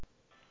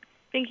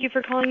Thank you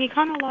for calling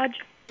Econo Lodge.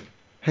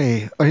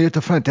 Hey, are you at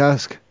the front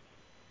desk?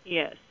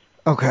 Yes.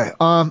 Okay.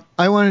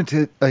 I wanted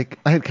to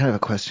I had kind of a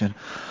question.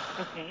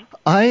 Okay.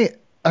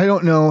 I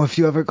don't know if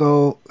you ever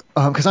go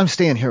because I'm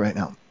staying here right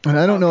now, and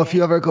I don't know if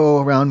you ever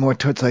go around more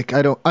towards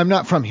I'm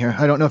not from here.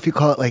 I don't know if you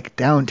call it like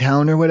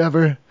downtown or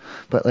whatever,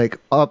 but like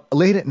up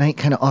late at night,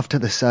 kind of off to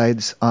the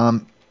sides.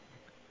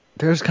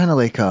 There's kind of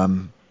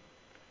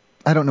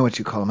I don't know what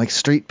you call them, like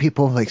street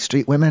people, like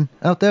street women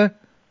out there.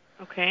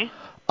 Okay.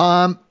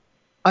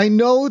 I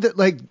know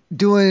that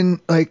doing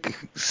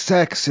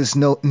sex is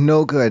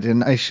no good,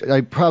 and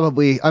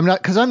I'm not,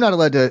 because I'm not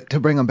allowed to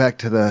bring them back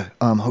to the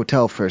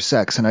hotel for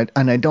sex, and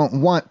I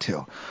don't want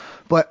to,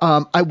 but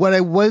I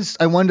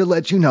wanted to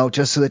let you know,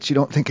 just so that you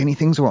don't think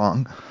anything's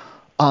wrong.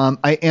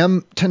 I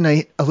am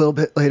tonight, a little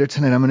bit later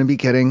tonight, I'm going to be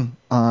getting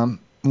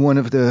one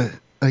of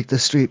the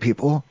street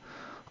people,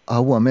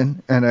 a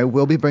woman, and I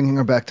will be bringing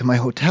her back to my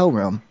hotel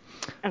room.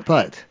 Okay.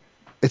 But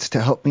it's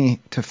to help me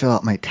to fill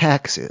out my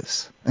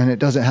taxes, and it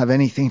doesn't have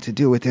anything to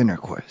do with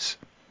intercourse.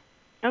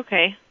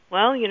 Okay.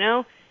 Well,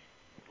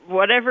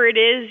 whatever it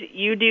is,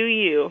 you do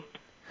you.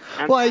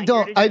 I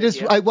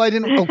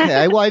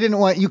didn't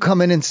want you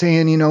coming and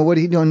saying, what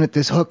are you doing with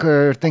this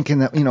hooker, thinking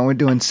that, we're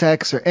doing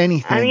sex or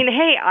anything. I mean,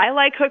 hey, I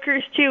like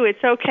hookers too.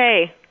 It's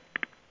okay.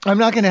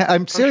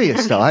 I'm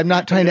serious though. I'm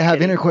not trying to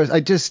have intercourse.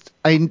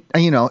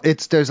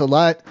 There's a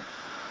lot.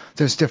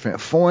 There's different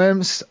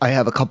forms. I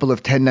have a couple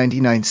of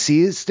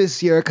 1099-Cs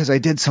this year because I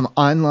did some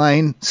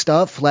online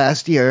stuff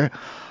last year,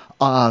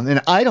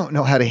 and I don't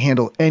know how to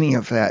handle any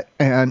of that.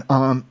 And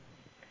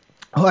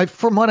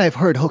from what I've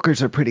heard,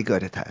 hookers are pretty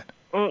good at that.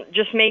 Well,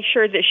 just make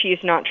sure that she's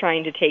not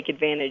trying to take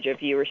advantage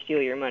of you or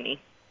steal your money.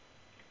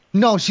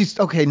 No, she's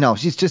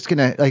just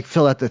gonna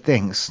fill out the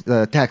things,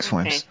 the tax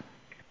forms.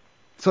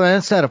 So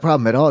that's not a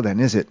problem at all then,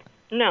 is it?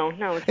 No.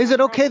 Is it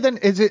okay then?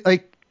 Is it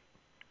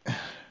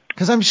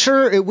because I'm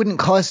sure it wouldn't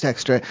cost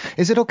extra.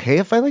 Is it okay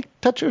if I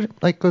touch her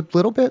a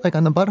little bit,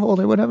 on the butthole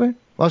or whatever,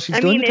 while she's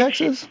doing the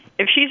taxes?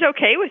 If she's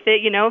okay with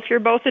it, if you're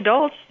both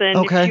adults, then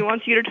if she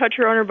wants you to touch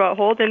her on her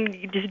butthole, then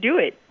you just do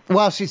it.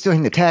 While she's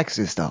doing the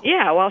taxes, though.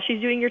 Yeah, while she's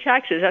doing your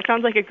taxes. That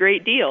sounds like a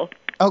great deal.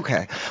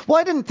 Okay. Well,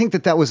 I didn't think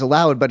that was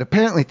allowed, but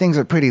apparently things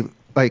are pretty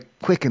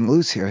quick and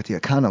loose here at the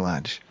Econo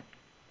Lodge.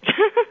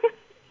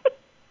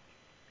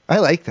 I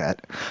like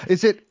that.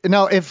 Is it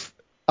now if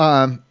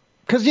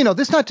because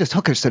there's not just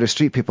hookers that are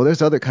street people.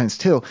 There's other kinds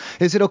too.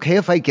 Is it okay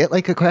if I get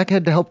a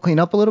crackhead to help clean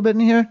up a little bit in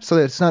here so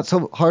that it's not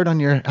so hard on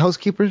your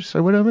housekeepers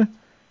or whatever?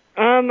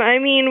 I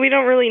mean, we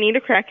don't really need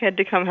a crackhead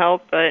to come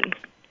help, but.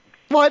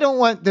 Well, I don't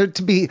want there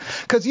to be,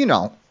 because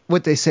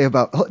what they say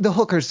about the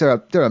hookers.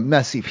 They're a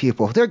messy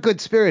people. They're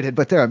good spirited,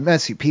 but they're a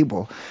messy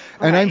people.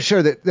 And I'm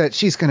sure that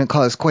she's going to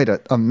cause quite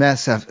a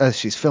mess as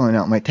she's filling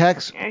out my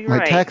tax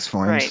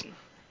forms. Right.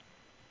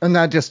 And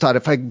I just thought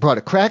if I brought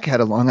a crackhead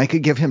along, I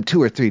could give him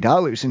 $2 or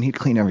 $3 and he'd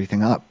clean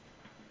everything up.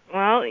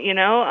 Well,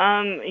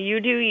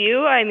 you do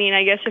you. I mean,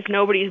 I guess if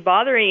nobody's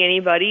bothering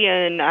anybody,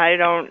 and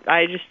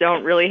I just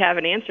don't really have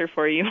an answer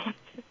for you.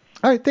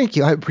 All right, thank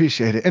you. I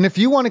appreciate it. And if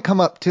you want to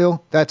come up too,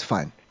 that's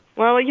fine.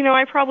 Well,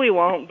 I probably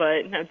won't,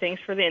 but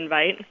thanks for the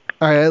invite.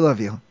 All right, I love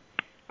you.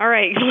 All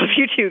right, love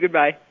you too.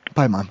 Goodbye.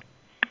 Bye, Mom.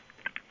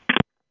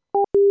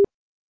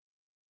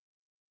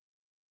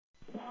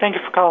 Thank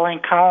you for calling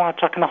Carlin.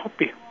 How can I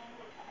help you?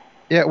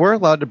 Yeah, we're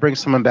allowed to bring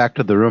someone back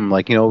to the room.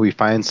 We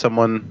find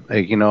someone,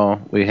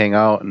 we hang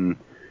out, and,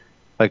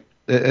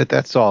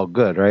 that's all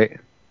good, right?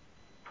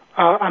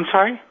 I'm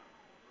sorry?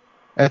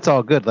 That's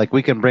all good.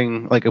 We can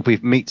bring, if we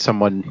meet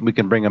someone, we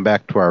can bring them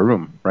back to our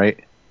room, right?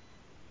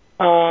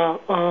 Who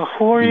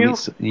are you?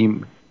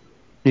 You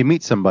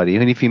meet somebody,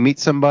 and if you meet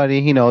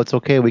somebody, it's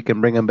okay. We can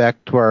bring them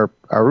back to our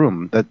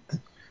room.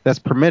 That's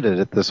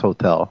permitted at this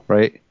hotel,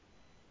 right?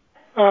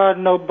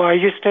 No, but are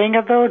you staying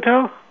at the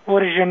hotel?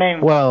 What is your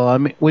name? Well, I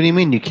mean, what do you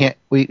mean you can't?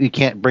 We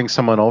can't bring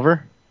someone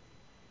over?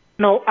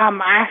 No,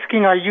 I'm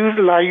asking. Are you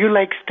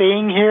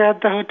staying here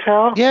at the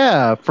hotel?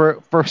 Yeah,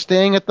 for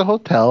staying at the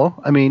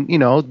hotel. I mean,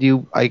 when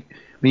you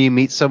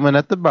meet someone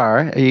at the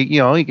bar,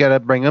 you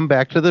gotta bring them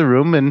back to the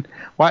room and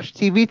watch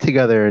TV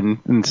together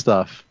and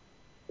stuff.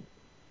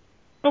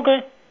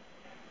 Okay.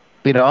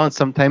 And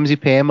sometimes you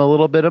pay them a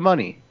little bit of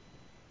money.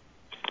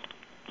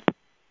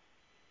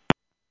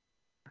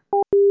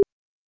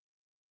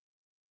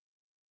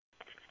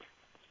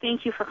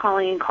 Thank you for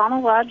calling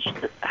Econo Lodge.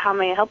 How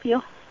may I help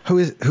you? Who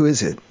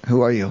is it?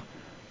 Who are you?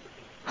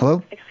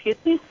 Hello? Excuse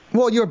me?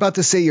 Well, you were about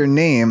to say your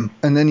name,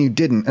 and then you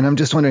didn't, and I'm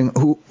just wondering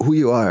who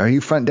you are. Are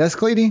you front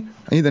desk lady?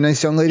 Are you the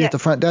nice young lady at the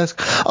front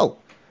desk? Oh,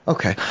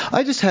 okay.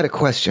 I just had a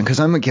question, because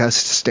I'm a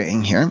guest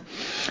staying here.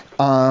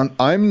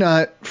 I'm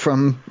not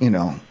from,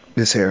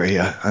 this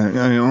area. I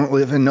don't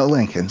live in no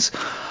Lincolns.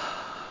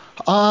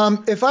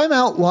 If I'm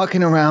out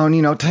walking around,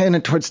 kind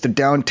of towards the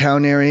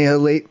downtown area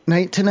late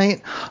night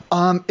tonight,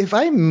 if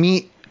I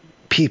meet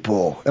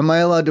people, am I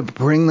allowed to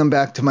bring them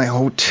back to my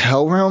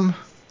hotel room?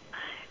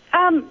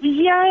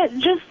 Yeah,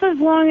 just as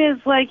long as,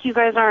 you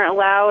guys aren't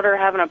allowed or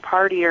having a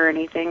party or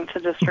anything to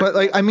disturb.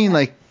 But, I mean,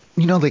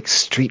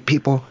 street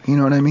people, you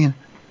know what I mean?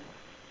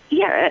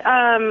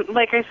 Yeah,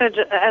 like I said,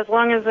 as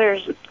long as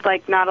there's,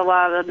 like, not a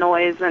lot of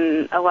noise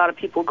and a lot of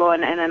people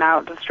going in and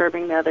out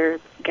disturbing the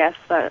other guests,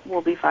 that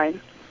will be fine.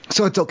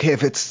 So it's okay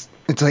if it's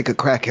like a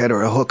crackhead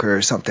or a hooker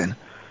or something?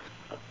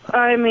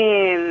 I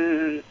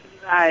mean,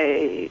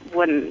 I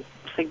wouldn't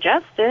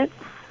suggest it.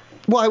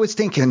 Well, I was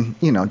thinking,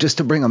 just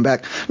to bring them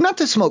back. Not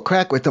to smoke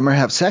crack with them or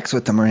have sex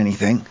with them or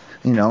anything.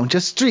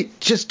 Just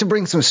to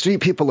bring some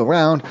street people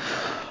around.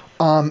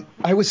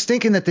 I was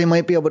thinking that they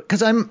might be able to,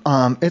 because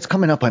it's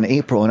coming up on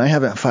April and I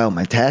haven't filed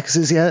my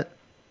taxes yet.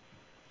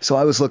 So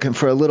I was looking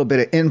for a little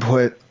bit of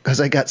input because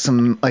I got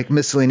some like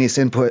miscellaneous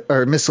input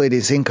or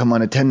miscellaneous income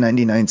on a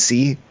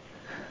 1099-C.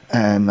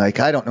 And like,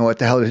 I don't know what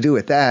the hell to do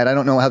with that. I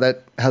don't know how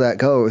that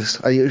goes.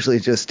 I usually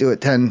just do a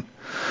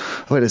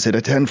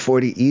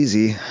 1040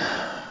 easy.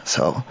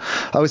 So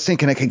I was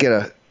thinking I could get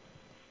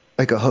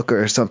a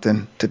hooker or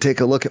something to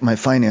take a look at my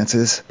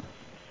finances.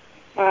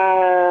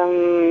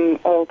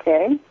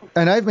 Okay.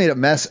 And I've made a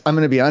mess. I'm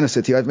going to be honest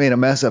with you. I've made a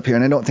mess up here,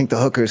 and I don't think the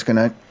hooker's going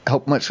to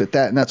help much with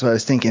that. And that's what I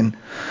was thinking.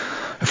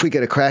 If we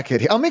get a crackhead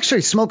here, I'll make sure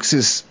he smokes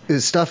his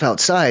stuff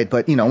outside.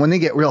 But, when they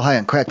get real high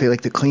on crack, they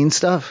like to clean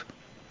stuff.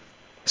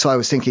 So I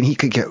was thinking he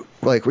could get,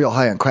 like, real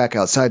high on crack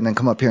outside and then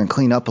come up here and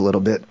clean up a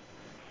little bit.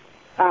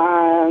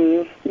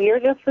 You're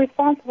just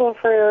responsible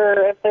for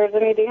if there's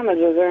any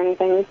damages or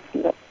anything.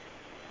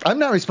 I'm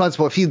not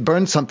responsible if he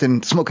burns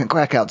something smoking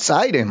crack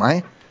outside, am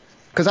I?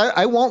 Because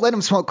I won't let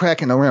him smoke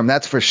crack in the room,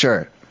 that's for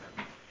sure.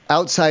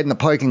 Outside in the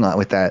parking lot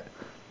with that.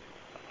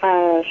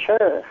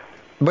 Sure.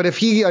 But if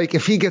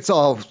he gets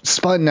all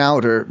spun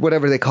out or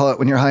whatever they call it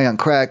when you're high on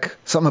crack,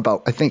 something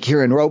about, I think,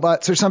 hearing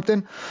robots or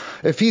something,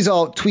 if he's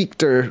all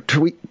tweaked or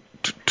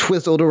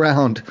twizzled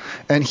around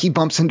and he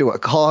bumps into a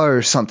car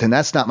or something,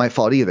 that's not my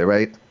fault either,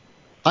 right?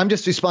 I'm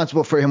just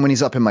responsible for him when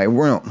he's up in my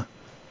room.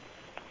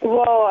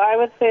 Well, I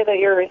would say that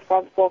you're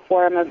responsible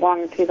for him as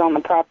long as he's on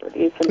the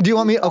property. Do you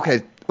want me?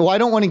 Okay. Well, I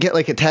don't want to get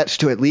like attached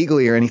to it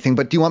legally or anything,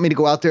 but do you want me to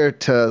go out there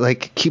to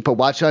like keep a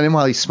watch on him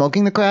while he's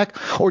smoking the crack?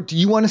 Or do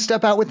you want to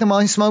step out with him while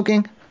he's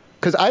smoking?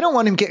 Because I don't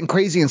want him getting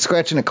crazy and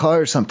scratching a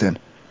car or something.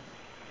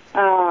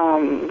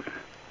 I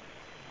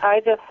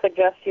just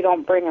suggest you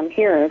don't bring him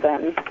here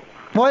then.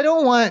 Well, I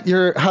don't want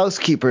your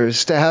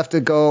housekeepers to have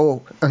to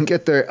go and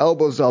get their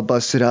elbows all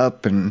busted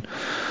up and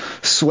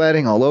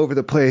sweating all over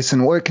the place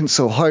and working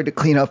so hard to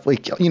clean up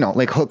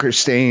like hooker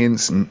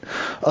stains and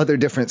other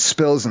different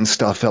spills and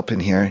stuff up in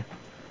here.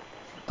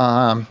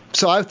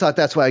 So I thought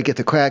that's why I get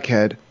the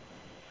crackhead.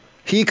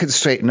 He could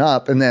straighten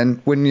up, and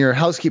then when your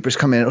housekeepers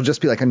come in, it'll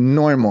just be like a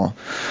normal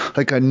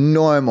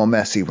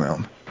messy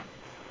room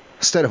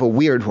instead of a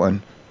weird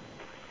one.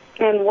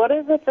 And what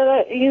is it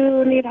that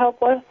you need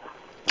help with?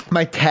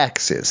 My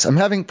taxes. I'm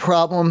having a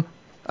problem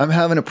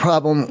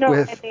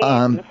with...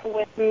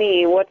 with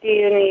me. What do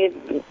you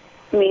need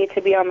me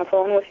to be on the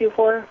phone with you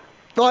for?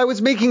 Well, I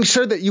was making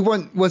sure that you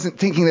wasn't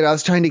thinking that I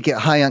was trying to get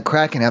high on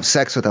crack and have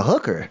sex with a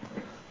hooker.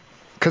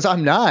 Because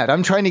I'm not.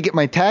 I'm trying to get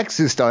my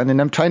taxes done,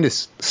 and I'm trying to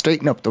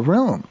straighten up the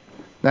room.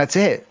 That's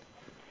it.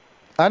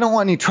 I don't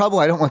want any trouble.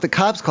 I don't want the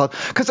cops called.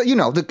 Because,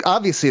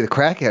 obviously the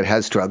crackhead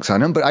has drugs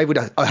on him, but I would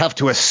have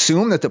to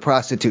assume that the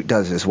prostitute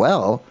does as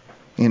well.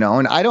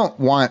 And I don't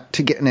want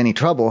to get in any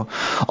trouble.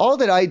 All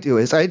that I do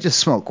is I just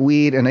smoke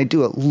weed, and I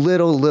do a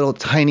little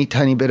tiny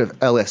bit of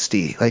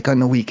LSD, like on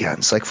the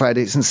weekends, like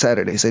Fridays and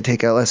Saturdays. I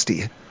take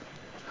LSD.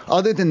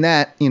 Other than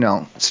that,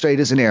 straight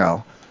as an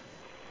arrow.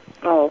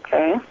 Oh,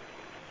 okay.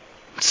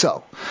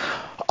 So,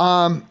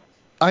 I'm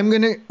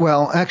going to,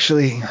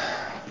 actually,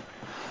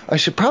 I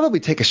should probably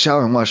take a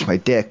shower and wash my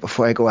dick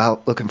before I go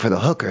out looking for the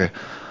hooker.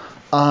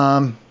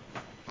 But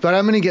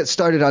I'm going to get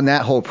started on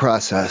that whole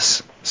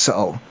process.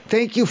 So,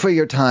 thank you for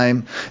your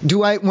time.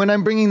 When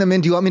I'm bringing them in,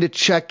 do you want me to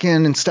check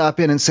in and stop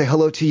in and say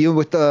hello to you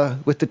with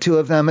the two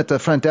of them at the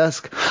front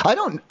desk? I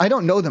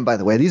don't know them, by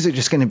the way. These are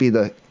just going to be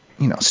the,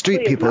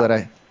 street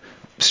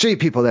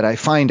people that I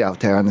find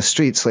out there on the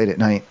streets late at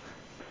night.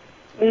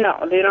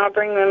 No, do not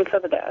bring them to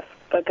the desk.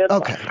 But good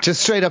luck. Okay,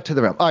 just straight up to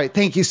the room. All right,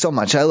 thank you so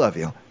much. I love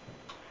you.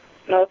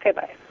 Okay,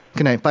 bye.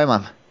 Good night. Bye,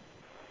 Mom.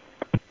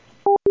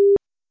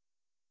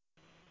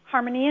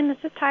 Harmony, and this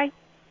is Ty.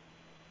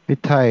 Hey,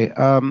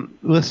 Ty,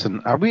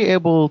 listen, are we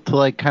able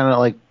to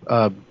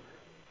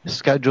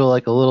schedule a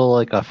little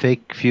a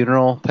fake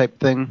funeral type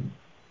thing?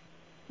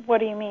 What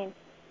do you mean?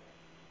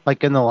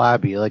 Like in the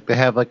lobby, they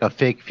have a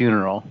fake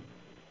funeral.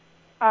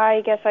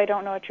 I guess I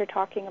don't know what you're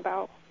talking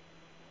about.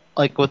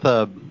 Like with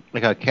a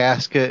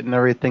casket and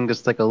everything,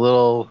 just a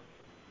little,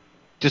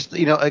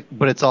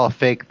 but it's all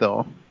fake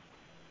though.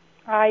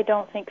 I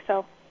don't think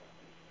so.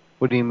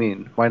 What do you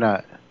mean? Why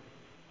not?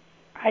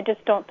 I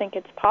just don't think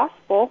it's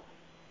possible.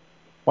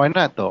 Why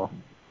not though?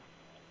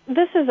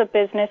 This is a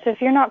business.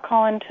 If you're not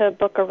calling to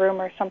book a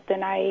room or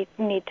something, I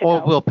need to Well,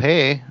 know. we'll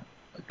pay.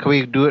 Can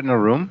we do it in a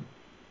room?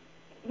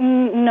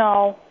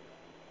 No.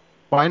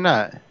 Why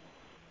not?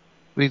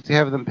 We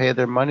have them pay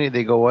their money.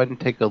 They go in,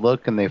 take a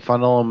look, and they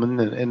funnel them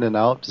in and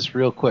out just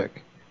real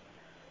quick.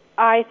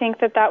 I think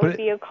that would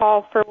be a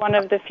call for one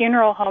of the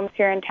funeral homes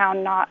here in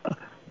town, not...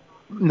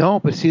 No,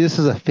 but see, this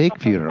is a fake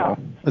funeral.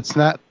 It's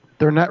not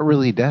They're not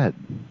really dead.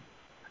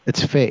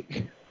 It's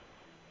fake.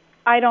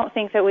 I don't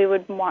think that we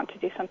would want to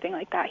do something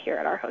like that here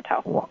at our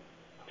hotel.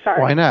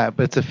 Sorry. Why not?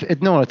 But it's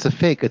a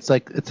fake. It's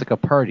like a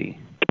party.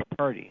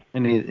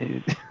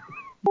 And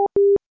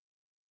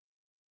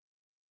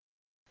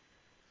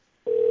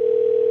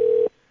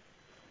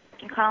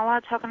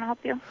Carlin, how can I help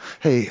you?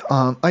 Hey,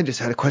 I just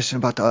had a question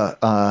about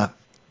the,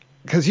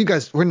 because you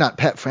guys, we're not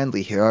pet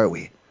friendly here, are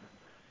we?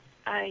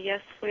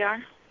 Yes, we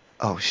are.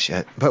 Oh,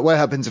 shit. But what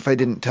happens if I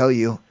didn't tell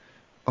you?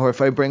 Or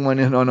if I bring one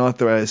in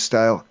unauthorized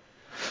style?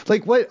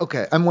 Like, what?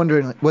 Okay, I'm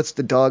wondering, like, what's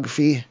the dog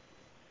fee?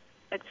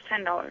 It's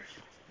 $10.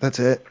 That's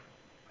it?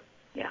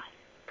 Yeah.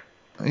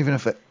 Even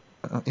if it,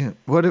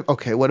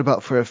 what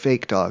about for a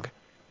fake dog?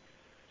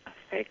 A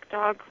fake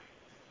dog?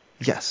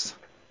 Yes.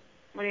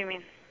 What do you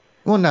mean?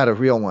 Well, not a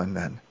real one,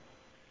 then.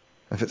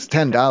 If it's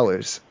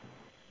 $10,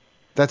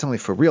 that's only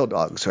for real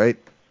dogs, right?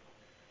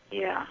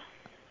 Yeah.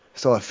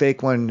 So a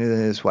fake one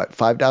is, what,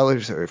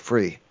 $5 or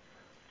free?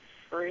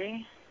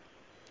 Free.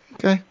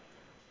 Okay.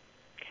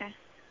 Okay.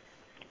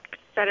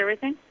 Is that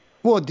everything?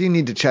 Well, do you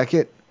need to check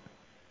it?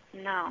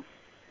 No.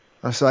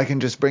 So I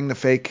can just bring the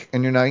fake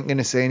and you're not going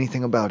to say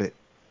anything about it?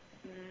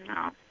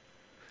 No.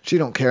 She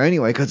don't care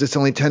anyway because it's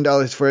only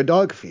 $10 for a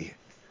dog fee.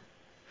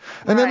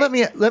 And then let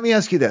me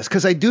ask you this,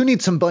 because I do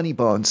need some bunny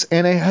bones,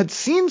 and I had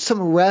seen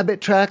some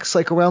rabbit tracks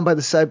like around by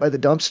the side by the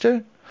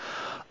dumpster.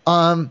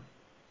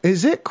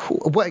 Is it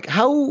cool? Like,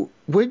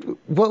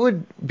 what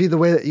would be the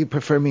way that you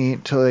prefer me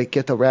to like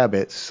get the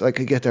rabbits so I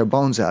could get their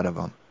bones out of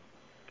them?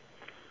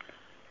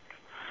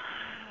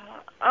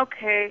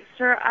 Okay,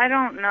 sir, I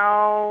don't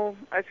know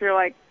if you're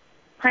like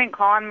prank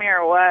calling me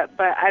or what,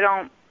 but I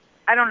don't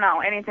know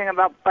anything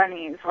about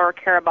bunnies or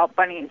care about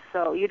bunnies.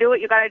 So you do what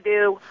you gotta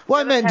do.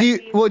 Well, I meant, do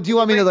you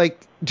want me to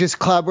like just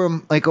clobber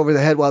them like over the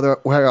head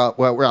while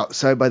we're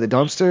outside by the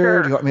dumpster?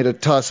 Sure. Do you want me to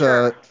toss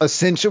a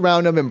cinch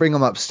around them and bring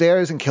them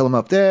upstairs and kill them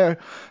up there?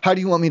 How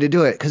do you want me to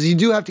do it? Because you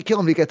do have to kill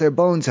them to get their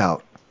bones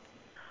out.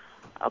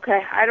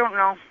 Okay, I don't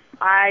know.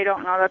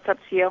 That's up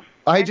to you.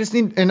 I just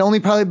need, and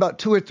only probably about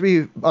 2 or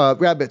 3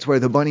 rabbits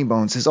worth of bunny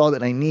bones is all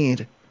that I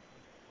need.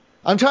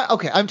 I'm trying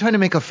to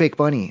make a fake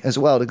bunny as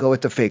well to go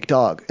with the fake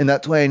dog, and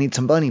that's why I need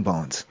some bunny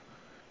bones.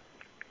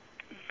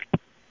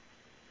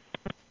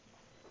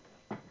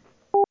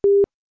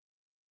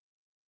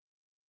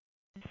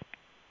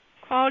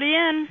 Called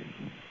in.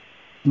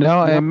 No,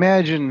 I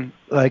imagine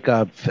like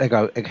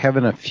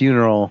having a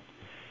funeral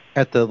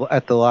at the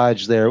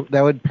lodge there.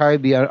 That would probably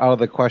be out of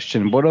the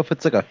question. What if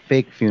it's like a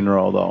fake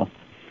funeral though?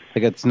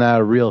 Like it's not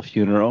a real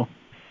funeral.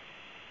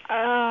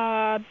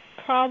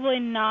 Probably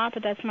not,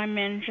 but that's my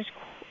manager's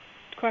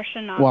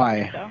question. Not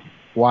Why? So.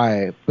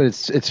 Why? But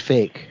it's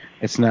fake.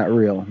 It's not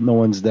real. No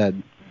one's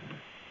dead.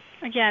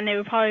 Again, it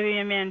would probably be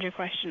a manager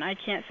question. I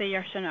can't say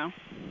yes or no.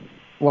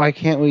 Why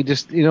can't we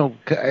just, I'm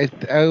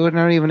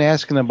not even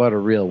asking about a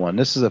real one.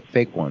 This is a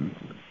fake one.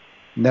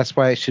 And that's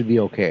why it should be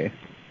okay.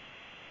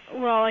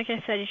 Well, like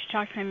I said, you should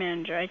talk to my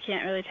manager. I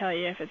can't really tell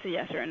you if it's a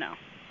yes or a no.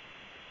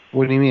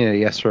 What do you mean a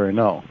yes or a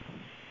no?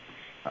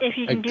 If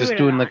you can do just it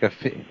doing or not.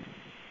 like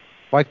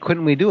Why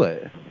couldn't we do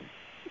it?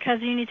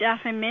 Because you need to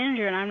ask my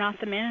manager, and I'm not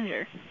the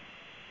manager.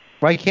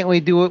 Why can't we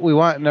do what we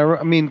want in our?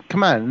 I mean,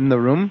 come on, in the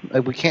room.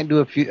 Like we can't do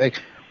a few.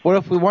 Like, what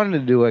if we wanted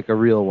to do like a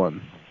real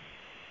one?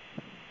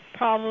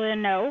 Probably a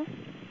no.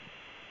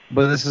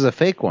 But this is a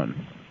fake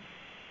one.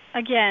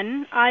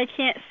 Again, I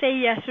can't say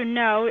yes or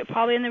no.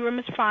 Probably in the room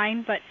is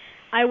fine, but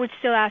I would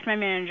still ask my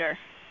manager.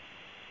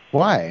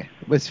 Why?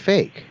 It's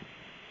fake.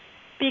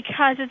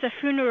 Because it's a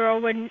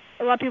funeral when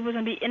a lot of people are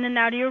going to be in and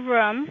out of your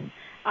room.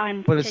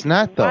 But it's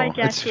not though.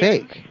 It's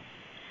fake.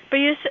 But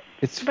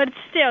but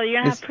still,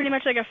 you're gonna have pretty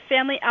much like a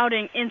family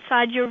outing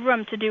inside your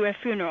room to do a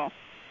funeral.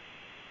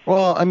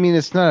 Well, I mean,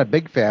 it's not a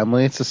big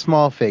family. It's a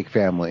small fake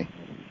family.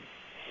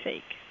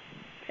 Fake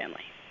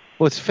family.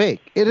 Well, it's fake.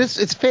 It is.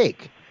 It's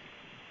fake.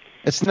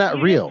 It's not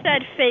real. You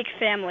said fake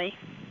family.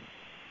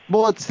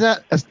 Well, it's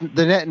not.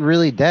 They're not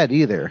really dead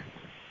either.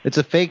 It's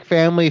a fake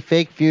family,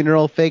 fake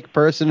funeral, fake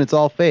person. It's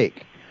all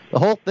fake. The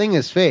whole thing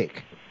is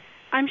fake.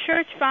 I'm sure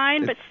it's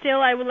fine, but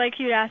still, I would like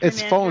you to ask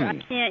It's the manager.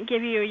 phony. I can't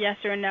give you a yes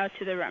or a no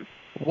to the room.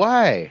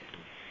 Why?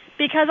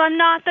 Because I'm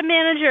not the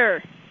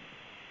manager.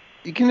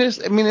 You can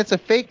just. I mean, it's a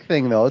fake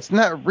thing though. It's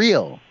not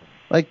real.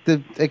 Like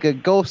a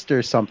ghost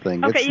or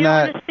something. Okay, it's you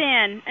not. don't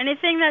understand.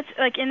 Anything that's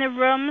like in the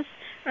rooms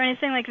or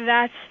anything like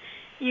that,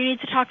 you need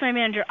to talk to my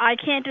manager. I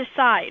can't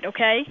decide,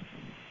 okay?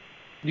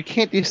 You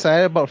can't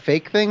decide about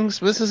fake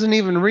things. This isn't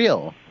even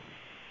real.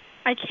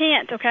 I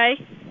can't, okay?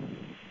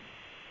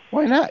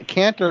 Why not?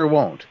 Can't or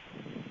won't?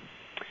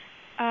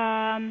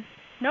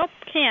 Nope,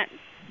 can't.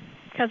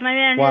 Because my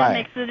manager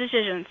makes the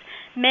decisions.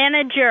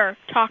 Manager,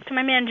 talk to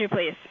my manager,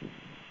 please.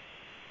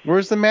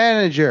 Where's the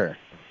manager?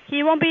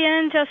 He won't be in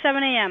until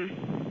 7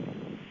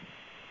 a.m.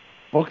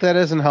 Well, that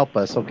doesn't help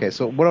us. Okay,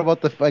 so what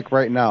about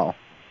right now?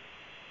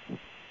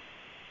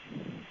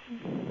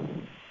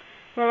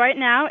 Well, right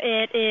now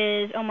it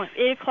is almost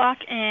 8 o'clock,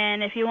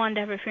 and if you wanted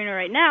to have a funeral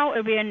right now, it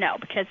would be a no,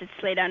 because it's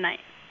late at night.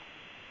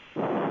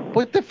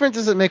 What difference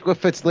does it make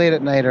if it's late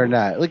at night or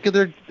not? Like,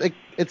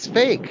 It's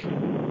fake.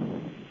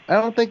 I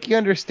don't think you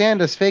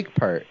understand this fake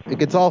part.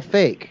 Like, it's all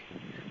fake.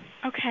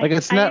 Okay. Like,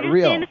 it's not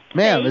real.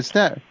 Ma'am, it's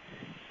not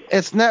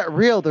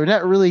real. They're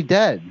not really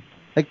dead.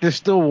 Like, they're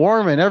still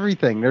warm and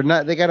everything.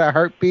 They got a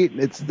heartbeat.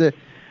 They're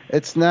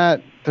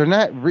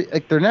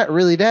not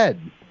really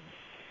dead.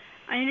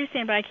 I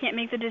understand, but I can't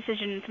make the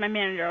decision. It's my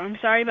manager. I'm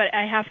sorry, but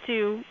I have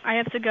to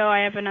go. I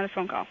have another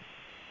phone call.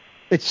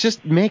 It's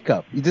just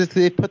makeup.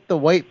 They put the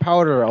white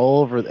powder all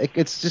over.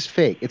 It's just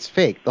fake. It's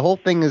fake. The whole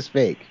thing is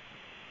fake.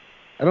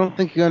 I don't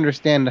think you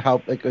understand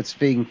how it's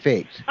being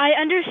faked. I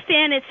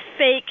understand it's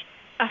fake,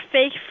 a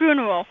fake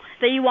funeral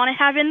that you want to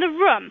have in the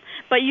room,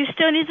 but you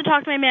still need to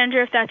talk to my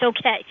manager if that's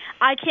okay.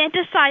 I can't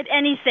decide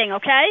anything,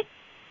 okay?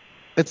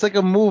 It's like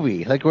a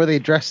movie, like where they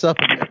dress up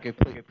and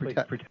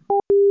pretend.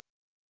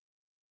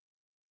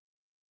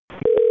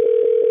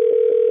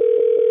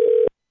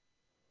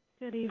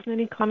 Good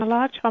evening, Econo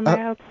Lodge. How may I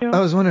help you? I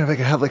was wondering if I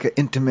could have like an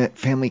intimate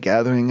family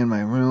gathering in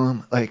my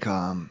room,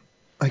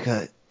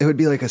 it would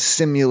be like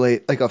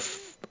a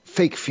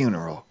fake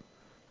funeral.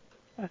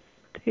 A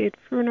state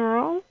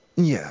funeral?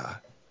 Yeah.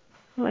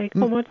 Like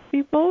homeless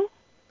people?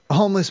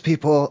 Homeless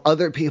people,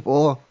 other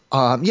people,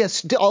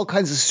 yes, all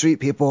kinds of street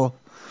people.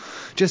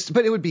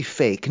 But it would be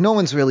fake. No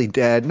one's really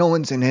dead. No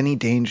one's in any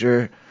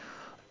danger.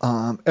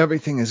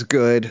 Everything is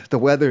good. The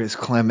weather is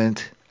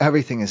clement.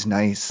 Everything is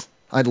nice.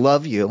 I'd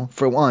love you,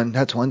 for one.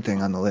 That's one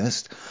thing on the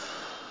list.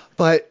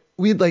 But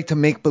we'd like to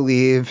make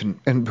believe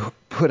and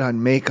put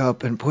on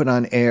makeup and put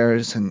on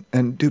airs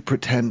and do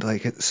pretend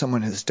like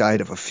someone has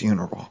died of a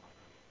funeral.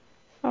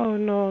 Oh,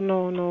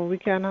 no. We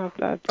can't have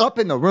that. Up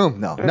in the room,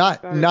 though.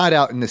 Not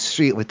out in the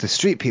street with the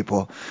street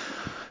people.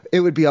 It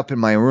would be up in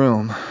my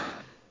room.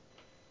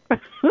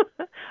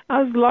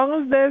 As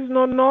long as there's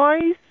no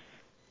noise.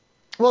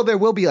 Well, there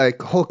will be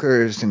like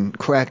hookers and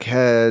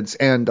crackheads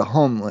and the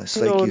homeless,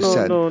 like you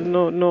said.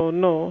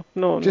 No.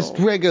 Just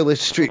regular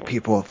street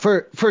people.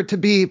 For to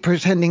be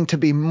pretending to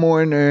be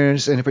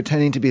mourners and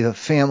pretending to be the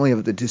family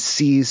of the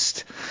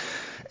deceased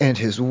and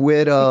his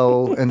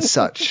widow and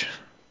such.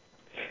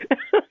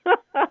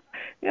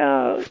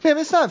 Yeah. Man,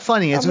 it's not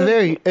funny.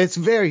 It's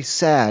very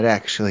sad,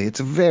 actually.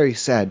 It's a very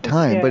sad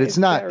time, but it's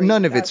not.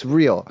 None of it's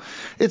real.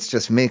 It's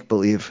just make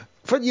believe.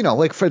 For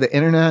for the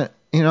internet,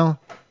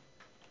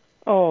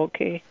 Oh,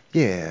 okay.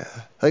 Yeah,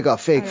 like a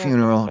fake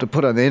funeral to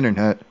put on the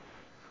internet.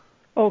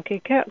 Okay,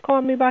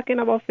 call me back in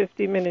about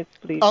 50 minutes,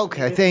 please.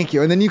 Okay, thank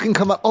you. And then you can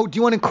come up. Oh, do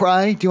you want to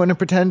cry? Do you want to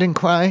pretend and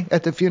cry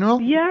at the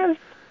funeral? Yes.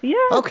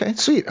 Okay,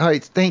 sweet. All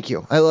right, thank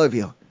you. I love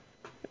you.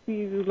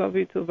 You love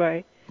you too.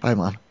 Bye. Bye,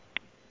 Mom.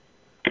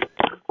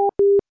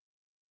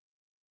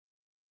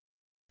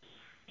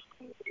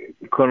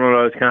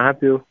 Colonel, can I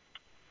help you?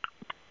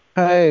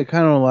 Hi,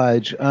 Econo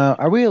Lodge.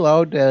 Are we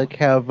allowed to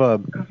have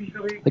a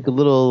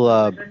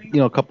little,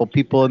 couple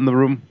people in the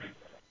room?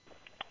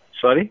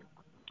 Sorry?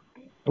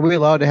 Are we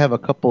allowed to have a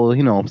couple,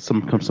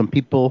 some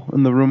people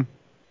in the room?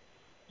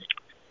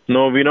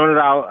 No, we're not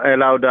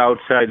allowed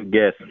outside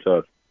guests,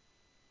 sir.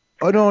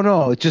 Oh,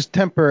 no. It's just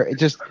temporary.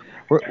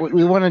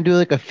 We want to do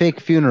like a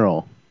fake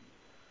funeral.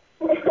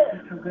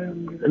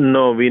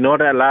 No, we're not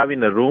allowed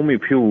in the room.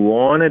 If you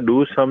want to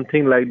do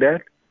something like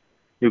that,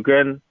 you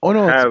can. Oh,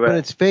 no, but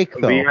it's fake,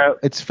 though.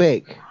 It's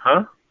fake.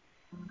 Huh?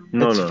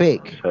 No, it's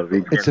fake. Sir,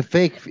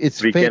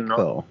 it's fake,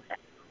 though.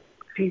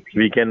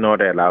 We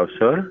cannot allow,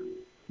 sir,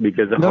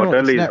 because the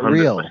hotel is 100%.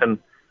 Real.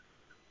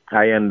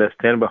 I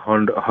understand, but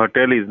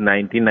hotel is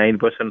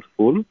 99%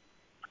 full.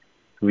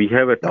 We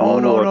have a 2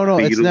 or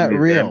 3 it's room not is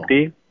real.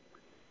 empty.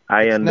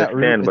 I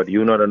understand, but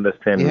you not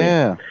understand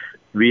me.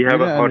 We have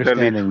a hotel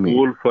is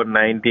full for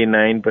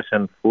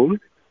 99% full.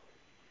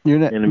 We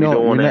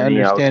don't want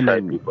any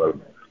outside people.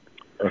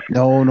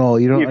 No,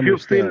 you don't understand. If you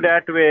feel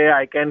that way,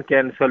 I can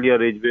cancel your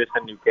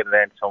reservation. You can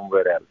rent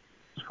somewhere else.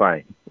 It's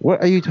fine.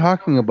 What are you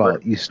talking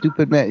about, you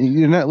stupid man?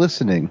 You're not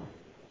listening.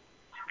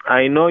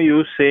 I know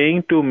you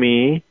saying to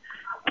me,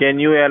 can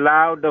you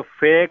allow the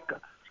fake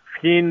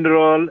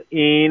funeral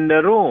in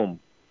the room?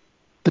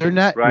 They're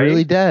not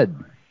really dead.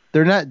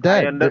 They're not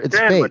dead. I understand, it's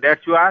fake. But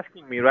that's you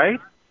asking me, right?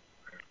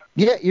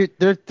 Yeah,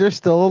 they're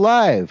still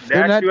alive.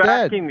 They're not you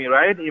dead. Asking me,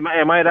 right? Am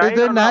I right?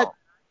 They're not. No?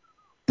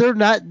 They're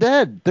not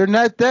dead. They're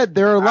not dead.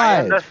 They're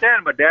alive. I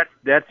understand, but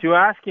that's you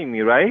asking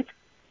me, right?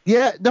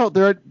 Yeah, no,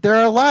 they're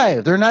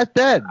alive. They're not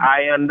dead.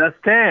 I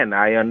understand.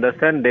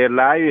 They're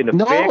alive.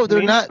 No,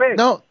 they're not. Fake.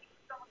 No.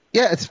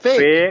 Yeah, it's fake.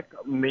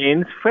 Fake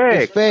means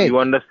fake. It's fake. You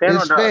understand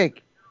it's or not?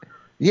 fake.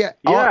 Yeah.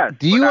 Yes.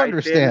 Do you but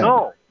understand? I say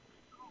no.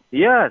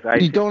 Yes, I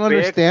You don't fake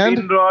understand?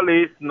 funeral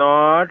is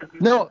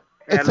not. No,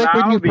 it's like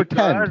when you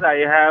pretend. Because I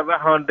have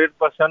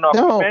 100%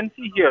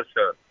 occupancy here,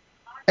 sir.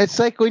 It's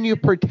like when you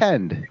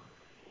pretend.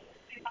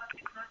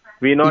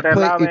 We not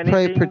allow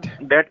anything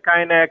that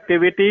kind of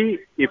activity.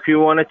 If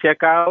you want to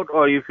check out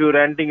or if you're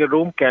renting a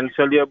room,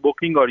 cancel your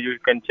booking or you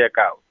can check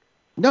out.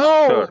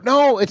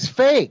 No, it's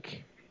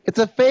fake. It's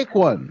a fake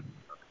one.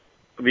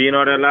 We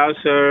not allow,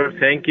 sir.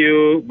 Thank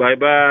you.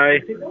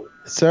 Bye-bye.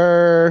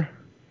 Sir,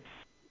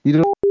 you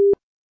don't.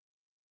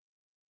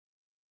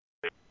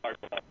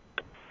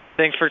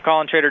 Thanks for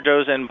calling Trader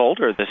Joe's in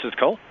Boulder. This is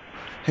Cole.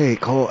 Hey,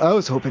 Cole, I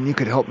was hoping you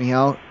could help me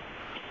out.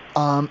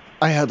 I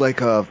had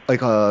like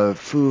a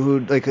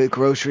food, like a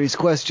groceries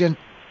question.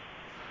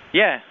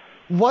 Yeah.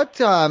 What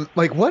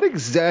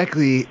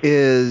exactly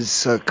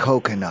is a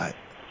coconut?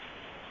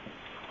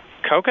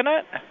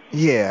 Coconut?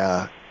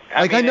 Yeah.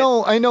 I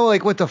know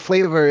like what the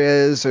flavor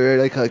is, or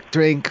like a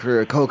drink,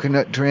 or a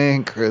coconut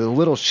drink, or the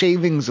little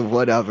shavings of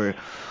whatever.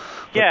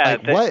 But Yeah.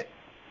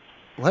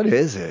 What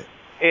is it?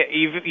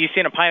 You've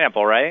seen a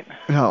pineapple, right?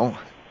 No.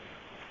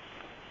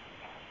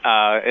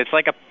 It's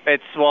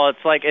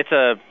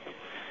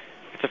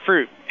a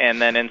fruit,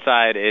 and then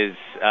inside is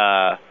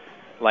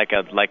like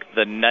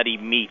the nutty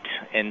meat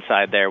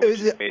inside there.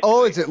 Is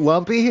it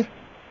lumpy?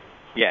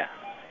 Yeah.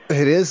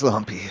 It is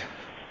lumpy.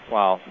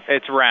 Well,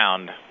 it's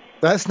round.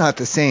 That's not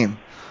the same.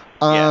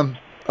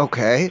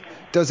 Okay.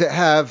 Does it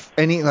have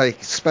any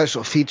like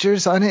special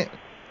features on it?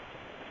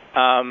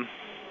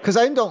 Because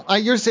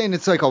you're saying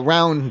it's like a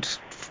round.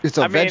 It's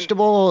a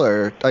vegetable,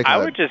 or like I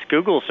would just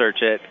Google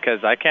search it,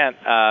 because I can't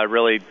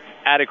really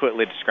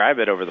adequately describe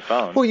it over the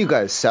phone. Well, you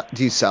guys,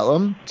 do you sell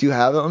them? Do you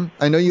have them?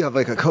 I know you have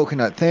like a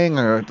coconut thing,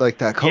 or like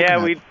that coconut.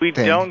 Yeah, we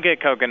thing. don't get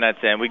coconuts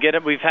in. We get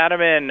it. We've had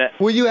them in.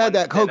 Well, you had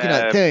that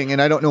coconut thing,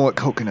 and I don't know what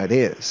coconut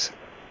is.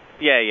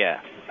 Yeah.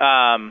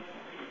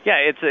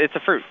 It's a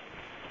fruit.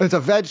 It's a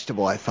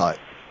vegetable, I thought.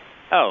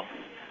 Oh,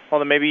 well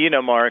then maybe you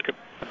know more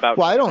about.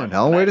 Well, I don't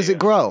know. Where does it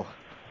grow?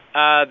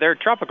 They're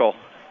tropical.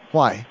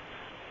 Why?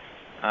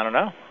 I don't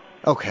know.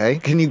 Okay.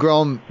 Can you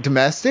grow them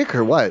domestic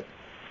or what?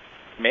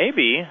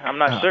 Maybe. I'm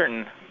not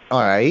certain. All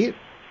right.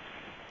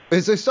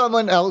 Is there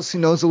someone else who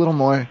knows a little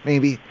more,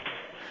 maybe?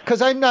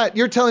 Because I'm not.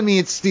 You're telling me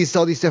it's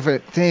all these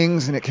different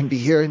things, and it can be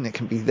here, and it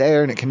can be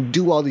there, and it can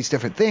do all these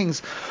different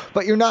things,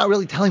 but you're not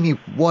really telling me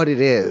what it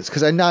is.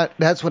 Because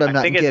that's what I'm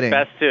not getting. I think it's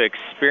best to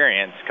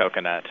experience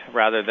coconut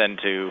rather than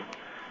to,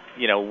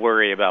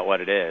 worry about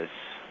what it is.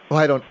 Well,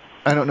 I don't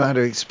know how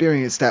to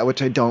experience that,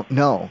 which I don't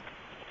know.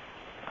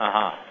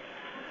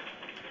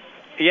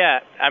 Yeah,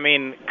 I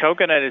mean,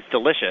 coconut is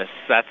delicious.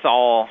 That's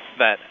all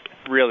that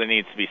really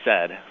needs to be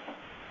said.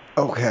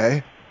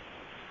 Okay.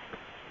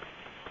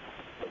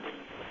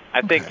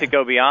 I think to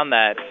go beyond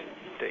that,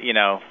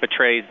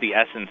 betrays the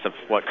essence of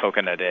what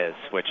coconut is,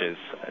 which is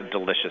a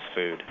delicious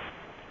food.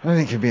 I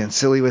think you're being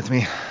silly with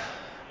me.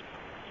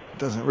 It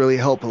doesn't really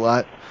help a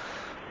lot.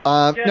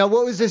 Now,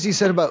 what was this you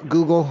said about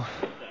Google?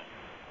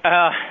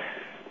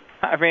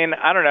 I mean,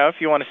 I don't know. If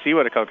you want to see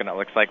what a coconut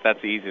looks like, that's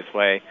the easiest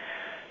way.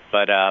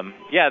 But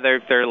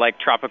they're like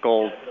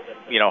tropical,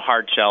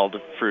 hard-shelled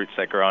fruits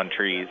that grow on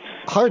trees.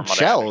 Hard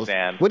shells?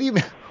 What do you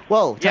mean?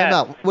 Whoa, time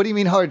out. What do you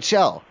mean hard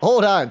shell?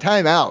 Hold on,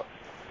 time out.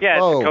 Yeah,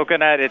 it's a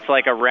coconut. It's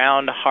like a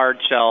round,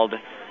 hard-shelled,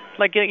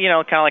 like kind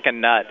of like a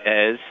nut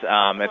is.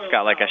 It's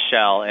got like a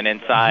shell, and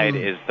inside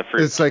is the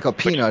fruit. It's like a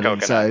peanut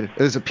inside.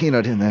 There's a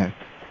peanut in there.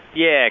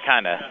 Yeah,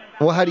 kind of.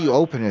 Well, how do you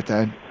open it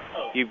then?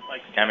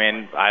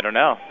 I don't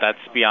know. That's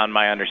beyond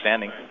my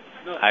understanding.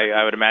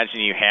 I would imagine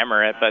you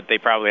hammer it, but they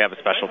probably have a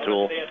special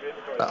tool.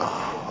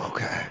 Oh,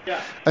 okay.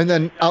 And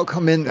then I'll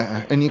come in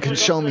there, and you can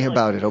show me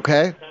about it,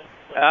 okay?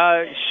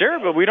 Sure,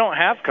 but we don't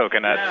have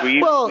coconuts.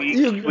 You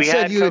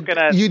said had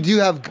coconuts.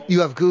 You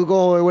have Google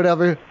or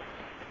whatever?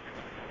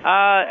 No.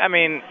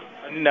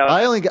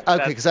 I only got,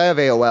 okay, because I have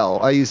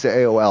AOL. I use the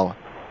AOL.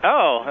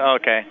 Oh,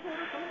 okay.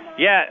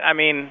 Yeah,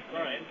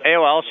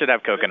 AOL should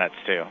have coconuts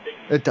too.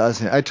 It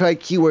doesn't. I tried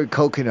keyword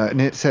coconut,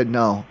 and it said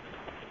no.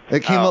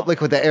 It came up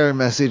like with the error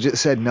message. It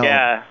said no.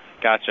 Yeah,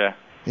 gotcha.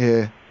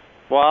 Yeah.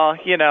 Well,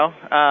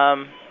 I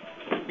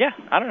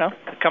don't know.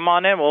 Come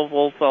on in.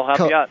 We'll help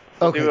you out.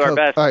 We'll do our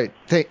best. All right.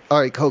 All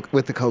right, Coke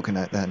with the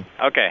coconut then.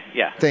 Okay.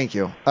 Yeah. Thank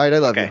you. All right. I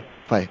love you.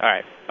 Bye. All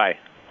right. Bye.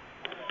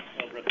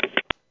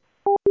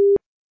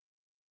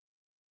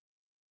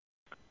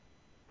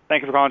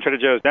 Thank you for calling Trader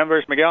Joe's.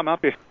 Denver's Miguel. I'm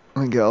help you.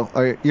 Miguel,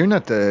 you're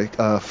not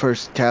the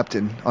first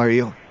captain, are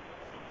you?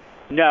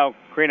 No,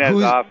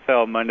 Karina's off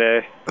till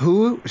Monday.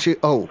 Who?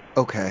 Oh,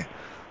 okay.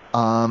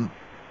 Do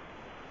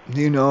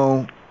you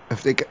know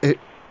if they...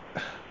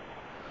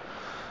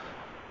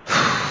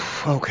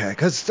 Okay,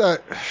 because...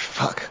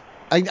 fuck.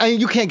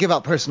 You can't give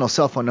out personal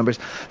cell phone numbers.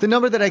 The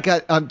number that I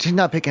got, she's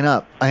not picking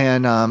up.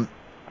 And...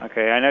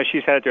 Okay, I know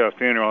she's headed to a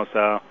funeral,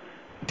 so...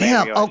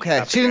 Damn,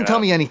 okay. She didn't tell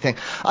me anything.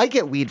 I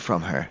get weed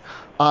from her.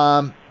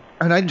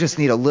 And I just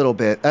need a little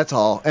bit, that's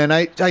all. And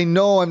I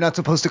know I'm not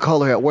supposed to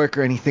call her at work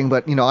or anything,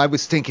 but, I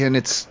was thinking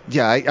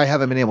I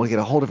haven't been able to get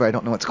a hold of her. I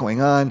don't know what's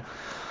going on.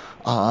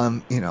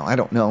 I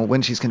don't know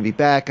when she's going to be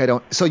back.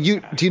 So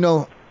do you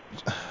know,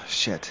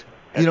 shit.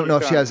 You don't know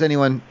if she has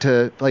anyone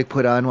to,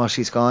 put on while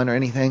she's gone or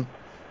anything?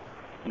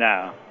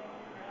 No.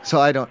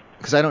 So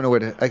because I don't know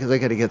because I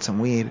got to get some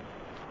weed.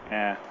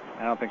 Yeah,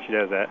 I don't think she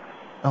does that.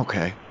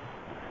 Okay.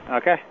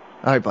 Okay.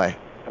 All right, bye.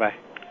 Bye.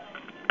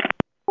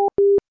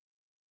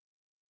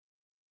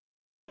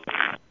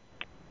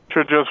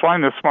 Trader Joe's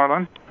Wine, this is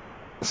Marlon.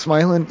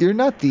 Smilin', you're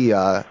not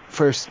the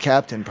first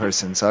captain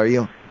persons, are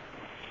you?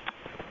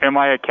 Am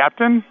I a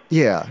captain?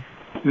 Yeah.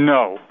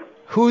 No.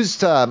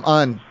 Who's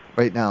on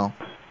right now?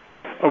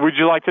 Would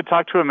you like to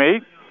talk to a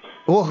mate?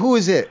 Well, who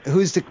is it?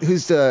 Who's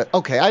the?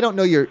 Okay, I don't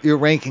know your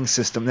ranking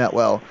system that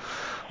well.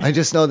 I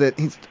just know that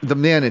he's the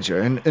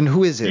manager. And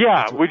who is it?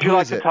 Yeah. Would you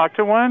like to talk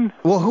to one?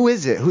 Well, who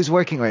is it? Who's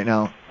working right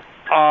now?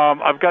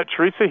 I've got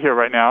Teresa here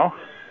right now.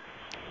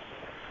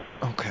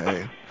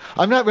 Okay.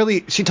 I'm not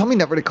really. She told me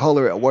never to call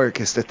her at work.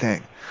 Is the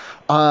thing.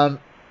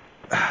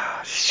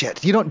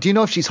 Shit. Do you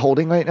know if she's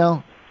holding right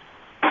now?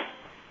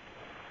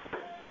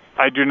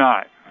 I do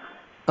not.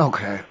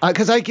 Okay.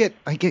 Because I get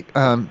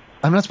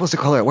I'm not supposed to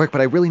call her at work, but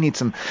I really need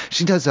some.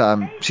 She does.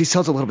 She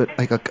sells a little bit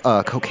like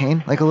a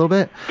cocaine, like a little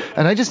bit,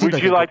 and I just need.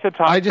 Would you like to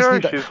talk I just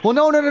to her? Need well,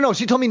 no.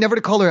 She told me never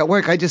to call her at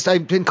work.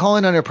 I've been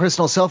calling on her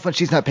personal cell phone.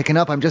 She's not picking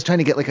up. I'm just trying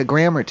to get like a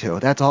gram or two.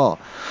 That's all.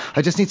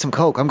 I just need some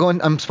coke.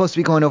 I'm supposed to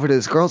be going over to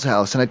this girl's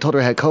house, and I told her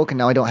I had coke, and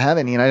now I don't have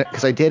any, and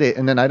because I did it,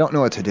 and then I don't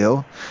know what to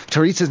do.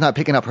 Teresa's not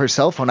picking up her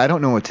cell phone. I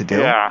don't know what to do.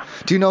 Yeah.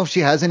 Do you know if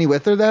she has any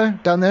with her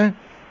down there?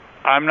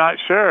 I'm not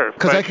sure.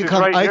 Because I could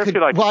come. Right here if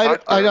you'd like to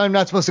talk to her. I'm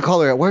not supposed to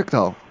call her at work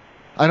though.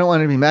 I don't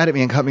want her to be mad at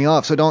me and cut me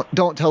off, so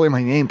don't tell her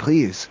my name,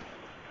 please.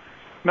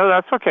 No,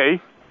 that's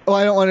okay. Oh,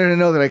 I don't want her to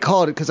know that I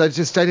called it because I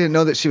didn't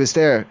know that she was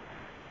there.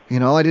 You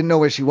know, I didn't know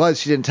where she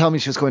was. She didn't tell me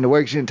she was going to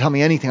work. She didn't tell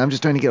me anything. I'm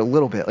just trying to get a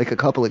little bit, like a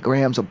couple of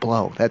grams of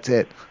blow. That's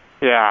it.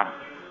 Yeah.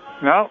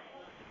 No,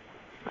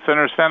 it's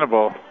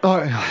understandable. All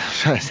right.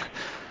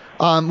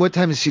 What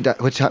time is she?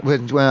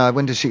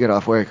 When does she get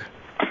off work?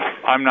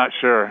 I'm not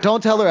sure.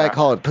 Don't tell her I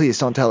called, please.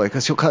 Don't tell her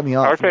because she'll cut me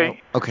off. Okay. You know?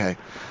 Okay.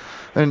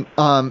 And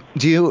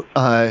do you?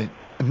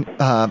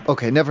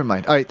 Okay, never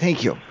mind. All right,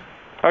 thank you.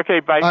 Okay,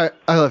 bye. All right,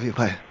 I love you.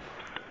 Bye.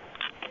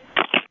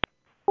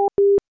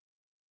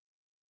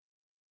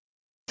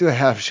 Do a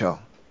half show.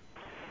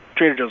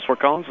 Trader Joe's Fort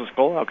Collins, this is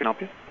Cole. How can I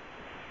help you?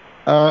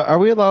 Are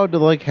we allowed to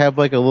like have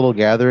like a little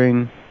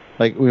gathering,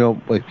 like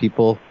like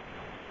people,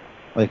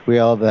 like we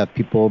all have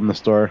people in the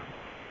store?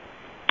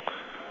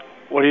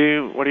 What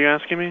are you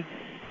asking me?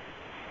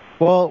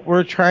 Well,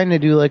 we're trying to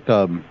do like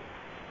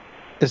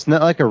it's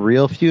not like a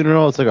real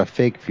funeral, it's like a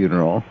fake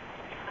funeral.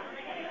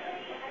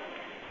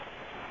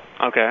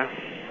 Okay.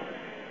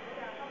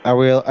 Are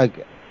we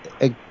like,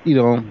 is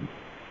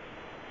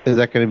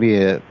that going to be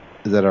is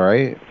that all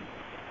right?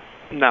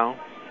 No.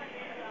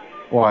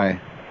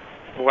 Why?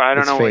 Well, I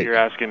don't It's know what fake. you're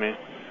asking me.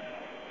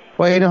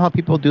 Well, you know how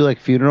people do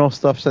like funeral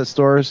stuff at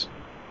stores?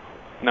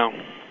 No.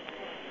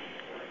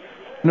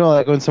 No,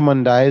 like when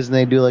someone dies and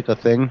they do like a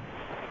thing?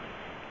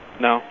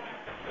 No.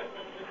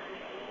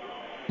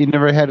 You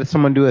never had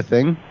someone do a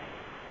thing?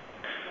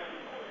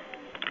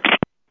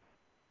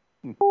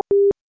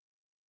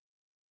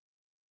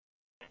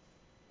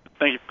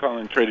 Thank you for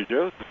calling Trader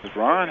Joe's. This is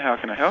Ron. How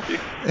can I help you?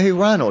 Hey,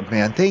 Ronald,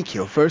 man, thank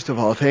you. First of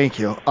all, thank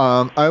you.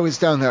 I was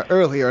down there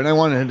earlier, and I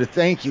wanted to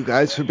thank you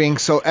guys for being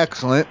so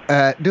excellent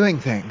at doing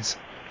things.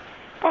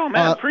 Oh,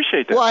 man,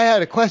 appreciate that. Well, I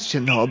had a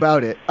question, though,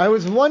 about it. I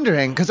was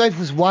wondering, because I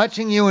was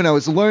watching you and I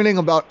was learning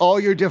about all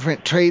your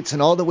different traits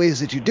and all the ways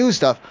that you do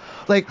stuff.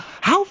 Like,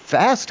 how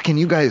fast can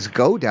you guys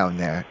go down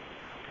there?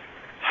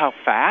 How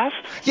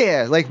fast?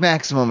 Yeah, like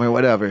maximum or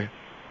whatever.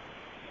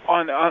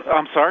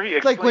 I'm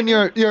sorry. Like when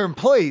you're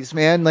employees,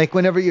 man. Like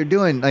whenever you're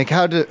doing, like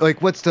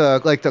what's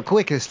the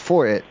quickest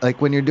for it? Like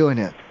when you're doing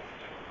it.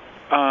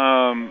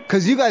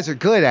 Because you guys are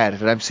good at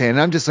it. I'm saying.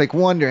 I'm just like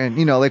wondering,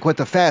 like what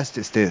the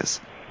fastest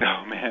is.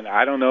 Oh man,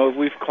 I don't know if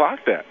we've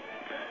clocked that.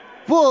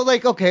 Well,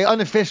 like okay,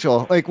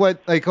 unofficial. Like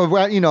what? Like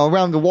around,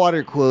 around the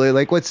water cooler.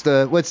 Like what's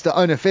the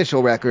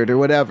unofficial record or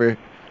whatever?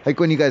 Like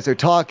when you guys are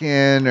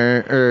talking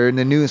or in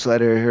the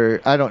newsletter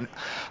or I don't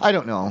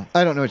know.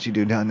 I don't know what you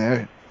do down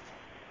there.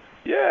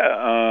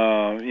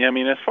 Yeah, I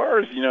mean, as far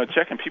as,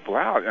 checking people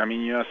out, I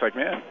mean, it's like,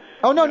 man.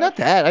 Oh, no, not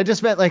that. I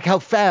just meant, like, how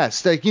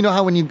fast. Like, you know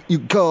how when you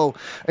go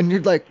and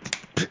you're like,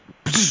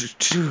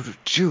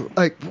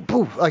 like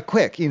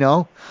quick,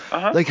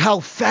 Uh-huh. Like, how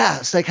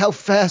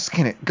fast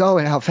can it go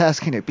and how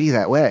fast can it be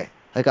that way?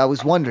 Like, I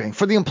was wondering.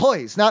 For the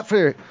employees, not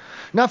for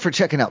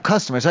checking out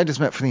customers. I just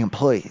meant for the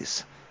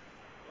employees.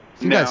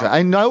 You guys are,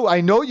 I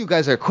know you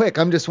guys are quick.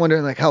 I'm just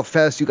wondering, like, how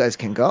fast you guys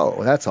can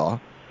go. That's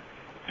all.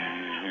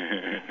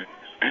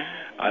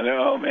 I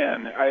know,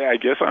 man. I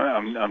guess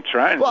I'm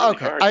trying. Well, really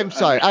okay. hard I'm to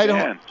sorry.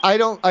 understand.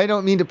 I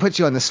don't mean to put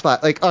you on the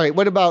spot. Like, all right.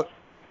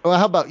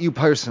 How about you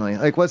personally?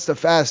 Like, what's the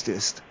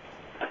fastest?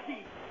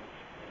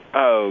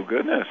 Oh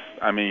goodness.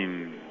 I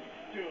mean,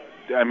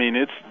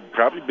 it's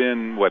probably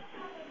been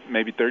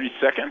maybe 30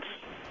 seconds.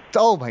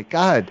 Oh my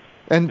God.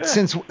 And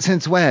Yeah.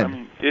 since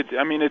when?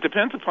 It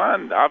depends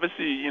upon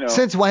obviously,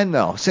 Since when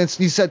though? Since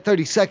you said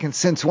 30 seconds.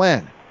 Since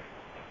when?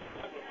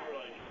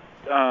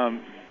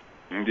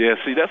 Yeah,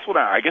 see, that's what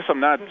I guess I'm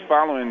not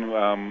following.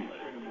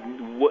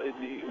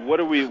 What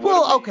are we?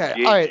 Well,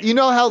 okay, all right. You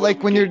know how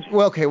like when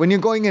you're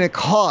going in a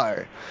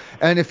car,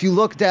 and if you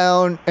look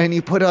down and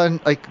you put on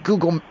like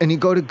Google and you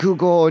go to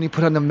Google and you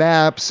put on the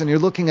maps and you're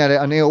looking at it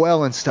on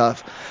AOL and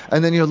stuff,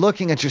 and then you're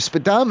looking at your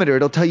speedometer,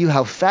 it'll tell you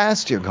how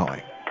fast you're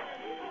going.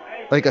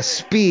 Like a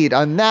speed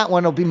on that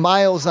one, it'll be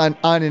miles on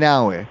an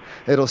hour.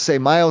 It'll say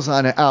miles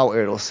on an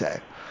hour. It'll say.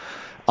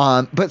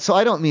 But so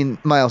I don't mean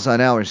miles on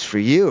hours for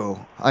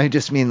you. I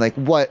just mean like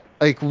what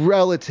like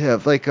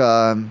relative, like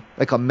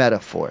a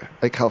metaphor,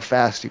 like how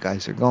fast you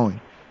guys are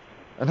going,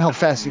 and how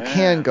fast you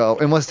can go,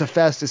 and what's the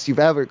fastest you've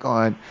ever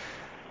gone,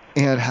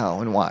 and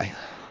how and why.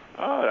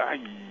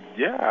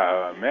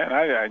 Yeah, man.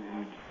 I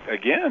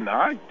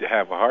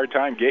have a hard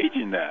time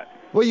gauging that.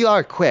 Well, you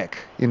are quick,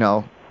 you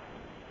know.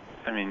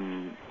 I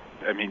mean,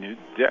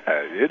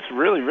 it's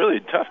really, really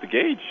tough to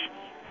gauge.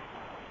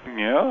 You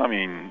know, I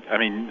mean,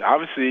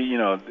 obviously,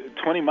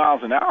 20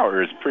 miles an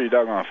hour is pretty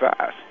doggone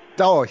fast.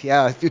 Oh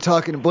yeah, if you're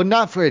talking, well,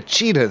 not for a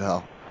cheetah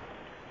though.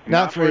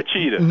 Not for a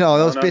cheetah. No,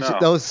 those no, bitches, no.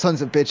 those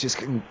sons of bitches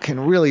can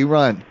really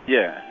run.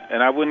 Yeah,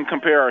 and I wouldn't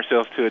compare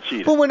ourselves to a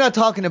cheetah. But we're not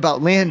talking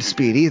about land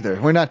speed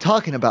either. We're not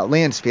talking about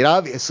land speed.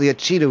 Obviously, a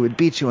cheetah would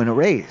beat you in a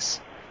race.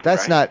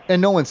 That's not,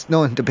 and no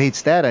one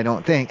debates that. I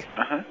don't think.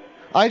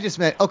 I just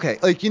meant, okay,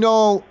 like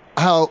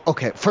how,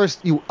 okay,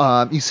 first you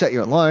set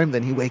your alarm,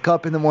 then you wake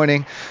up in the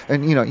morning,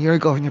 and you're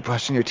going, you're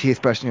brushing your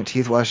teeth, washing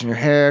your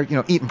hair,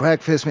 eating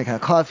breakfast, making a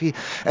coffee,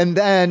 and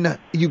then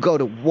you go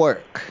to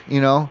work,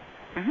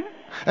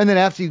 And then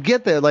after you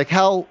get there, like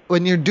how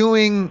when you're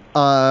doing,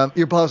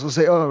 your boss will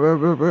say,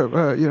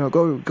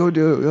 go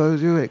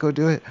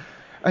do it.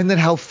 And then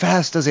how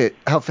fast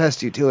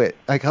do you do it?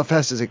 Like how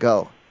fast does it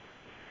go?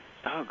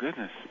 Oh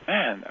goodness,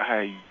 man,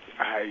 I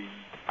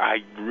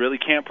really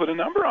can't put a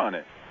number on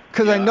it.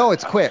 Because I know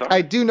it's quick.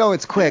 I do know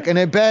it's quick, and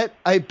I bet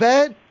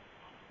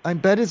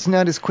it's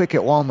not as quick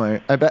at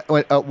Walmart. At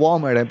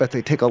Walmart, I bet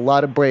they take a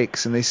lot of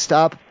breaks and they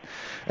stop,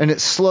 and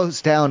it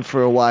slows down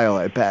for a while.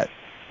 I bet.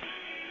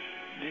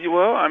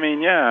 Well, I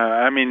mean,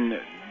 yeah,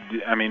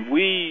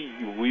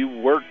 we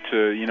work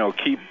to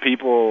keep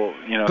people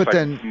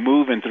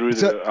moving through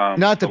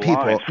not the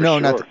people. lines for No,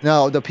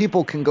 sure. the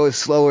people can go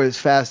slower as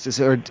fast as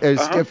or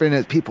as different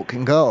as people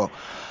can go.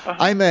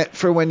 I meant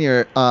for when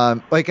you're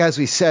like as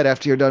we said,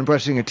 after you're done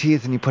brushing your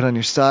teeth and you put on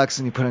your socks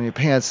and you put on your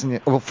pants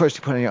and first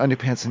you put on your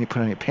underpants and you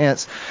put on your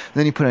pants and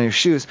then you put on your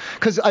shoes.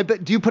 Because I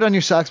bet, do you put on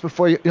your socks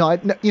before you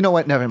know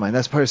what? Never mind,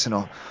 that's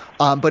personal.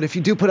 But if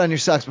you do put on your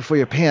socks before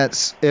your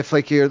pants, if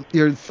like you're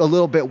a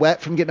little bit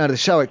wet from getting out of the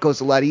shower, it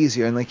goes a lot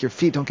easier and like your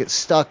feet don't get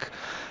stuck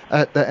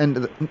at the end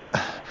of the.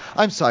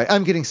 I'm sorry,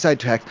 I'm getting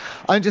sidetracked.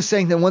 I'm just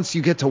saying that once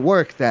you get to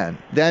work, then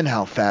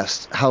how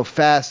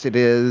fast it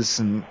is,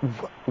 and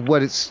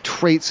what its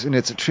traits and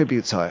its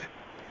attributes are.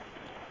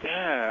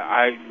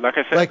 Yeah, like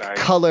I said, like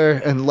color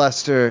and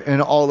luster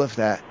and all of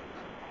that.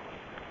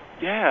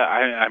 Yeah,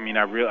 I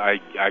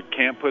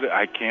can't put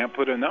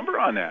a number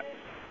on that.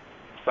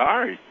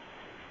 Sorry.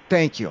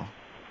 Thank you.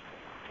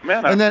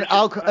 Man, and then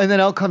I'll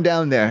come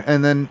down there,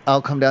 and then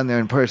I'll come down there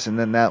in person.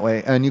 Then that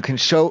way, and you can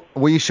show.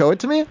 Will you show it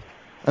to me?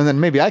 And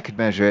then maybe I could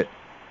measure it.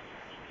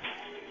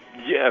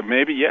 Yeah,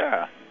 maybe,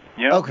 yeah.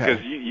 Okay.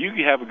 Because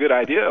you have a good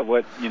idea of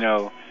what,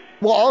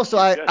 Well, also,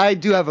 I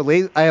do have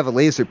I have a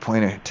laser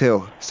pointer,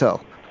 too.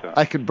 So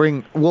I could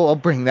I'll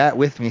bring that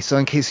with me. So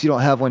in case you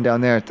don't have one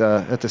down there at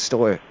the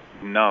store.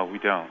 No, we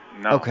don't.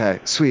 No. Okay,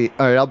 sweet.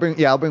 All right, I'll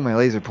bring my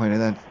laser pointer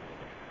then.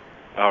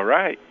 All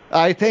right.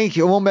 All right, thank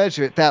you. We'll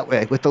measure it that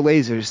way with the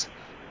lasers.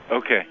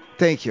 Okay.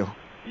 Thank you.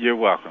 You're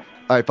welcome.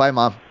 All right, bye,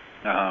 Mom.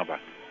 Bye.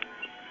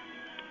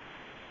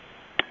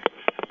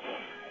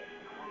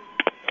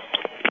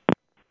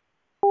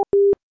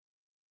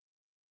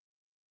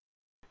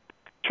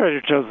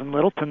 Trader Joe's in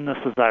Littleton. This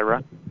is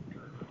Ira.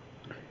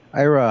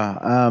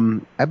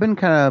 I've been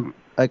kind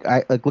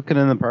of looking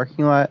in the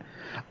parking lot.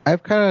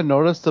 I've kind of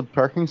noticed the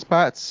parking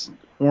spots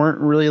weren't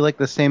really like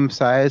the same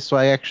size, so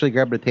I actually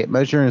grabbed a tape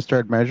measure and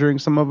started measuring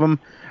some of them.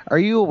 Are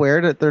you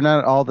aware that they're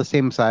not all the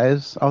same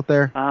size out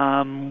there?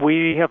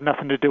 We have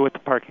nothing to do with the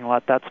parking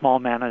lot. That's mall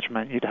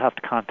management. You'd have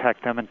to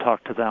contact them and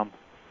talk to them.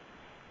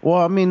 Well,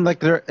 I mean,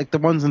 they're like the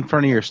ones in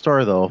front of your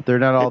store, though. They're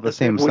not all the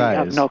same size.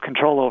 We have no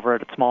control over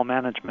it. It's mall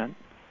management.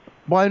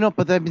 Well, I know,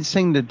 but I've been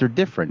saying that they're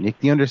different. Do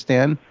you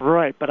understand?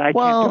 Right, but I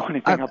can't do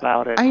anything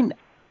about it. I'm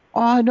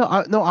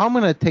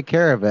going to take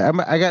care of it.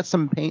 I got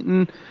some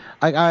painting.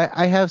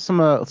 I have some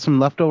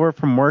leftover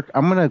from work.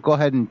 I'm going to go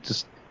ahead and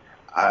just...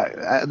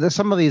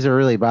 some of these are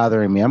really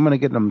bothering me. I'm going to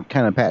get them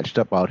kind of patched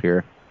up out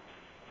here.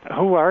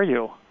 Who are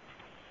you?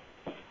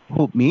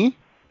 Who, me?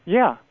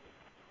 Yeah.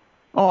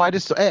 Oh, I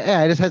just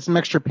had some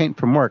extra paint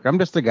from work. I'm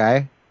just a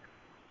guy.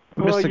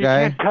 You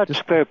can't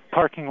touch the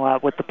parking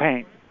lot with the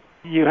paint.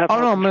 You have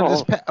no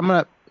control. I'm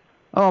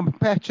gonna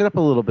patch it up a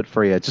little bit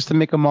for you, just to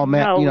make them all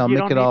matte. No, make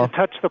don't it all. need to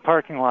touch the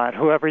parking lot.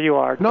 Whoever you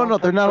are. No,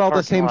 they're not all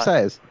the same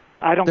size.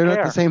 I don't care. They're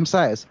not the same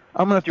size.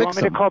 I'm gonna fix them. Do you want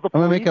me to call the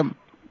police? I'm gonna make them.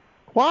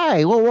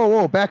 Why?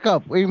 Whoa! Back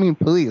up. What do you mean,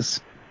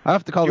 police? I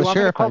have to call the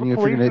sheriff on you if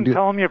you're gonna do.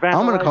 Tell them you're vandalizing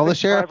I'm gonna call the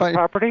sheriff on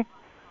property.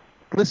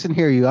 Listen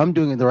here, you. I'm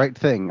doing the right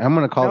thing. I'm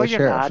gonna call the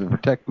sheriff to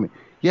protect me.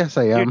 Yes,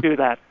 I am. You do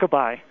that.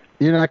 Goodbye.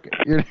 You're not.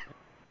 You're.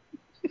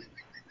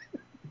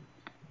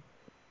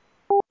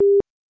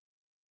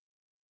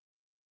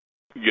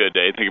 Good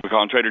day. Thank you for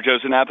calling Trader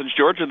Joe's in Athens,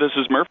 Georgia. This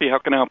is Murphy. How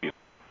can I help you?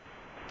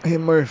 Hey,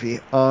 Murphy.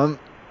 Do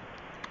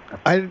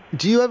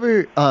you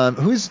ever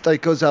who's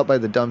goes out by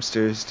the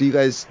dumpsters? Do you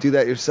guys do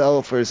that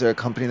yourself, or is there a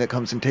company that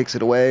comes and takes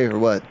it away, or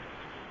what?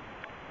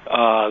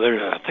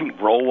 There's, I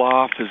think,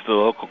 Roll-Off is the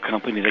local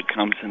company that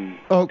comes in.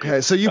 Okay,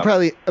 so you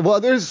probably,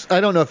 I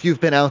don't know if you've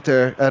been out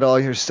there at all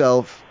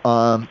yourself,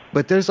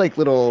 but there's like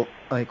little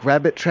like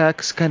rabbit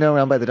tracks kind of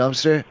around by the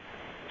dumpster.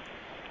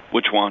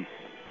 Which one?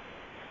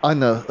 On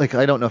the, like,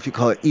 I don't know if you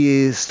call it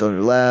east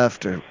or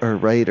left or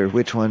right or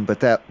which one, but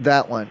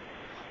that one.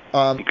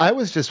 I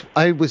was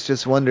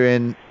just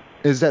wondering,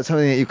 is that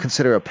something that you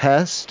consider a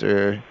pest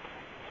or?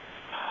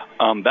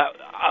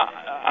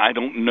 I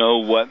don't know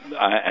what.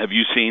 Have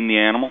you seen the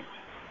animal?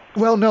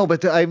 Well, no,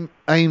 but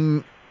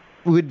I'm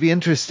would be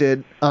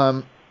interested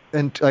in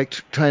like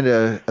trying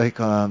to like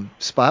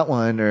spot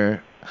one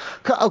or.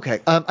 Okay,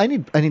 I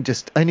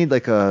need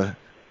like a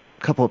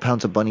couple of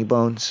pounds of bunny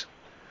bones.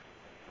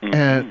 Mm-hmm.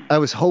 And I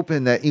was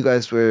hoping that you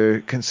guys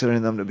were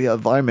considering them to be a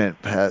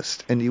varmint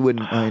pest, and you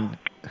wouldn't mind.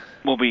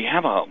 Well, we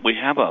have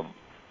a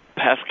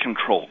pest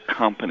control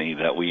company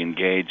that we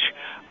engage.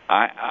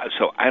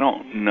 So I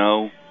don't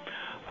know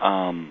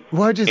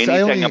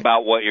anything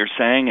about what you're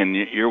saying, and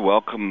you're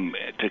welcome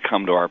to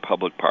come to our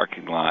public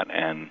parking lot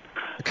and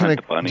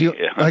hunt the bunny.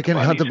 I can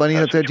hunt the bunny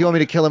out there. Do you want me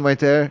to kill him right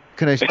there?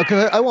 Can I?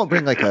 Cause I won't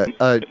bring like no.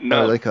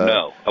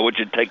 I want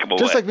you to take him away.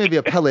 Just like maybe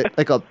a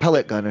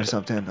pellet gun or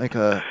something,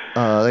 Well,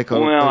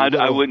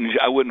 I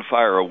wouldn't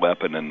fire a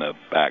weapon in the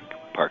back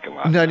parking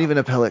lot. Not even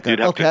a pellet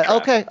gun. Okay, all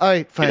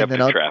right, fine. You'd have then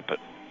to I'll trap it.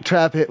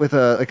 Trap it with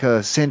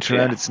a cinch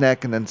around its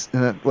neck, and then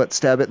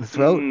stab it in the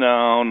throat.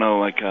 No,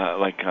 like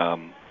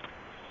a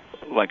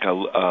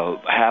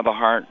have a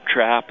heart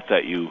trap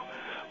that you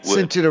would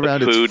cinch it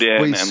around put food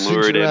in and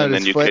lure it in, and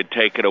then you could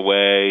take it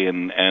away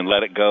and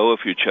let it go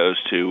if you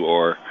chose to,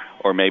 or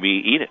maybe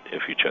eat it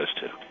if you chose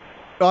to.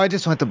 Oh, I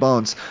just want the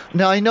bones.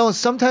 Now I know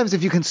sometimes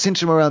if you can cinch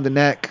them around the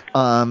neck,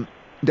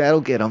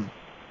 that'll get them.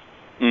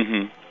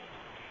 Mm-hmm.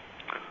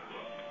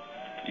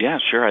 Yeah,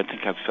 sure. I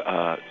think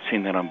I've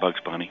seen that on Bugs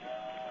Bunny.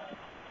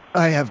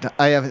 I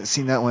haven't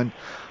seen that one.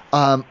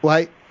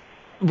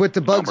 With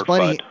the Bugs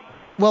Bunny. Fudd.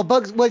 Well,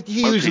 what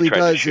he usually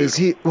does is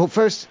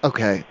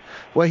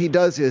what he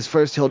does is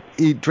first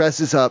he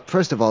dresses up,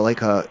 first of all,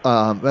 like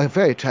a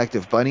very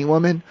attractive bunny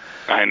woman.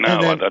 I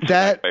know, that's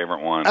my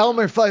favorite one.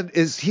 Elmer Fudd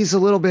he's a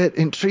little bit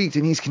intrigued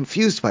and he's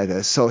confused by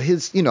this. So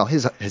his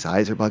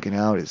eyes are bugging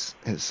out,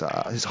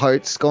 his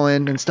heart's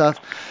going and stuff.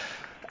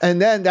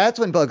 And then that's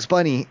when Bugs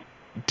Bunny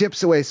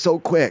dips away so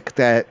quick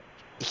that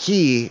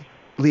he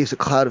leaves a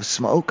cloud of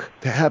smoke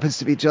that happens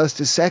to be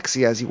just as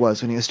sexy as he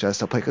was when he was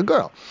dressed up like a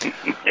girl.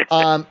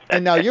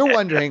 And now you're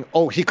wondering,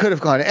 he could have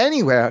gone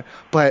anywhere,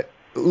 but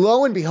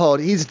lo and behold,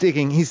 he's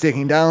digging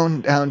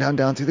down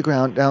through the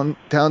ground,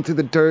 down through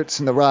the dirts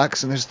and the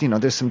rocks, and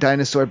there's some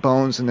dinosaur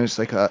bones, and there's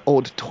like an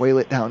old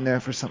toilet down there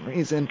for some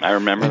reason. I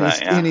remember that,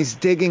 yeah. And he's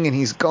digging, and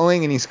he's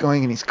going, and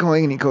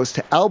he goes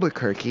to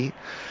Albuquerque.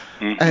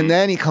 Mm-hmm. And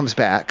then he comes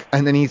back,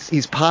 and then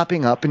he's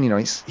popping up, and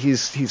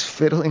he's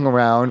fiddling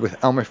around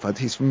with Elmer Fudd.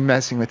 He's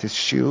messing with his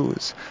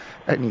shoes,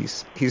 and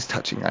he's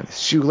touching on his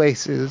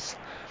shoelaces,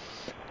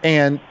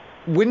 and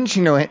wouldn't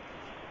you know it,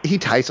 he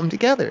ties them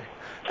together,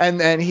 and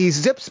then he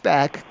zips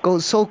back,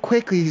 goes so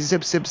quickly, he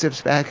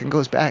zips back, and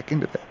goes back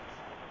into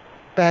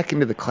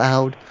the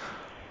cloud,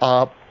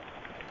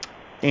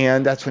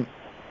 and that's when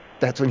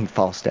he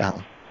falls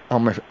down.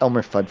 Elmer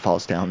Fudd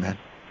falls down then.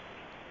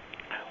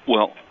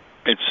 Well.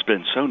 It's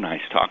been so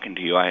nice talking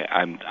to you.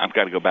 I've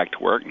got to go back to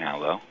work now,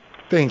 though.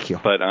 Thank you.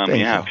 But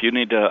if you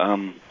need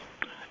to,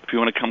 if you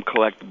want to come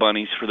collect the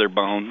bunnies for their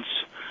bones,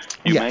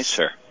 you may,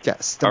 sir.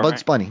 Yes, the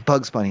Bugs Bunny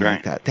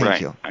like that. Thank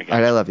you. All right,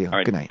 I love you. All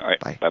right. Good night. All right.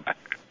 Bye. Bye.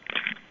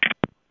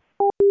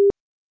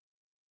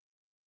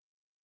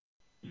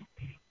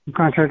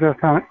 Contract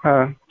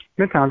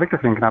Midtown, Victor,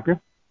 can help you?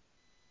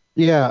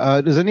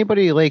 Yeah. Does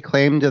anybody lay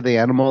claim to the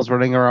animals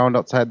running around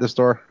outside the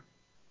store?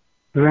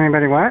 Does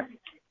anybody what?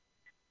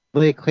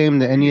 Lay claim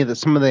to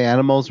some of the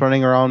animals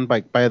running around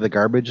by the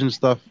garbage and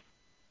stuff?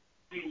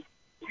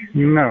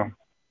 No.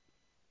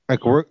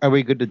 Like, are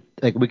we good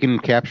to we can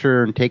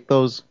capture and take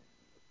those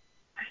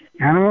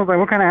animals? Like,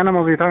 what kind of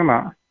animals are you talking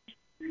about?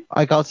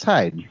 Like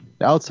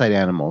outside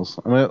animals.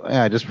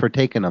 Just for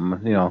taking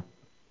them. You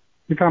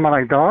talking about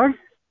like dogs?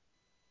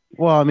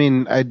 Well, I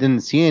mean, I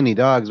didn't see any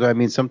dogs, but I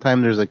mean,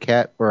 sometimes there's a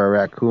cat or a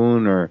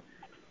raccoon or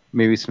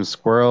maybe some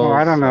squirrels. Oh,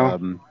 I don't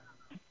know.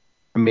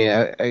 I mean,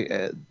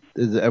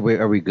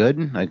 are we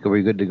good? Like, are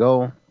we good to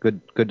go?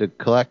 Good to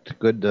collect?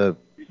 Good to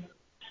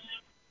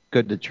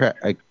track?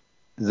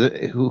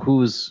 You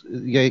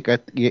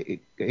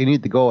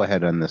need to go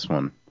ahead on this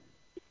one.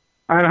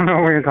 I don't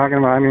know what you're talking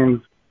about. I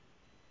mean,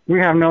 we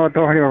have no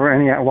authority over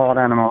any wild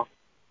animals.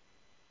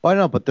 Well, I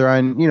know, but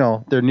they're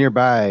they're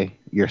nearby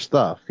your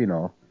stuff.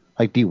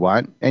 Like, do you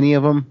want any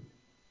of them?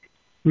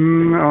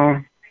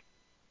 No.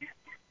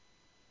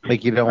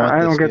 Like, you don't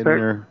want the skin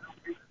or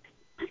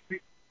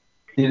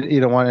you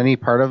don't want any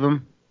part of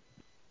them?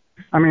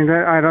 I mean,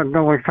 I don't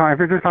know. If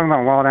you're just talking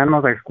about wild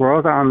animals like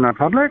squirrels out in the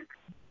public?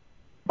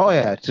 Oh,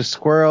 yeah, just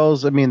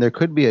squirrels. I mean, there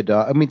could be a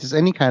dog. I mean, just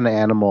any kind of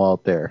animal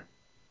out there.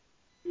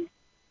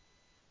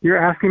 You're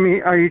asking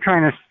me, are you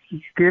trying to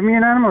give me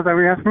an animal? Is that what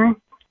you're asking me?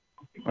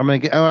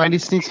 I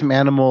just need some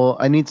animal.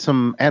 I need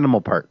some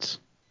animal parts.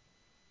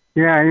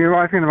 Yeah, you're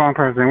asking the wrong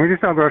person. We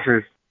just sell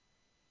groceries.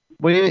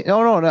 What do you mean?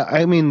 No.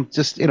 I mean,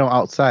 just,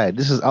 outside.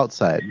 This is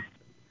outside.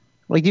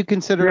 Like, you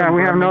consider Yeah,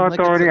 we have no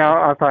authority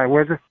outside.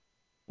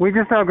 We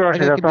just sell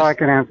groceries. That's all I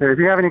can answer. If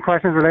you have any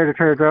questions related to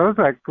Trader Joe's,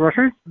 like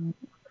groceries?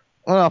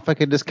 Well, if I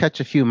could just catch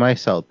a few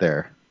mice out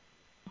there.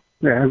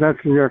 Yeah,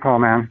 that's your call,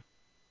 man.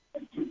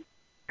 If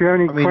you have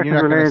any questions you're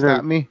not gonna related stop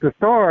to me? the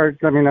store,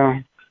 let me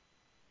know.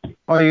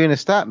 Oh, you're going to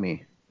stop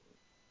me?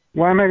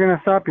 Why am I going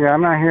to stop you?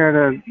 I'm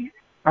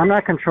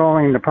not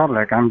controlling the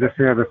public. I'm just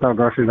here to sell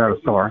groceries at a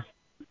store.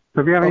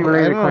 So if you have any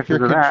related questions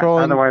to that,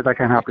 otherwise I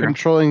can't help you.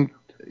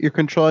 You're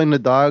controlling the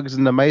dogs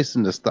and the mice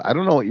and the stuff. I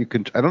don't know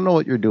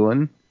what you're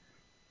doing.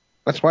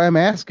 That's why I'm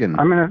asking.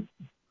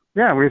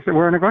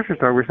 We're in a grocery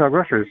store. We sell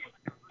groceries.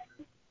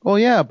 Well,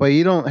 yeah, but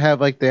you don't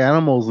have like the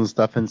animals and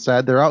stuff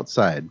inside. They're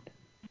outside.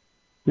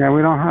 Yeah,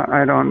 we don't.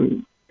 I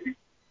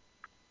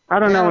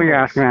don't know what you're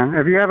asking, man.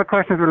 If you have a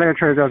question related to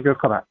Trader Joe's, just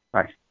call back.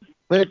 Bye.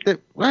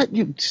 What?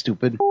 You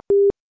stupid.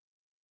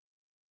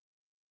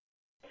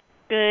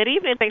 Good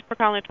evening. Thanks for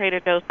calling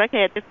Trader Joe's.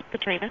 Okay, this is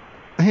Katrina.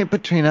 Hey,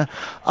 Katrina.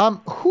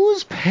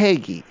 Who's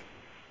Peggy?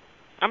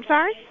 I'm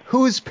sorry?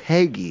 Who's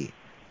Peggy?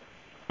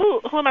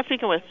 Who am I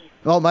speaking with?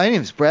 Oh, my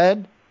name's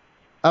Brad.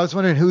 I was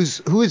wondering who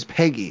is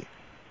Peggy?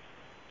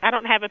 I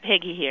don't have a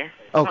Peggy here.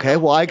 Okay,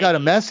 well, I got a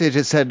message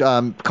that said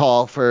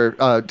call for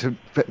to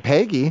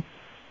Peggy.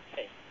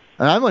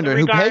 And I'm wondering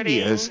who Peggy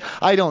is.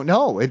 I don't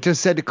know. It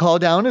just said to call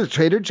down to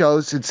Trader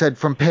Joe's. It said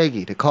from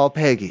Peggy, to call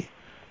Peggy.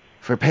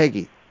 For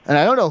Peggy. And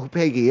I don't know who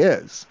Peggy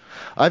is.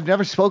 I've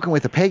never spoken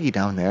with a Peggy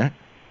down there.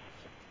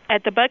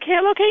 At the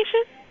Buckhead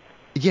location?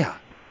 Yeah.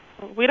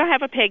 We don't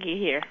have a Peggy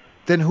here.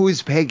 Then who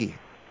is Peggy?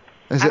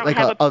 Is it like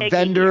a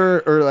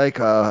vendor or like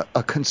a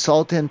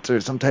consultant or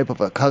some type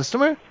of a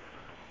customer?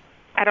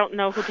 I don't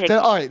know who Peggy Then,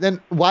 is. all right,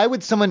 then why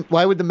would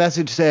the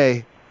message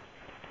say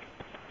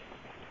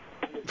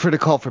to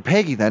call for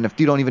Peggy then if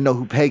you don't even know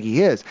who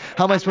Peggy is?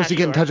 How am I supposed to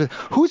get in touch with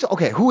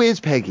who is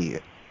Peggy?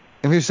 If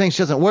you're saying she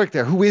doesn't work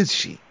there, who is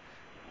she?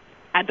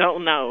 I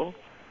don't know.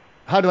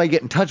 How do I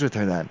get in touch with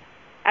her then?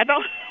 I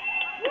don't.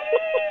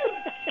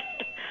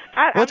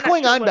 What's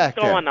going on back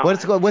there?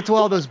 What's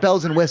all those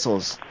bells and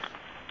whistles?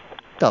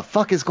 The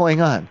fuck is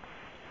going on?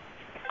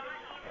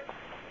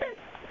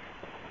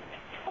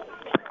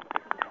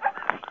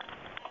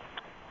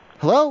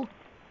 Hello?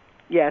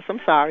 Yes, I'm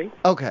sorry.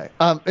 Okay.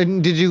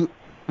 And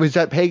was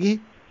that Peggy?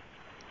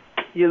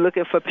 You're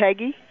looking for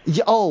Peggy?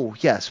 Yeah, oh,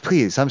 yes,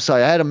 please. I'm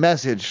sorry. I had a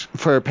message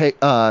for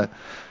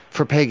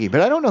Peggy,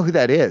 but I don't know who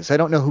that is. I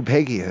don't know who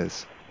Peggy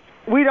is.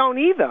 We don't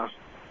either.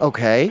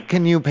 Okay.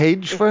 Can you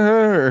page for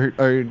her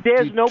or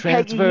There's no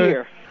Peggy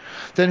here.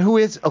 Then who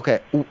is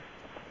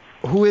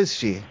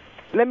she?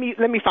 Let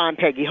me find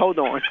Peggy. Hold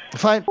on.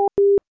 Fine.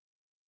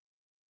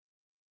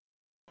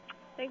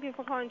 Thank you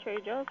for calling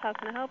Trader Joe's. How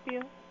can I help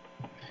you?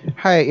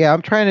 Hi, yeah,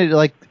 I'm trying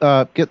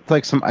to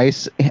get some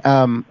ice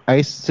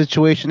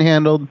situation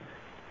handled.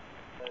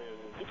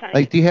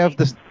 Like, do you have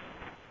this?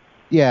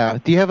 Yeah,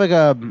 do you have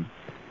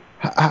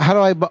how do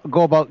I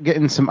go about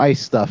getting some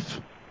ice stuff?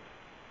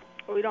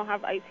 We don't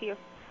have ice here.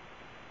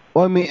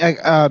 Well, I mean,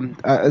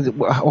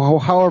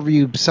 however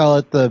you sell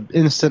it, the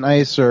instant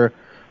ice or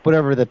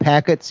whatever, the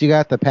packets,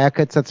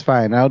 that's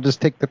fine. I'll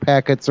just take the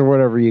packets or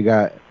whatever you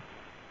got.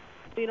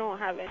 We don't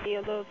have any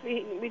of those.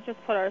 We just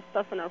put our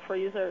stuff in our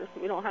freezer.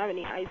 We don't have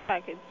any ice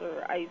packets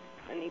or ice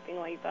anything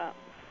like that.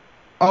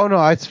 Oh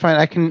no, it's fine.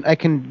 I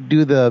can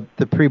do the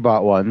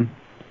pre-bought one.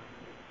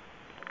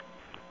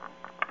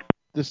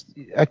 That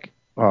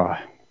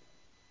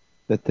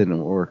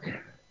didn't work.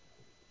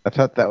 I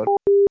thought that would.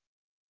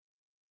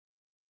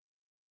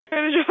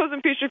 Trader Joe's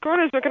in Peachtree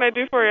Corners. What can I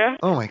do for you?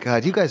 Oh my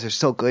God, you guys are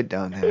so good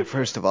down there.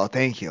 First of all,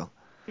 thank you.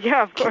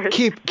 Yeah, of course.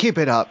 Keep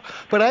it up.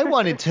 But I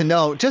wanted to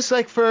know, just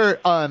like for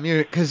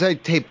because I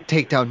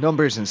take down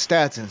numbers and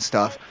stats and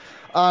stuff.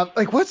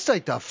 Like what's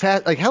like the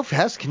how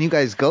fast can you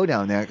guys go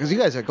down there? Because you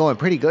guys are going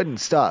pretty good and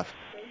stuff.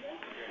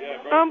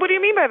 What do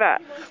you mean by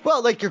that?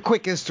 Well, like your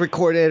quickest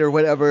recorded or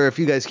whatever, if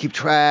you guys keep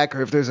track,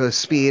 or if there's a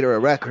speed or a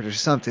record or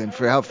something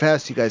for how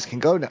fast you guys can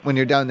go when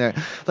you're down there,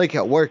 like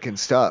at work and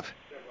stuff.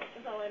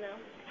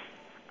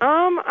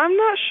 I'm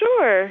not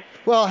sure.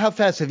 Well, how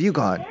fast have you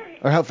gone?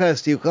 Or how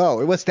fast do you go?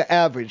 Or what's the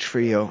average for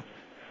you?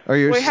 Or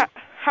your Wait, how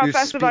your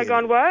fast speed? have I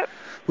gone what?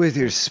 With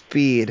your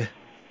speed.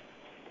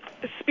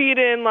 Speed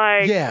in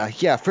like...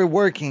 Yeah, for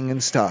working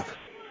and stuff.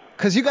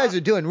 Because you guys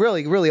are doing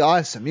really, really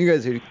awesome. You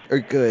guys are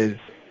good.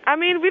 I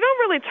mean, we don't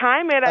really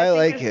time it. I think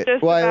like it's it.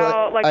 just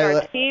about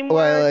our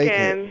teamwork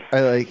and...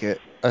 I like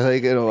it. I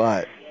like it a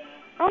lot.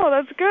 Oh,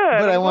 that's good.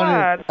 But I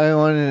wanted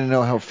to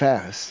know how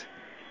fast.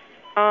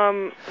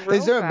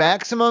 Is there a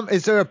maximum?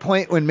 Is there a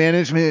point when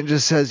management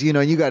just says,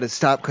 you got to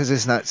stop because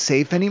it's not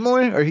safe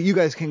anymore? Or you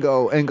guys can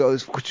go and go...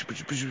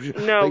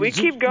 No, we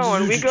keep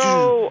going. We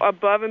go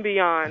above and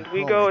beyond.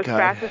 We go as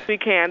fast as we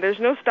can. There's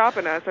no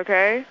stopping us,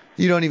 okay?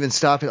 You don't even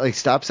stop at, like,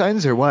 stop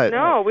signs or what?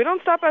 No, we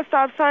don't stop at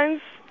stop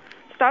signs.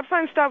 Stop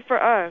signs stop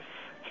for us.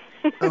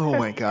 Oh,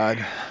 my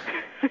God.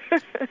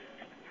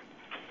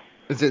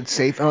 Is it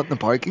safe out in the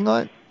parking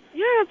lot?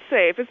 Yeah, it's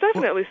safe. It's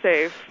definitely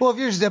safe. Well, if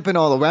you're zipping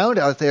all around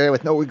out there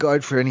with no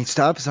regard for any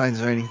stop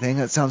signs or anything,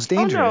 that sounds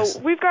dangerous. Oh,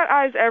 no. We've got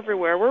eyes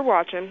everywhere. We're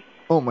watching.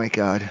 Oh, my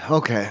God.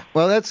 Okay.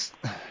 Well, that's...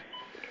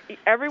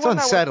 Everyone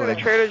that unsettling. works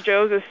at Trader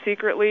Joe's is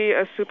secretly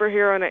a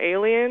superhero and an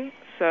alien,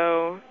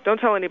 so don't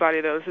tell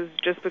anybody, though. This is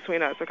just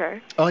between us,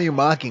 okay? Oh, you're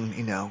mocking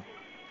me now.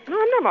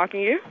 No, I'm not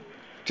mocking you.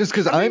 Just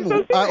because I'm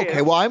so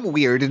okay, well, I'm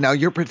weird, and now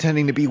you're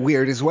pretending to be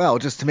weird as well,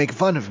 just to make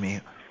fun of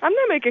me. I'm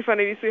not making fun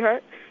of you,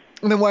 sweetheart.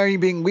 And then why are you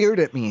being weird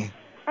at me?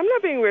 I'm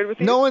not being weird with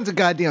you. No one's a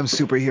goddamn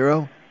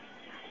superhero.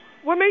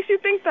 What makes you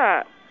think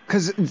that?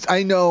 Because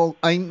I know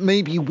I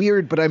may be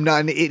weird, but I'm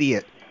not an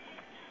idiot.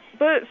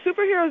 But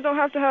superheroes don't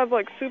have to have,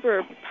 like,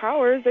 super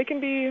powers. They can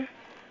be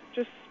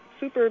just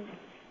super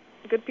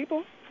good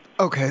people.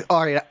 Okay,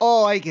 all right.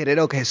 Oh, I get it.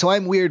 Okay, so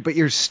I'm weird, but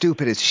you're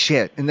stupid as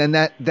shit. And then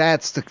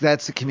that's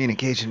the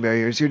communication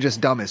barriers. You're just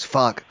dumb as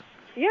fuck.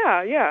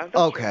 Yeah.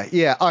 Okay,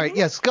 yeah, all right,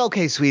 yes.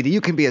 Okay, sweetie, you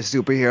can be a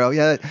superhero.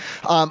 Yeah.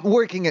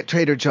 Working at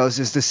Trader Joe's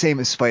is the same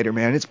as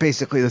Spider-Man. It's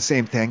basically the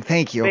same thing.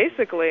 Thank you.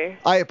 Basically.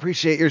 I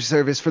appreciate your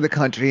service for the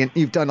country, and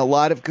you've done a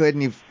lot of good,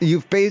 and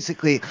you've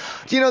basically,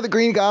 do you know the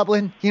Green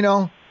Goblin? You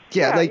know?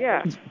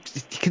 Yeah.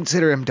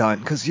 Consider him done,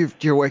 because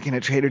you're working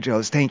at Trader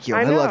Joe's. Thank you.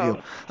 I know. love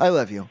you. I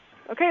love you.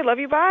 Okay, love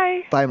you.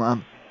 Bye. Bye,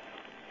 Mom.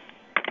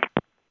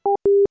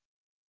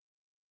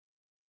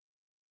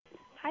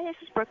 Hi, this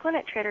is Brooklyn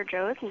at Trader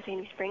Joe's in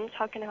Sandy Springs.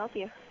 How can I help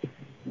you?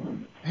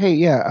 Hey,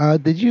 yeah,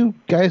 did you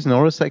guys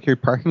notice like your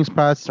parking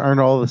spots aren't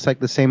all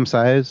the same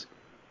size?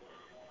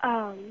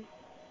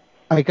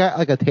 I got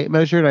like a tape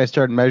measure and I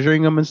started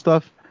measuring them and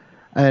stuff,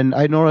 and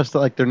I noticed that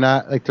like they're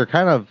not like they're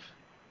kind of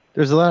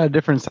there's a lot of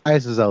different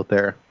sizes out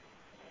there.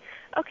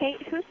 Okay,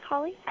 who's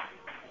calling?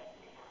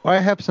 Well, I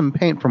have some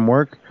paint from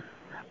work.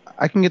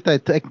 I can get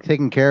that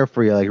taken care of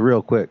for you like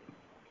real quick.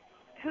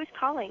 Who's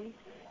calling?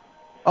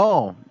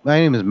 Oh, my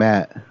name is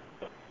Matt.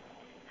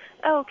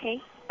 Oh,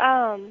 okay.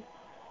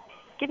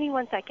 Give me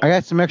 1 second. I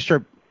got some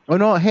extra. Oh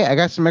no, hey, I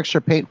got some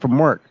extra paint from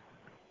work.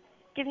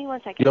 Give me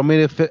 1 second. You want me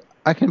to fit?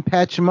 I can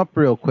patch him up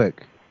real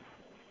quick.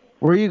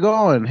 Where are you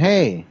going?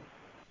 Hey,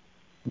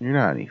 you're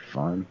not any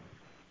fun.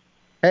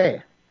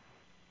 Hey,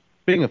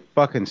 being a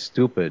fucking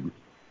stupid.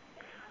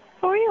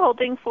 Who are you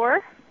holding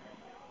for?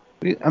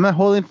 I'm not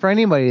holding for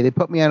anybody. They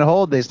put me on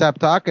hold. They stopped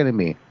talking to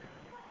me.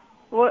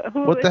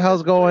 What the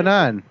hell's going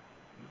on?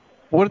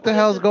 What the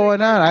hell's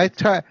going on?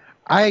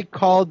 I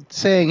called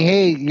saying,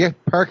 hey, your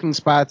parking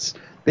spots,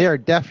 they are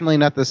definitely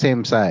not the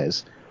same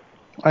size.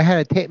 I had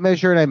a tape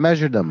measure and I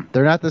measured them.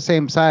 They're not the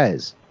same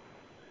size.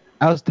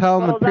 I was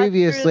telling the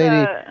previous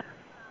lady,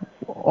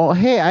 oh,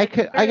 hey, I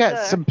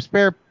got some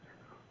spare.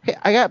 Hey,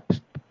 I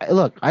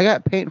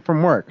got paint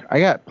from work. I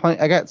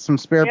got some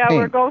spare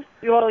paint. Well,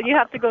 you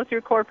have to go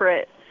through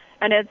corporate,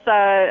 and it's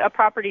a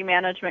property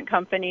management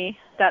company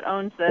that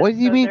owns this. What do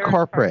you mean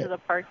corporate?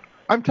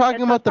 I'm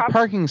talking about the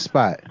parking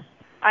spot.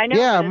 I know.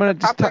 Yeah, I'm gonna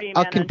just.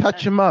 I can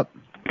touch him up.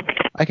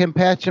 I can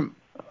patch him.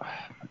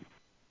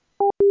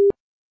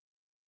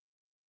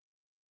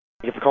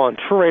 Thank you for calling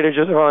Trader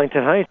Joe's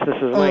Arlington Heights. This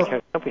is Mike. How can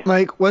I help you?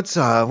 Mike, what's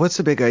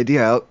the big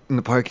idea out in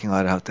the parking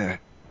lot out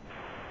there?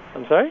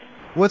 I'm sorry?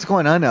 What's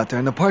going on out there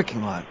in the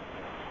parking lot?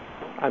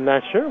 I'm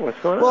not sure. What's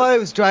going on? Well, I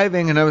was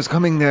driving and I was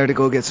coming there to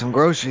go get some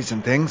groceries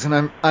and things,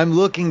 and I'm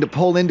looking to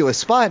pull into a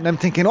spot, and I'm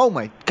thinking, oh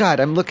my God,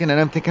 I'm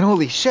thinking,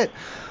 holy shit,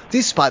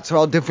 these spots are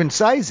all different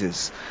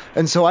sizes.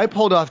 And so I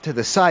pulled off to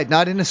the side,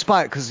 not in a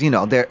spot, because,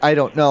 I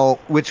don't know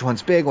which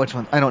one's big,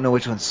 I don't know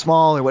which one's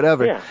small or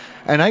whatever. Yeah.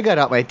 And I got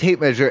out my tape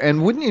measure,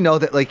 and wouldn't you know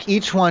that, like,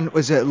 each one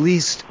was at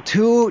least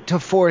 2 to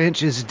 4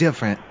 inches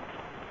different.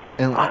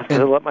 I'll have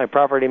to let my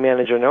property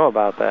manager know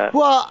about that.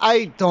 Well,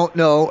 I don't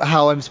know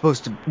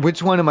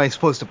which one am I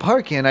supposed to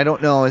park in? I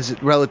don't know, is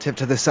it relative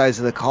to the size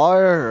of the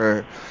car,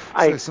 or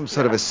is there some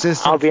sort of a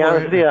system? I'll be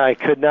honest with you, I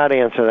could not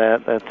answer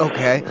that. That's,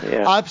 okay.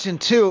 Yeah. Option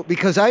 2,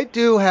 because I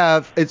do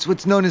have, it's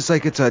what's known as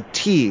like, it's a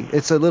T.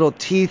 It's a little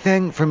T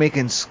thing for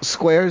making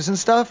squares and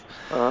stuff.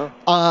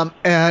 Uh-huh.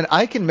 And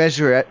I can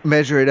measure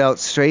it out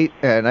straight,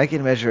 and I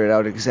can measure it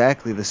out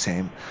exactly the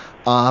same.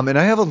 And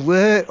I have a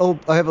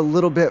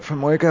little bit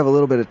from work. I have a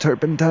little bit of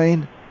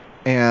turpentine,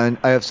 and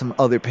I have some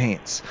other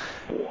paints.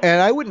 And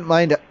I wouldn't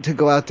mind to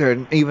go out there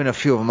and even a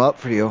few of them up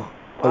for you.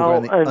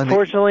 Well,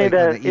 unfortunately,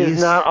 that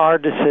is not our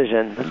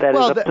decision. That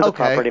is up to the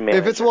property manager.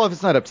 If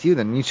it's not up to you,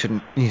 then you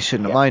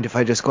shouldn't mind if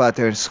I just go out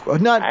there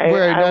and not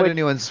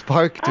anyone's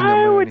parked in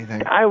them or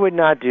anything. I would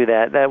not do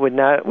that. That would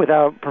not,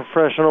 without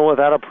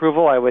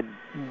approval, I would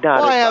not.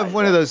 Well, I have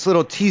one of those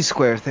little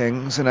T-square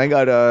things, and I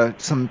got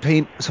some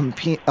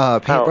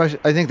paintbrushes.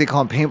 I think they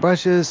call them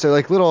paintbrushes. They're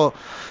like little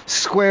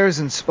squares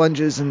and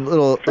sponges and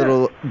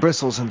little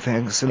bristles and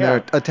things, and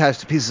they're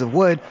attached to pieces of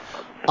wood.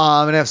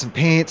 And I have some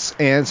paints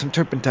and some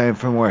turpentine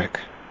from work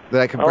that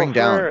I can bring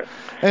down.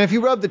 And if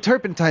you rub the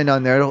turpentine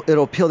on there,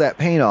 it'll peel that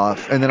paint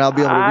off, and then I'll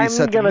be able to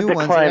reset the new ones. I'm going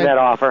to decline that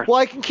offer. Well,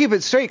 I can keep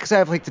it straight because I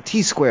have like the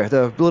T-square,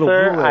 the little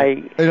ruler.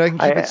 And I can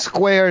keep it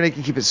square, and I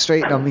can keep it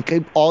straight, and I'll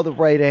keep all the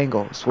right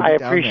angles. I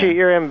appreciate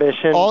your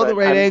ambition. All the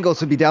right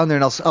angles will be down there,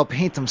 and I'll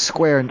paint them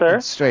square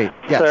and straight.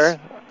 Yes. Sir,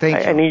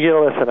 Thank you. I need you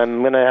to listen.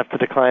 I'm going to have to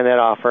decline that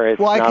offer. It's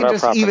Well, I not can our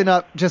just property. even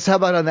up. Just how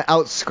about on the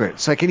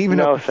outskirts? I can even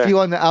No, up a sir. few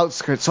on the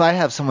outskirts, so I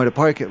have somewhere to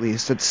park at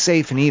least. It's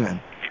safe and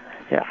even.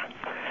 Yeah.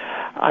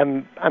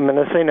 I'm going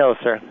to say no,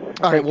 sir.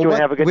 All right. Thank you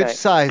and have a good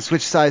which night.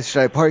 Which size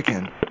should I park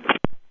in?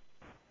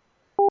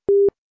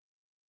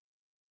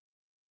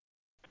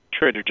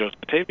 Trader Joe's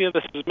Batavia,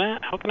 this is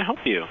Matt. How can I help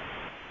you?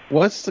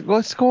 What's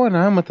going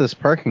on with this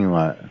parking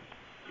lot?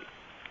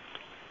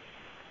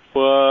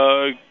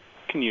 Well,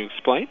 can you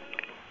explain?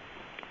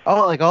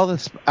 Oh, like all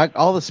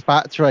the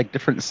spots are like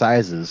different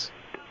sizes.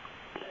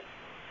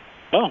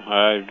 Oh,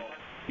 I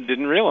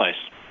didn't realize.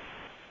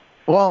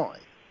 Well,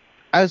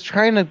 I was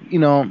trying to,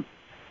 and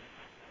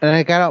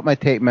I got out my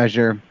tape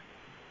measure,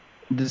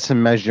 did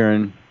some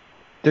measuring.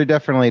 They're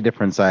definitely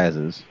different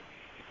sizes.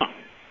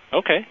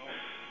 Okay.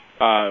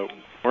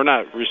 We're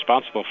not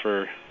responsible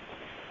for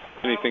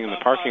anything in the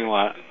parking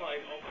lot.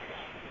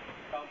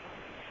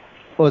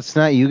 Well, it's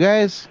not you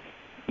guys?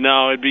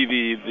 No, it'd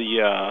be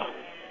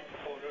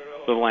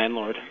the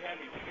landlord.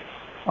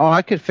 Oh,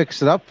 I could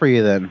fix it up for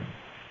you then.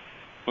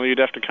 Well, you'd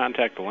have to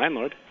contact the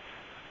landlord.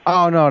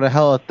 Oh, no, to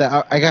hell with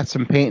that. I got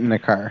some paint in the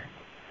car.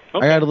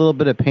 Okay. I got a little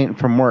bit of paint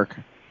from work.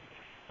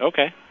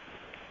 Okay.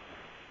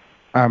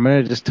 I'm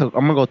gonna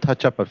go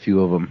touch up a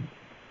few of them.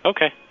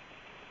 Okay.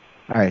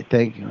 All right,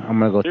 thank you. I'm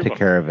gonna go take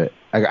care of it.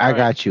 I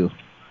got you.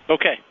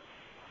 Okay.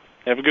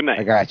 Have a good night.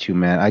 I got you,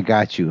 man. I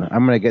got you.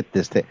 I'm gonna get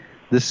this.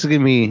 This is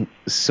gonna be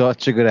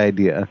such a good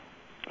idea.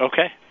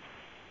 Okay.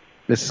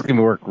 This is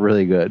gonna work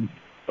really good.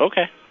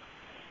 Okay.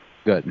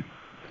 Good.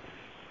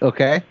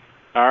 Okay.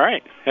 All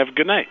right. Have a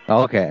good night.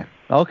 Okay.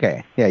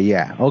 Okay.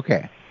 Yeah.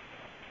 Okay.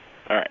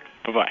 All right.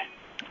 Bye-bye.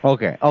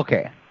 Okay.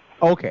 Okay.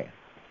 Okay.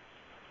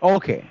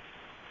 Okay.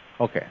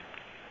 Okay.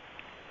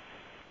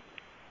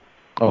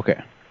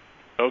 Okay.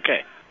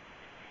 Okay.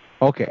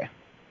 Okay.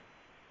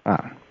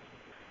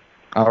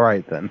 All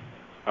right then.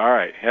 All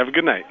right. Have a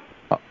good night.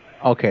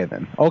 Okay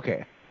then.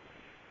 Okay.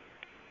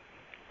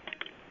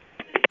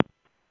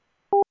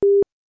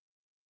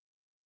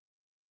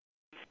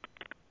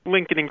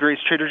 Lincoln and Grace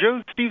Trader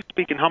Joe's. Steve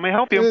speaking. How may I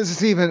help you? This is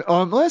Steven.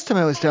 Last time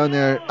I was down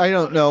there, I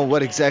don't know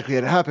what exactly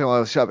had happened while I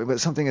was shopping, but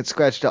something had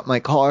scratched up my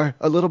car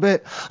a little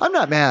bit. I'm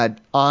not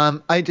mad.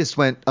 I just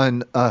went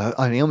on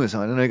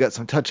Amazon and I got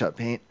some touch-up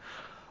paint.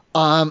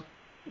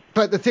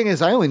 But the thing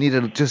is, I only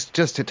needed just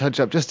to touch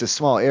up just a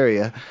small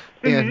area,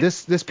 and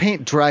this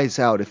paint dries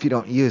out if you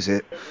don't use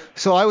it.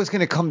 So I was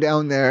gonna come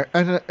down there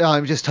and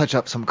just touch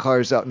up some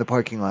cars out in the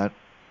parking lot.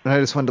 And I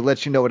just wanted to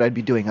let you know what I'd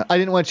be doing. I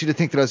didn't want you to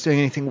think that I was doing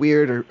anything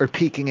weird or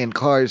peeking in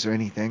cars or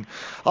anything.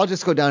 I'll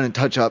just go down and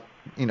touch up.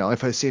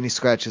 If I see any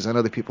scratches on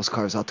other people's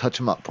cars, I'll touch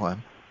them up for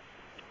them.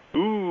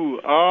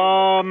 Ooh,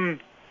 I'm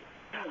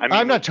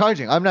not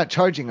charging. I'm not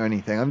charging or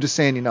anything. I'm just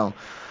saying, and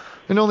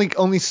only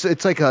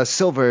it's like a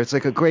silver. It's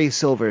like a gray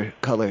silver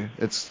color.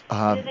 It's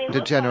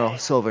the general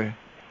silver.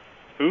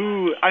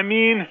 Ooh, that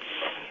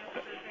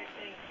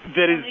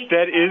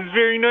is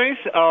very nice.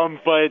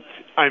 But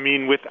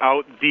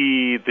without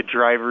the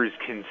driver's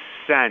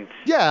consent.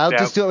 Yeah, I'll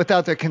just do it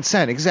without their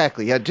consent.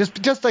 Exactly. Yeah,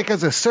 just like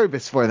as a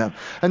service for them.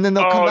 And then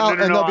they'll come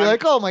out and they'll be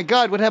like, "Oh my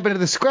God, what happened to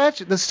the scratch?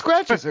 The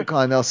scratches are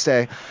gone." They'll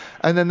say,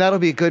 and then that'll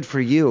be good for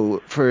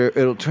you.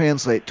 It'll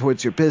translate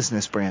towards your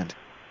business brand.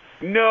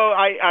 No,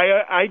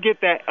 I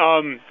get that.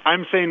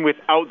 I'm saying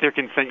without their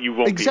consent, you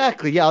won't.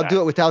 Exactly. Yeah, I'll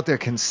do it without their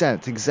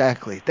consent.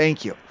 Exactly.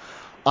 Thank you.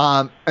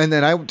 And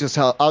then I'll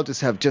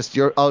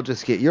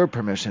just get your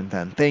permission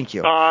then. Thank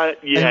you. Yeah.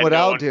 And what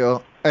I'll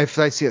do, if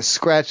I see a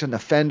scratch on the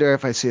fender,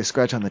 if I see a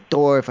scratch on the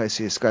door, if I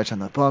see a scratch on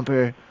the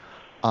bumper,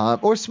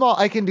 or small,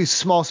 I can do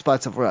small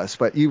spots of rust,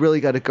 but you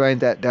really got to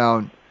grind that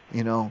down,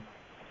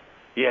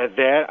 Yeah,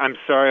 that, I'm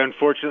sorry.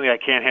 Unfortunately, I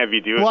can't have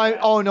you do it.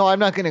 Oh, no, I'm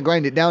not going to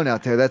grind it down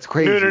out there. That's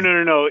crazy.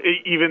 No.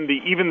 Even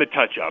the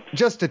touch-up.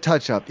 Just a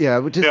touch-up, yeah.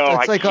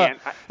 I can't.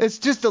 It's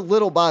just a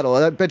little bottle.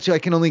 I bet you I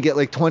can only get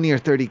like 20 or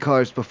 30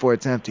 cars before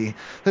it's empty.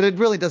 But it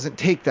really doesn't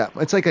take that.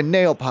 It's like a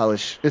nail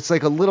polish. It's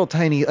like a little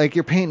tiny, like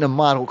you're painting a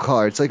model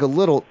car. It's like a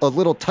little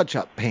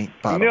touch-up paint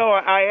bottle. No,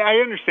 I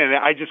understand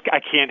that. I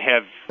can't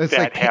have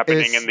that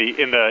happening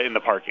in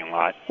the parking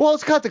lot. Well,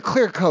 it's got the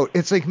clear coat.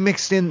 It's like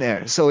mixed in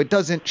there, so it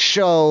doesn't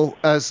show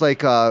as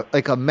like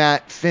a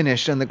matte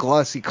finish on the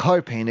glossy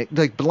car paint. It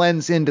like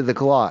blends into the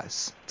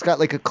gloss. It's got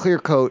like a clear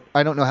coat.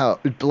 I don't know how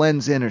it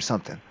blends in or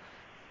something.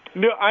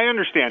 No, I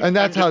understand. And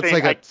that's how it's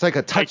like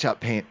a touch-up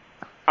paint.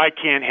 I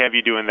can't have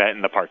you doing that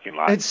in the parking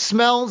lot. It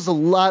smells a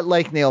lot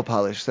like nail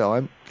polish, though.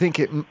 I think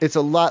it's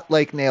a lot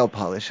like nail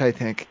polish. I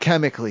think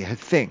chemically.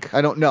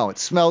 I don't know. It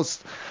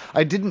smells.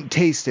 I didn't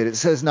taste it. It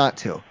says not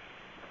to.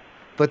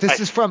 But this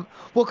is from,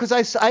 because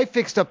I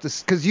fixed up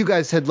this, because you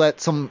guys had let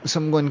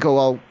someone go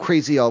all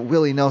crazy, all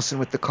Willie Nelson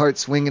with the cart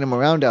swinging him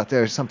around out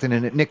there or something,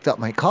 and it nicked up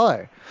my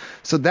car.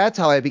 So that's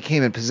how I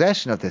became in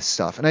possession of this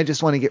stuff, and I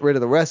just want to get rid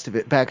of the rest of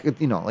it back,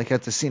 like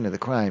at the scene of the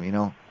crime,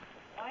 No,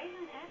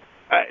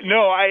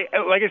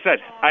 like I said,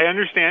 I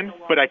understand,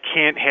 but I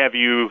can't have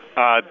you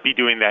be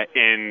doing that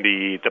in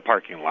the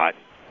parking lot.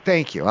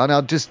 Thank you, and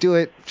I'll just do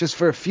it just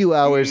for a few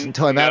hours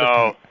until I'm out of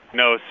paint.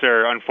 No,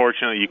 sir,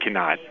 unfortunately you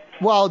cannot.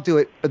 Well, I'll do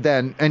it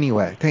then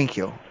anyway. Thank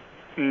you.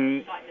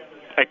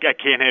 I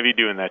can't have you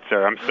doing that,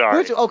 sir. I'm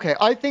sorry. Okay,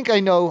 I think I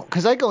know,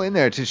 because I go in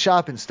there to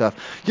shop and stuff.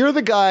 You're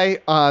the guy,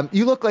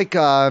 you look like,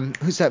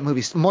 who's that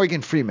movie?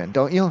 Morgan Freeman,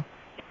 don't you?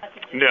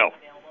 No.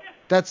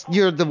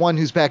 You're the one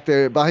who's back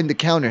there behind the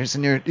counters,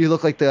 and you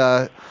look like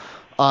the,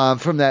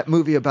 from that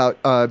movie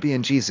about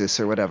being Jesus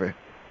or whatever.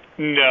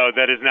 No,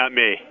 that is not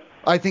me.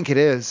 I think it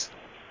is.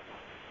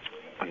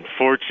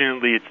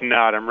 Unfortunately, it's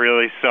not. I'm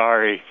really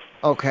sorry.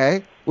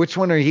 Okay. Which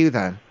one are you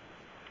then?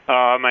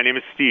 My name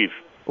is Steve.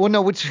 Well,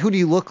 no, who do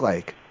you look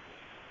like?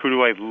 Who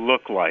do I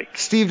look like?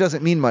 Steve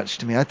doesn't mean much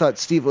to me. I thought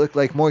Steve looked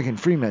like Morgan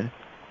Freeman.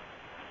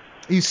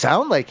 You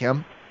sound like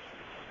him.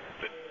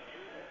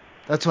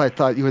 That's why I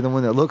thought you were the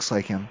one that looks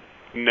like him.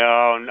 No,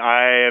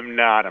 I am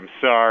not. I'm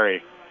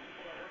sorry.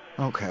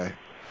 Okay.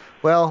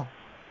 Well,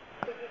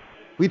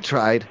 we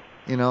tried,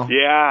 you know.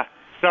 Yeah.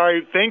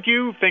 Sorry. Thank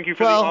you. Thank you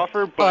for the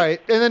offer. But... All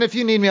right. And then if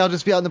you need me, I'll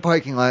just be out in the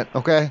parking lot,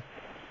 okay?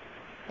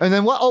 And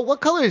then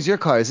what color is your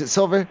car? Is it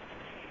silver?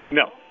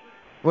 No.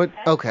 What?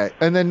 Okay.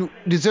 And then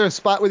is there a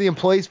spot where the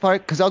employees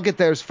park? Because I'll get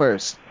theirs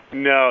first.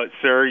 No,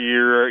 sir.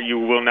 You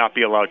will not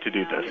be allowed to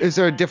do this. Is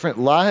there a different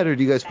lot, or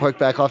do you guys park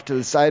back off to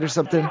the side or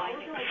something?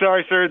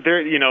 Sorry, sir.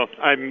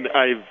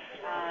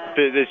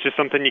 It's just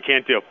something you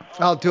can't do.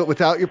 I'll do it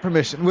without your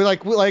permission.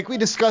 Like we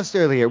discussed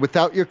earlier,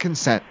 without your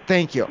consent.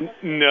 Thank you.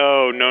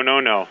 No.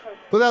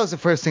 Well, that was the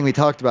first thing we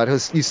talked about.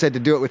 You said to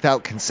do it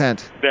without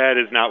consent. That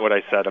is not what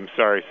I said. I'm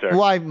sorry, sir.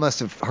 Well, I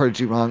must have heard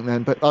you wrong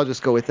then, but I'll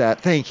just go with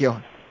that. Thank you.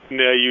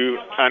 No,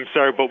 I'm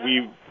sorry, but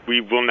we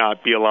will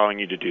not be allowing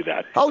you to do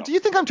that. Oh, do you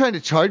think I'm trying to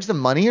charge them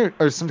money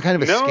or some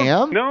kind of a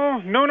scam? No.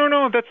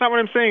 That's not what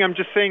I'm saying. I'm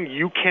just saying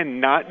you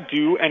cannot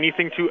do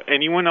anything to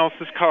anyone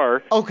else's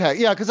car. Okay,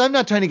 yeah, because I'm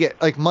not trying to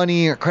get like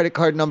money or credit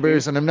card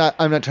numbers, and I'm not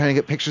trying to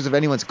get pictures of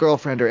anyone's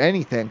girlfriend or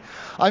anything.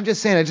 I'm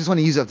just saying I just want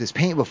to use up this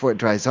paint before it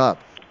dries up.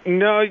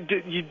 No,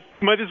 you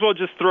might as well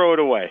just throw it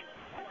away.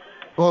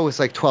 Well, it was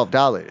like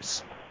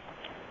 $12.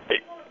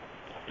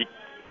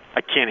 I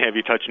can't have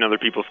you touching other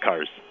people's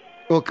cars.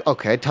 Well,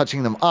 okay,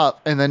 touching them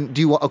up, and then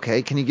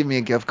can you give me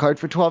a gift card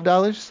for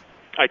 $12?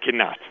 I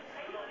cannot.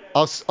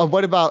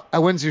 What about,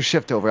 when's your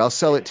shift over? I'll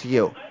sell it to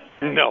you.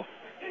 No.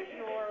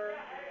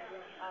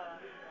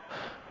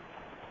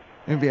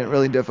 You're being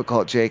really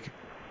difficult, Jake.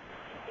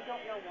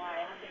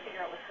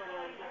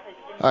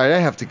 All right, I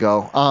have to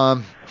go.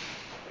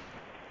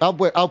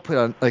 I'll put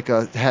on like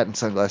a hat and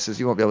sunglasses.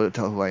 You won't be able to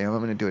tell who I am. I'm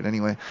going to do it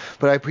anyway.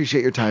 But I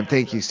appreciate your time.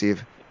 Thank you,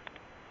 Steve.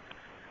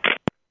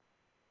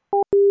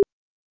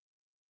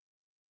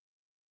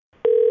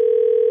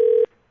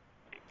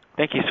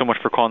 Thank you so much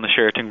for calling the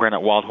Sheraton Grand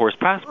at Wild Horse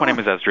Pass. My name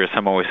is Esdras.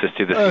 I'm always assist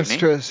you this evening.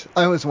 Esdras,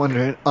 I was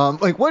wondering,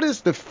 what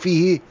is the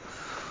fee,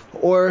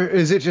 or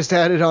is it just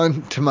added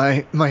on to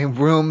my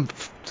room,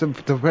 to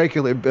the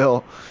regular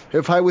bill?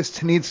 If I was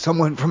to need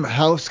someone from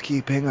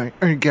housekeeping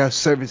or guest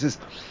services,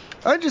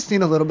 I just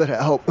need a little bit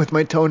of help with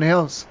my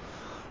toenails.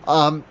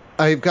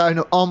 I've gotten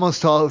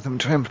almost all of them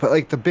trimmed, but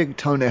like the big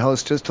toenail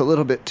is just a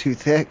little bit too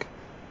thick.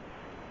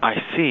 I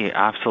see.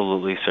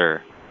 Absolutely,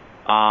 sir.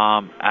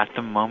 At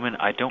the moment,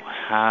 I don't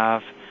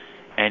have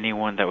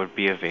anyone that would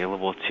be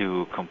available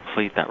to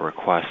complete that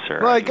request,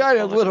 sir. Well, I got it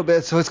a little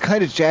bit, so it's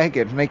kind of jagged,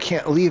 and I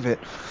can't leave it.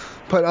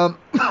 But,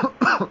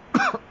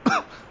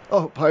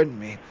 oh, pardon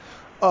me.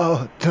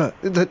 Oh,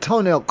 the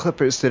toenail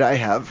clippers that I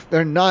have,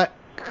 they're not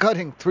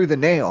cutting through the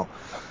nail.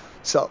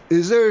 So,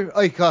 is there,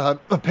 like, a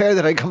pair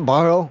that I can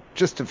borrow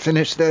just to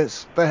finish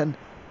this, Ben?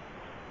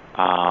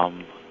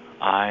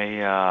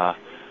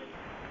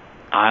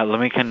 Let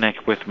me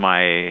connect with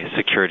my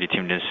security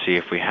team to see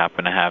if we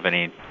happen to have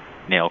any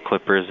nail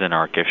clippers in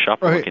our gift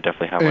shop. Right. We could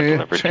definitely have one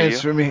delivered to you.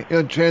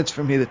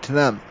 Transfer me to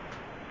them.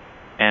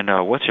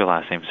 And what's your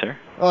last name, sir?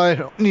 Oh, I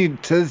don't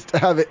need to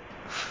have it.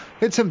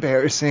 It's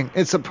embarrassing.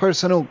 It's a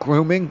personal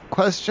grooming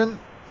question.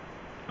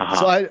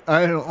 So I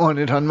don't want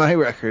it on my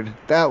record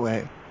that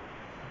way.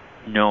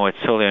 No, it's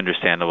totally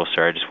understandable,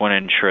 sir. I just want to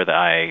ensure that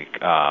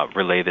I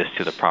relay this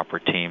to the proper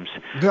teams.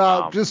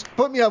 Just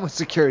put me on with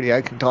security.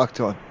 I can talk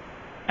to him.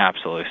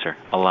 Absolutely, sir.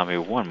 Allow me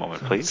one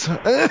moment, please.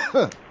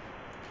 The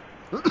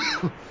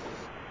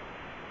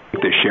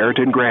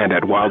Sheraton Grand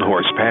at Wild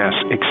Horse Pass.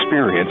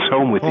 Experience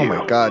home with you. Oh,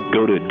 my God.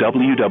 Go to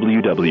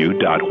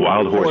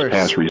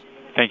www.wildhorsepass.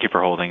 Thank you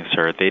for holding,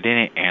 sir. They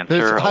didn't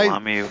answer. Allow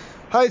me...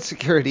 Hi,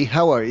 security.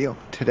 How are you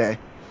today?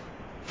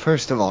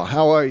 First of all,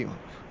 how are you?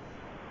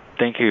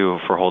 Thank you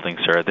for holding,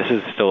 sir. This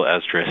is still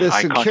Esdras. The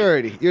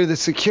security. You're the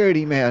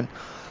security man.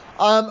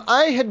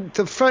 I had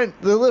the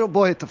little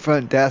boy at the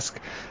front desk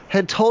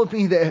had told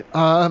me that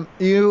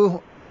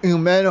you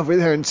men over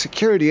there in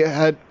security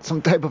had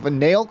some type of a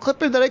nail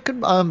clipper that I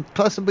could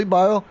possibly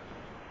borrow.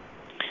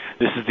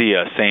 This is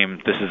the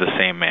same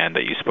man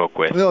that you spoke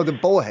with. No, the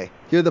boy.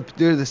 You're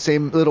the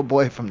same little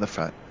boy from the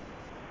front.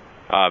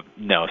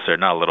 No, sir,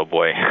 not a little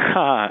boy.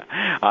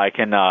 I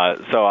can.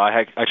 So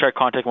I tried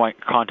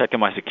contacting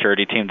my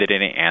security team. They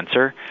didn't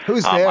answer.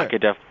 Who's there?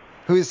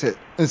 Who is it?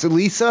 Is it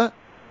Lisa?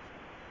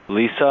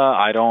 Lisa,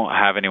 I don't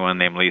have anyone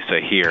named Lisa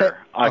here.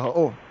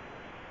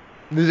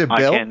 Is it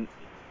Bill?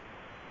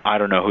 I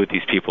don't know who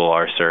these people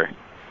are, sir.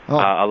 Oh.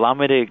 Allow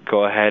me to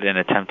go ahead and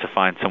attempt to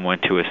find someone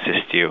to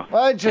assist you.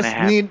 I just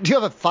need... Do you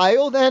have a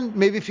file then?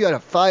 Maybe if you had a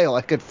file,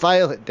 I could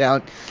file it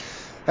down.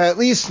 At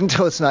least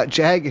until it's not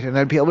jagged, and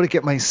I'd be able to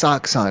get my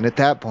socks on at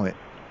that point.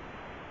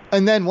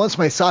 And then once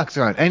my socks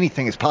are on,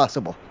 anything is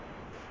possible.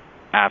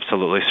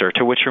 Absolutely, sir.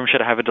 To which room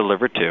should I have it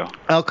delivered to?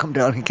 I'll come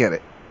down and get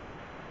it.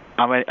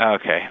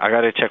 Okay. I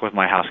got to check with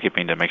my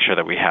housekeeping to make sure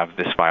that we have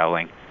this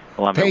filing.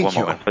 Allow me one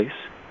moment, please.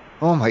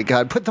 Oh, my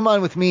God. Put them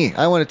on with me.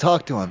 I want to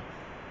talk to them.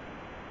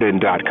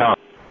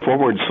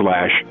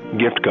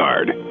 .com/gift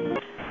card.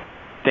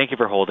 Thank you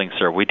for holding,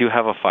 sir. We do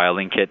have a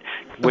filing kit.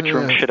 Which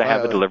room should I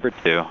have it delivered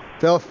to?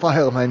 They'll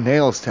file my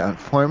nails down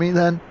for me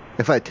then,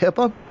 if I tip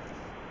them?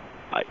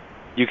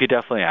 You could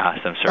definitely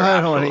ask them, sir.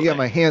 I don't want to get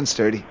my hands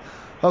dirty.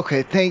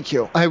 Okay, thank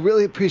you. I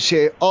really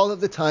appreciate all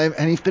of the time,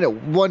 and you've been a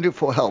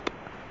wonderful help.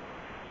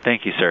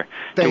 Thank you, sir.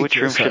 To which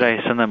room should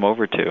I send them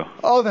over to?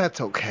 Oh, that's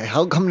okay.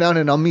 I'll come down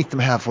and I'll meet them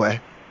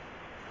halfway.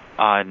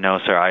 No,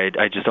 sir.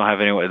 I just don't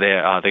have anyone.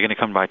 They're going to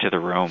come by to the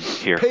room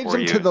here Page for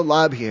them you. to the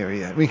lobby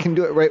area. We can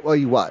do it right while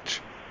you watch.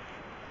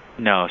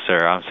 No,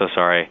 sir. I'm so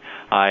sorry.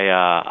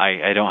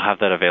 I don't have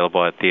that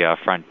available at the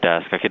front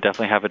desk. I could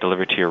definitely have it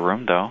delivered to your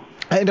room, though.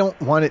 I don't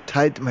want it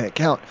tied to my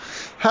account.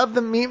 Have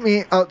them meet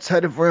me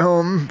outside of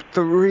room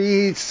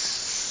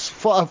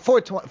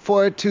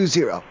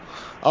 420.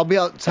 I'll be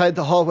outside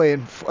the hallway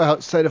and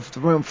outside of the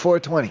room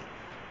 420.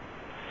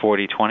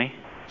 4020?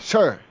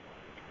 Sure.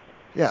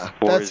 Yeah,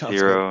 that sounds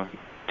good.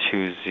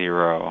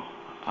 4020.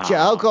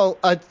 Yeah, I'll go.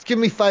 Give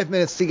me 5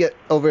 minutes to get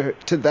over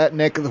to that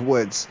neck of the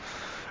woods.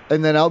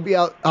 And then I'll be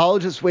out. I'll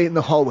just wait in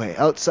the hallway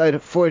outside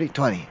of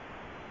 4020.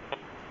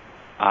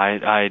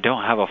 I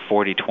don't have a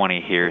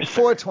 4020 here, sir.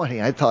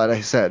 420, I thought I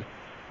said.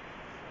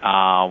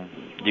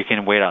 You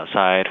can wait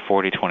outside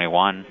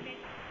 4021.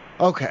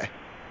 Okay.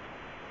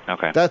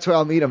 Okay. That's where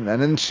I'll meet him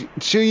then. And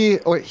she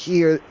or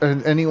he or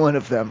any one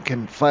of them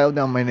can file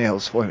down my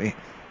nails for me.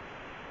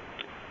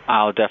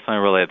 I'll definitely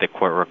relay the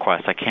court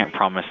request. I can't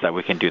promise that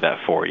we can do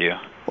that for you.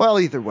 Well,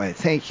 either way,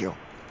 thank you.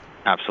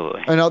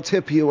 Absolutely. And I'll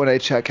tip you when I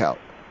check out.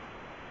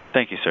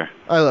 Thank you, sir.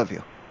 I love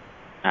you.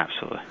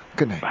 Absolutely.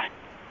 Good night. Bye.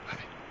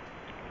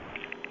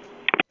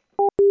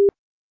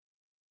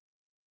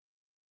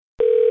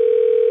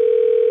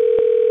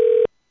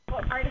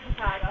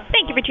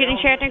 Thank you for choosing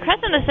Sheraton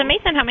Crescent. This is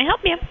Mason. How may I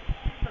help you?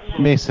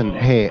 Mason,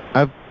 hey,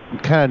 I've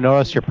kind of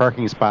noticed your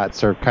parking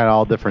spots are kind of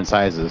all different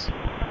sizes.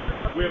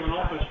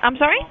 I'm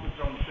sorry?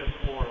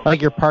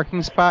 Like your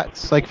parking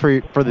spots, like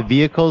for the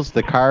vehicles,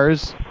 the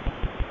cars.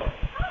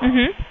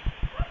 Mm-hmm.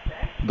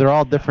 They're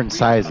all different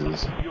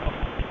sizes.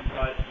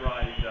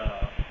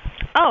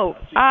 Oh,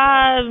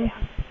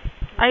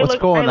 what's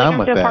going on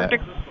with that?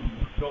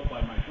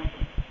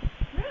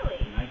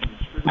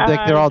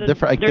 Like they're all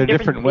different. Like they're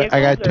different.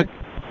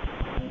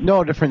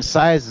 Different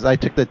sizes. I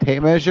took the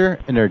tape measure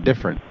and they're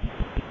different.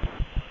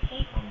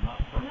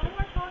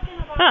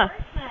 Huh.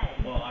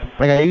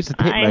 Like I used the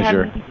tape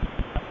measure.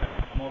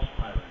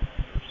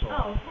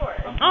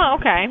 Oh,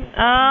 okay.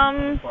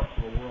 I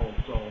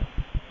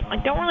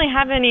don't really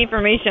have any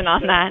information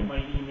on that.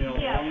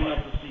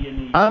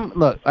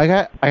 Look, I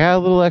got a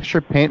little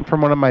extra paint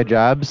from one of my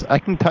jobs. I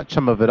can touch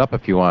some of it up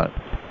if you want.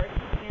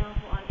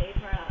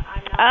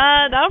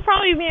 That'll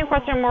probably be a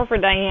question more for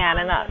Diane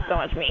and not so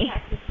much me.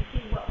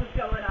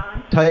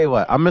 Tell you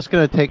what, I'm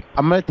gonna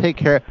take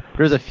care.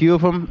 There's a few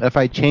of them. If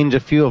I change a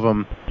few of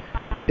them,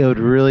 it would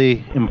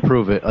really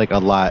improve it like a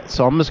lot.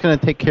 So I'm just gonna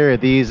take care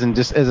of these and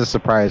just as a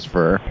surprise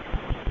for her.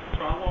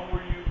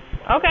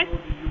 Okay.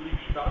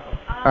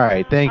 All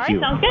right, thank you.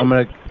 Sounds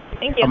good.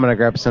 Thank you. I'm gonna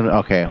grab some.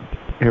 Okay,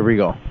 here we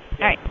go. All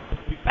right.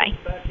 Bye.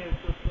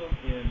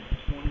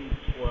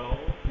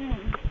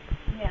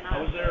 I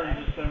was there in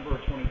December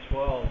of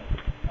 2012.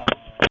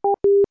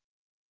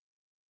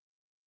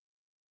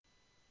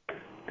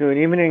 Good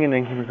evening, and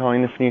thank you for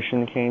calling the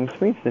Phoenician Cane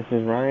Suites. This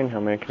is Ryan. How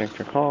may I connect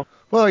your call?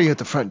 Well, are you at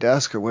the front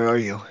desk, or where are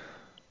you?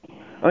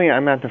 Oh, yeah,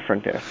 I'm at the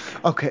front desk.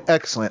 Okay,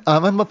 excellent.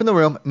 I'm up in the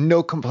room.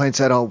 No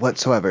complaints at all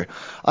whatsoever.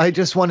 I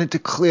just wanted to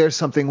clear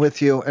something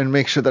with you and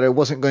make sure that I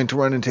wasn't going to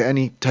run into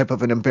any type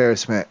of an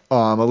embarrassment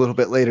a little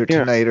bit later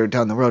tonight or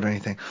down the road or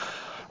anything.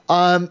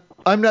 I'm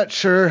not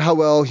sure how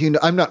well you know.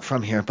 I'm not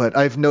from here, but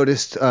I've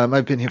noticed.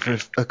 I've been here for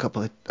a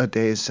couple of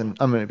days, and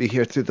I'm going to be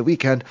here through the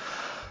weekend.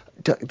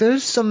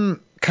 There's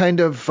some kind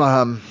of,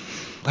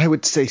 I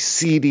would say,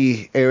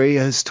 seedy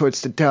areas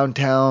towards the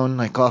downtown,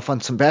 like off on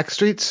some back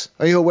streets.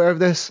 Are you aware of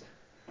this?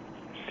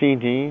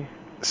 CD?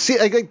 See,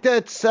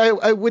 that's.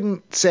 I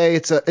wouldn't say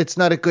it's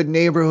not a good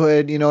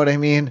neighborhood. You know what I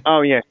mean?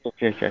 Oh yes.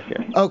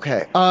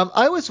 Okay.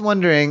 I was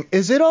wondering,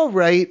 is it all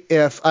right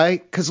if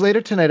because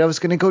later tonight I was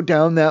going to go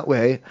down that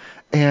way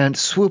and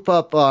swoop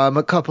up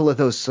a couple of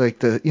those like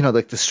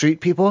the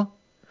street people,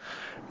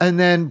 and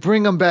then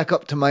bring them back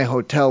up to my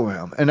hotel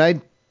room, and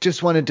I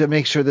just wanted to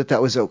make sure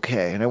that was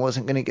okay, and I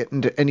wasn't going to get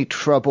into any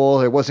trouble.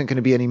 There wasn't going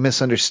to be any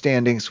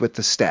misunderstandings with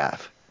the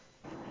staff.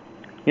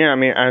 Yeah, I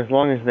mean, as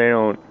long as they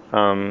don't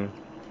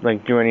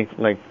do any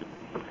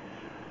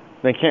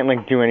They can't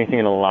like do anything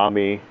in the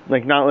lobby.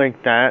 Like not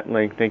like that.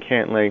 Like they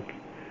can't like.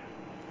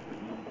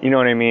 You know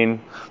what I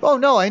mean? Oh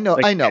no, I know.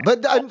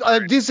 But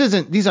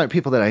these aren't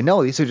people that I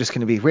know. These are just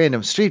going to be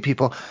random street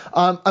people.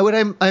 What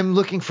I'm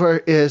looking for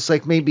is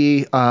like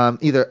maybe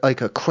either like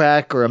a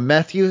crack or a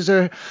meth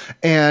user,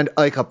 and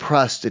like a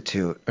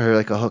prostitute or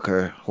like a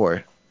hooker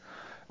whore.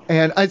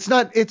 And it's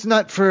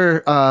not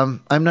for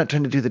I'm not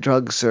trying to do the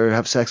drugs or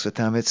have sex with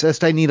them. It's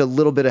just I need a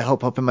little bit of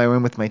help up in my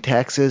room with my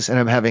taxes, and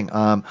I'm having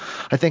I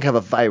think I have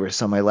a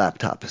virus on my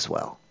laptop as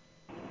well.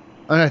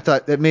 And I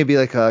thought that maybe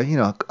like a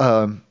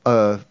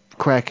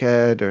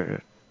crackhead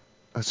or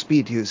a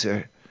speed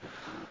user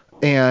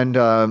and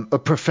a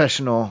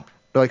professional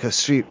like a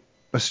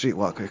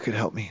streetwalker could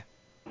help me.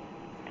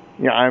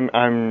 Yeah, I'm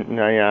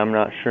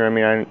not sure. I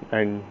mean,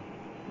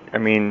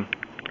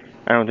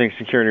 I don't think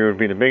security would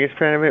be the biggest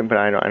fan of it, but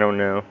I don't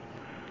know.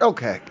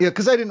 Okay, yeah,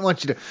 because I didn't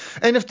want you to.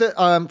 And if the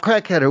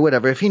crackhead or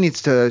whatever, if he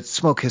needs to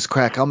smoke his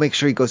crack, I'll make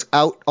sure he goes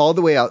out all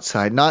the way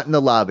outside, not in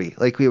the lobby,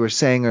 like we were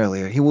saying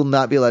earlier. He will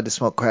not be allowed to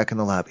smoke crack in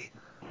the lobby.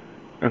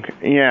 Okay.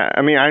 Yeah.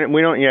 I mean,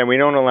 we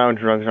don't allow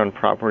drugs on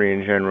property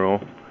in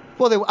general.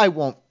 Well, I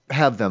won't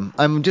have them.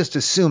 I'm just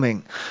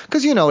assuming,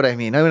 because you know what I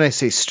mean. When I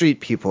say street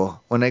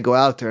people, when I go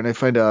out there and I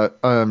find a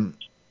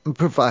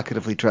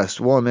provocatively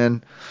dressed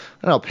woman,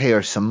 and I'll pay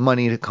her some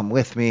money to come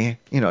with me,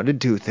 to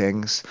do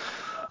things,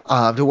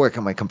 to work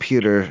on my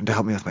computer, to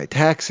help me with my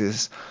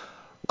taxes.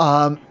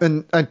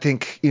 And I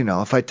think,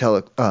 if I tell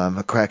a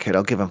crackhead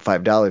I'll give him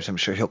 $5, I'm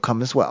sure he'll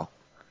come as well.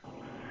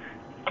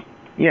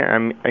 Yeah. I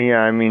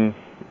mean,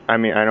 I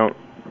don't.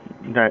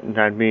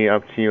 That'd be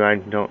up to you. I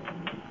don't.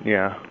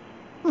 Yeah.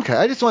 Okay.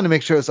 I just wanted to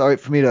make sure it's all right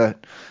for me to,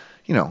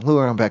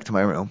 lure him back to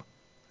my room.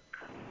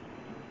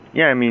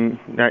 Yeah. I mean,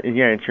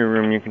 it's your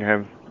room. You can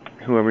have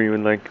whoever you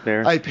would like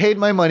there. I paid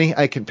my money.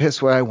 I can piss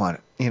where I want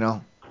it.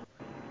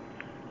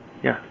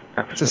 Yeah.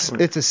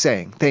 Absolutely. It's a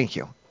saying. Thank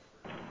you.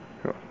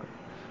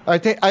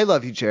 I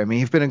love you, Jeremy.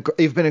 You've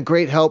been a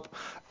great help.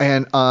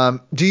 And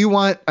do you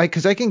want?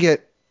 Because I can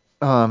get.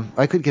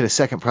 I could get a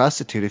second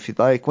prostitute if you'd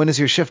like. When is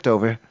your shift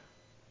over?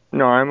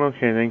 No, I'm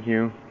okay, thank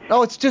you.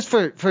 Oh, it's just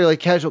for like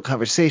casual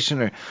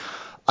conversation, or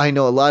I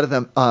know a lot of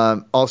them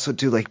also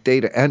do like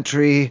data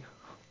entry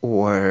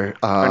or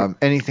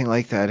anything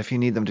like that. If you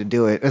need them to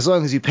do it, as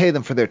long as you pay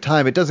them for their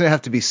time, it doesn't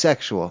have to be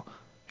sexual.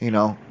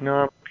 No,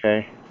 I'm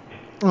okay.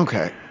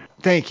 Okay,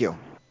 thank you.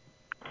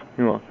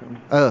 You're welcome.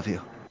 I love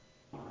you.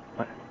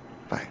 Bye.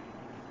 Bye.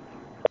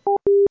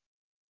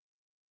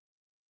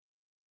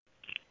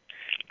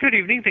 Good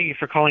evening. Thank you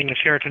for calling the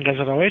Sheraton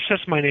Desert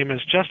Oasis. My name is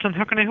Justin.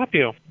 How can I help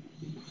you?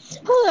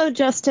 Hello,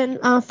 Justin.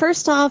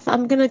 First off,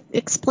 I'm going to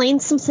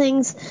explain some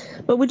things,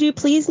 but would you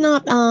please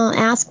not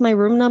ask my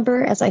room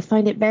number, as I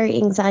find it very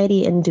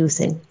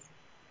anxiety-inducing.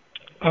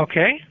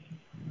 Okay.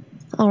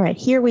 All right,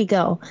 here we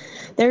go.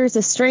 There's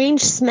a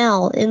strange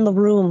smell in the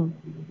room,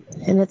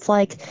 and it's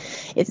like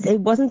it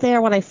wasn't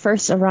there when I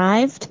first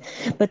arrived,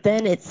 but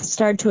then it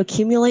started to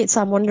accumulate,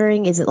 so I'm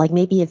wondering, is it like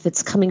maybe if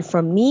it's coming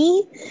from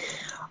me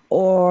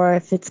or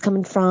if it's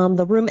coming from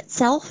the room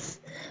itself?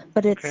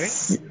 But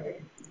it's... Okay.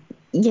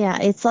 Yeah,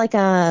 it's like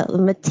a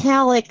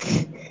metallic,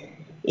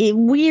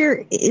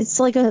 weird. It's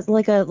like a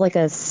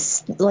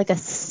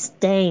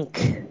stank.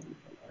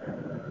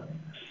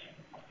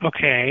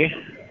 Okay.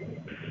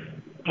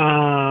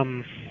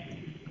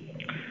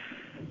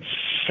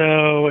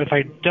 So if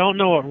I don't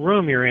know what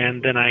room you're in,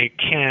 then I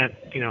can't,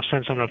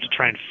 send someone up to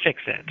try and fix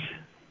it.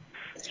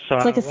 So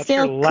it's like a what's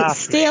your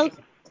last name?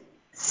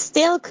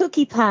 Stale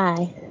cookie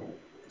pie.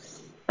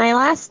 My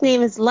last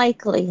name is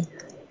Likely.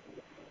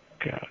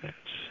 Got it.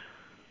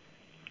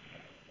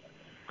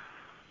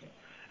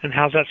 And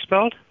how's that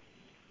spelled?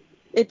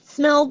 It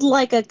smelled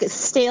like a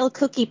stale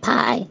cookie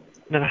pie.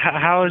 Now,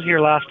 how is your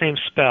last name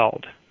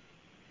spelled?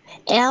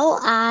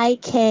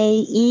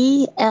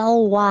 Likely.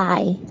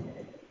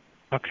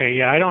 Okay,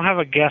 yeah, I don't have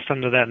a guest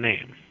under that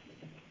name.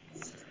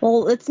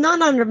 Well, it's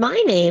not under my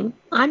name.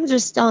 I'm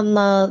just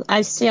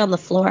I stay on the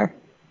floor.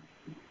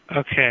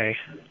 Okay.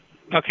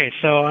 Okay,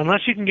 so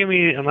unless I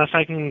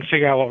can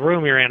figure out what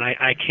room you're in,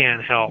 I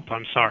can't help.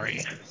 I'm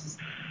sorry.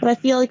 But I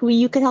feel like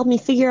you could help me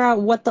figure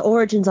out what the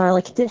origins are.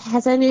 Like,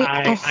 has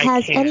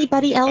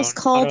anybody else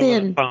called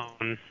in?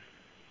 Phone.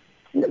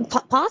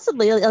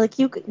 Possibly. Like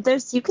you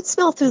could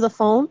smell through the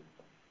phone.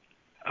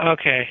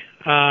 Okay.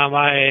 Yeah.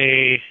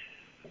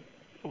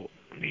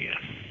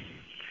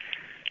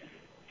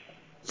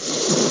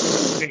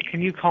 Okay,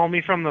 can you call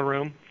me from the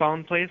room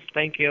phone, please?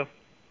 Thank you.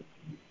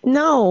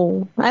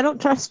 No, I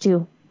don't trust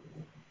you.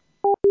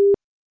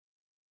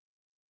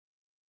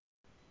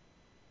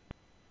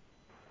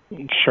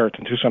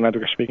 Sheraton Tucson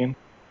Network speaking.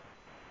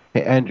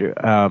 Hey Andrew,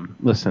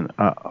 listen,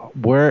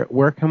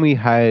 where can we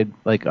hide,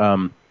 like,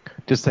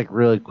 just like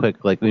really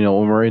quick, like, when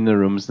we're in the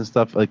rooms and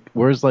stuff, like,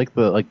 where's like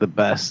the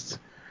best,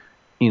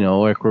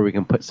 like where we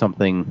can put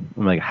something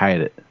and like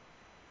hide it?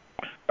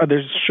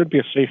 There should be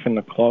a safe in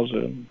the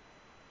closet.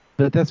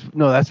 But that's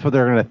what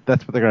they're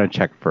gonna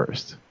check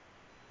first.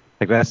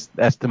 Like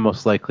that's the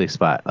most likely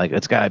spot. Like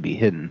it's gotta be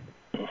hidden.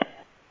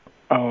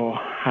 Oh,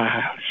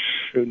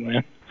 shoot,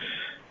 man.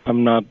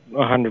 I'm not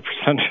 100%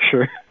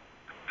 sure.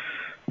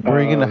 Where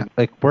are you gonna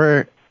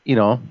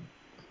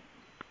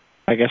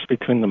I guess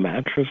between the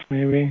mattress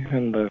maybe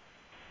and the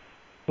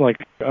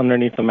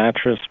underneath the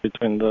mattress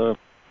between the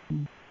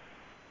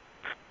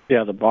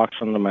box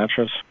and the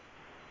mattress.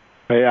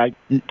 I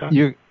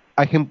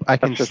can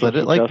slit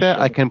it like that.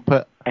 I can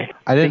put.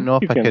 I didn't know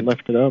if I could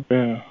lift it up.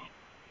 Yeah.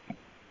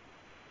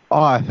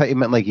 Oh, I thought you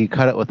meant like you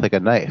cut it with like a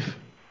knife.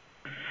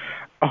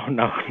 Oh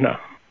no,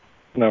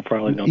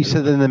 probably don't. You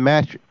said in the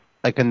mattress.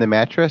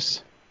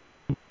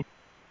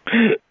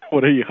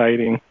 What are you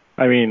hiding?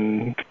 I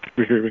mean,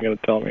 you're even gonna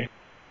tell me.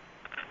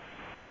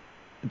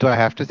 Do I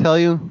have to tell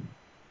you?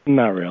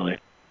 Not really.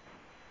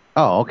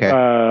 Oh, okay.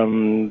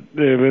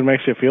 If it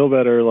makes you feel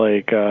better,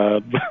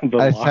 the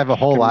I just have a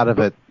whole lot of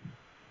it.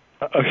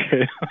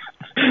 Okay.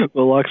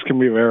 The locks can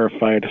be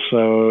verified,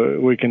 so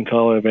we can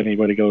tell if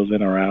anybody goes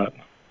in or out.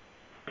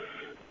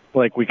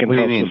 We can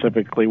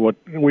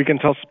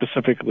tell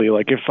specifically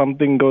if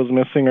something goes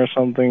missing or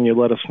something, you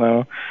let us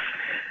know,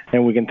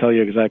 and we can tell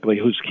you exactly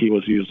whose key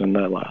was used in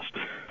that last.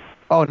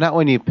 Oh, not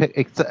when you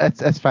pick.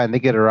 That's fine. They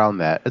get around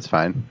that. It's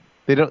fine.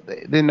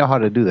 They know how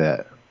to do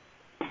that.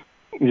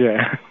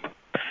 Yeah.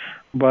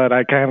 But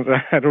I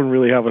don't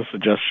really have a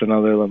suggestion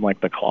other than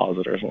the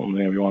closet or something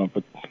if you want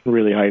to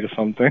really hide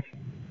something.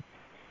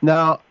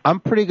 No, I'm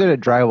pretty good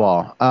at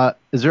drywall.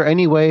 Is there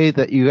any way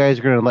that you guys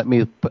are going to let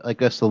me put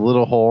just a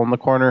little hole in the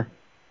corner?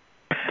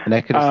 And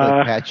I could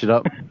just patch it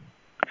up?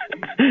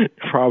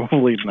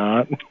 Probably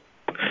not.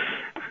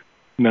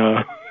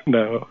 No.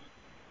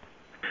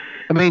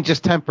 I mean,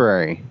 just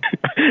temporary.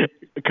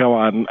 Come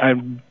on.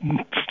 I'm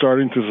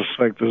starting to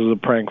suspect this is a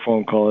prank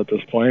phone call at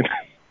this point.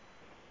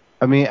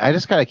 I mean, I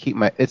just got to keep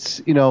my...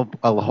 It's,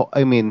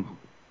 I mean,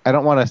 I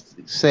don't want to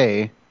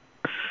say...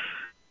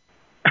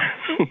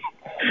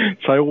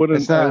 So I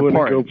wouldn't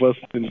go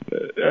busting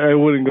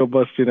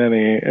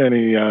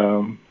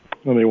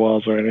any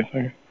walls or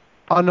anything.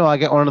 Oh no, I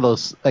got one of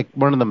those,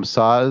 one of them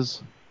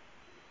saws,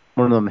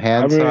 one of them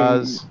hand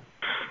saws.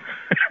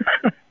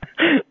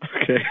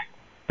 Okay.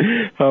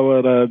 How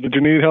about? Did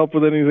you need help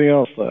with anything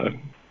else though?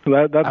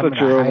 That's at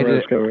your own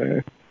risk,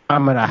 right?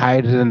 I'm gonna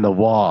hide it in the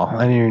wall,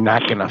 and you're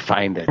not gonna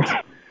find it.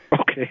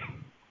 Okay.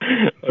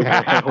 Okay,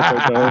 I hope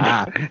I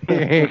don't. You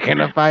ain't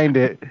gonna find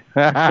it.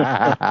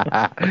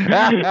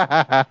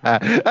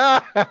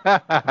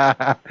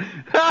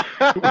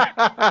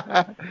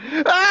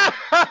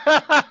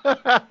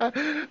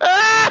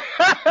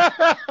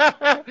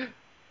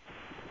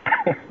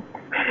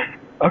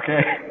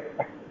 Okay.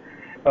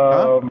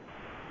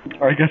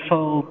 I guess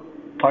I'll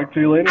talk to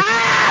you later.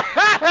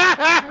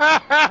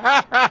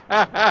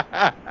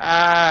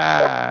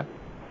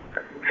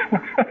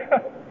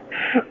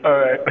 All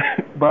right.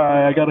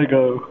 Bye. I gotta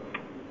go.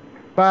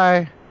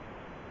 Bye.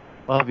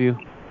 Love you.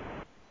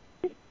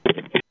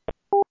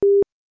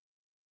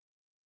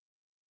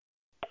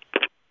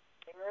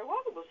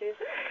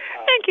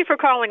 Thank you for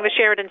calling the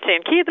Sheridan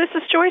Sankey. This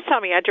is Joyce. How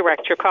may I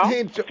direct your call?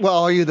 Hey,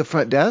 well, are you the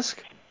front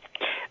desk?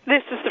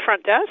 This is the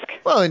front desk.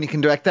 Well, and you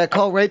can direct that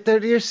call right there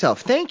to yourself.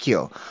 Thank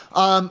you.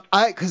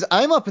 Because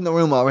I'm up in the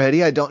room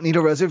already. I don't need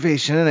a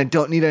reservation, and I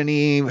don't need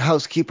any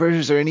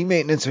housekeepers or any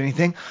maintenance or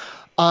anything.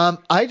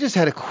 I just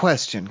had a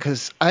question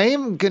because I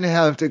am gonna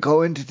have to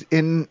go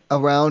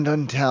around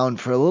in town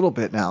for a little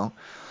bit now.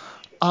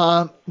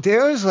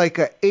 There's like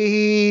a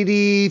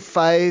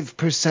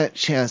 85%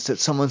 chance that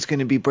someone's going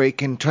to be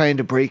trying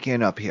to break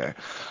in up here.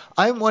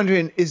 I'm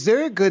wondering, is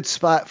there a good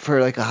spot for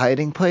a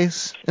hiding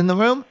place in the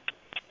room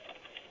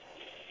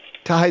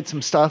to hide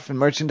some stuff and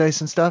merchandise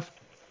and stuff?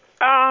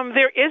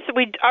 There is.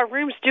 Our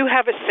rooms do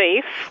have a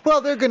safe.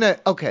 Well,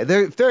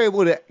 they're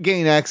able to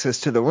gain access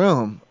to the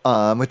room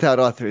without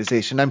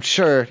authorization. I'm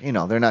sure,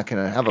 they're not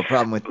going to have a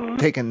problem with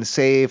taking the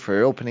safe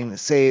or opening the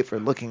safe or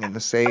looking in the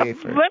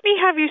safe. Let me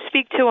have you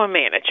speak to a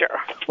manager.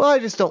 Well, I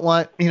just don't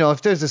want,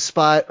 if there's a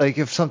spot,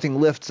 if something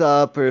lifts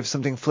up or if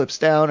something flips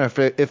down or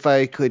if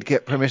I could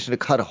get permission to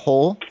cut a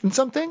hole in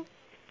something. All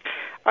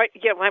right,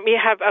 yeah, let me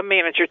have a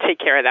manager take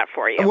care of that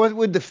for you. What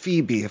would the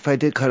fee be if I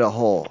did cut a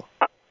hole?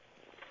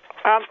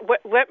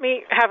 Let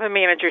me have a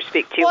manager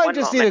speak to you. Well, I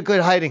just need a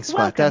good hiding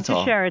spot, that's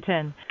all.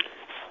 Sheraton.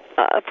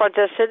 Front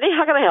desk, Cindy,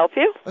 how can I help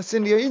you?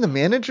 Cindy, are you the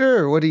manager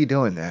or what are you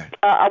doing there?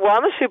 Well,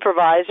 I'm a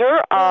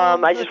supervisor.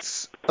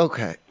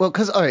 Okay. Well,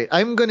 all right,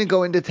 I'm going to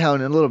go into town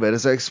in a little bit,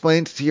 as I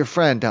explained to your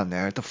friend down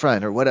there at the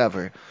front or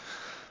whatever,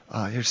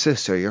 your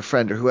sister, your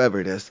friend, or whoever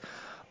it is.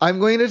 I'm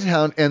going to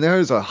town, and there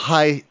is a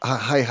high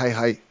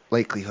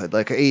likelihood,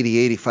 like an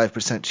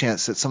 85%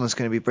 chance that someone's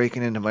going to be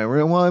breaking into my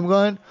room while I'm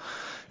gone.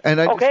 And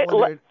I just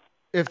wondered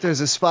if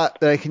there's a spot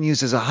that I can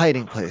use as a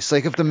hiding place.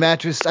 Like if the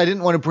mattress, I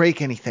didn't want to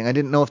break anything. I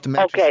didn't know if the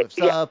mattress lifts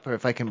up or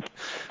if I can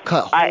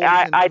cut holes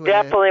I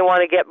definitely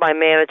want to get my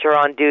manager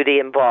on duty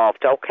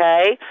involved,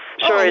 okay?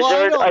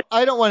 Sure.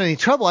 I don't want any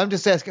trouble. I'm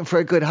just asking for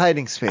a good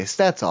hiding space.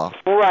 That's all.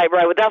 Right.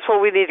 Well, that's where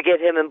we need to get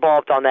him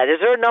involved on that.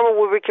 Is there a number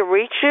where we can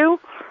reach you?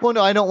 Well,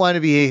 no, I don't want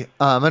to be.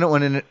 I don't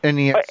want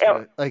any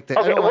extra like that.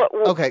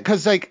 Okay,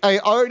 because like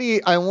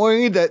I'm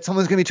worried that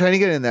someone's gonna be trying to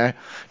get in there.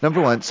 Number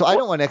one, so I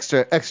don't want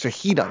extra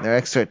heat on there,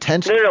 extra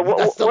attention.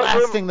 That's the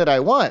last thing that I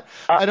want.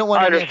 I don't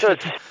want any extra.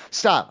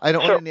 Stop. I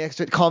don't want any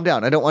extra. Calm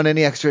down. I don't want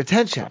any extra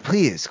attention.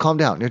 Please, calm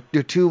down.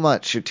 You're too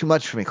much. You're too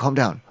much for me. Calm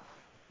down.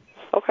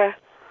 Okay.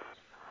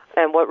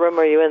 And what room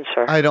are you in,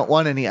 sir? I don't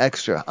want any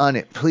extra on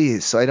it,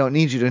 please. So I don't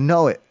need you to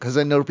know it, because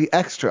I know it'll be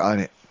extra on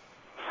it.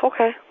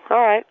 Okay.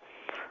 All right.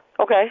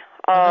 Okay.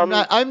 I'm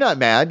not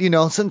mad.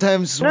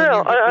 Sometimes.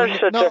 No,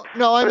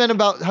 I meant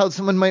about how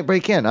someone might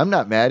break in. I'm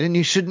not mad, and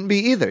you shouldn't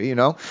be either.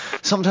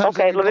 Sometimes.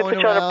 Okay. Let me put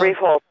you on a brief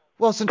hold.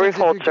 Well, sometimes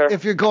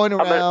if you're going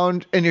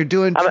around and you're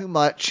doing too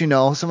much,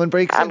 someone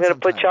breaks in. I'm going to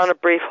put you on a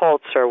brief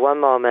hold, sir. 1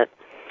 moment.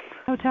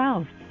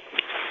 Hotel.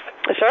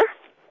 Sir?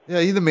 Yeah,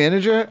 you the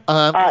manager?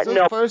 Those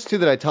no. first two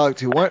that I talked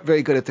to weren't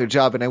very good at their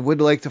job, and I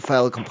would like to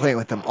file a complaint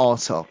with them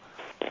also.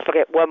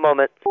 Okay, 1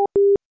 moment.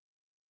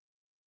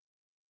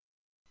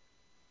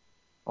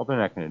 Well, they're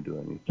not going to do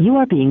anything. You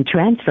are being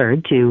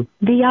transferred to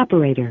the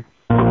operator.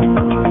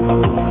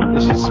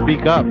 They should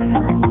speak up.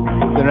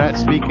 They're not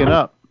speaking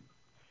up.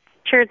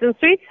 Sheraton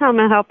Suites, how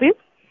may I help you?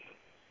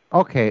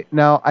 Okay,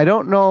 now I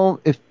don't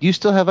know if you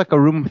still have like a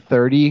room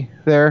 30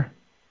 there.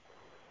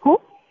 Who?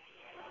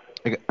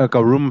 Like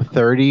a room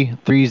 30.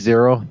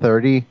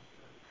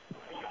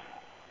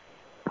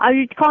 Are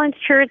you calling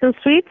Sheraton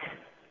Suites?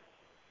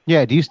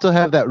 Yeah, do you still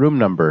have that room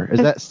number? Is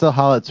that still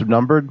how it's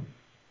numbered?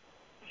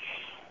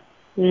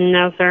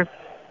 No, sir.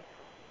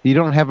 You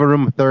don't have a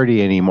room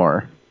 30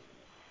 anymore.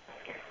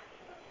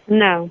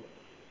 No.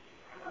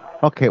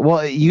 Okay, well,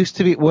 it used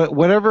to be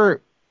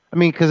whatever. I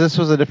mean, because this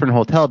was a different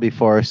hotel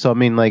before, so I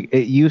mean, like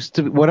it used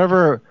to be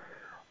whatever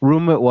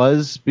room it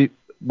was,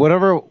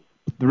 whatever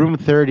room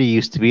 30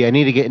 used to be. I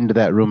need to get into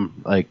that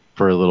room like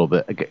for a little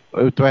bit. Okay,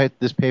 do I have to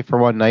just pay for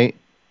one night?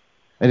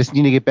 I just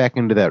need to get back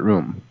into that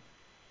room.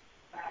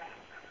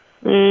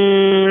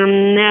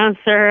 No,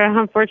 sir.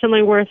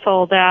 Unfortunately, we're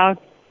sold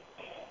out.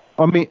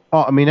 I mean,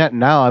 not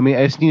now. I mean,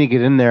 I just need to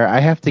get in there.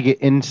 I have to get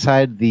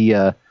inside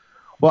the.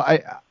 Well,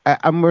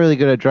 I'm really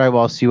good at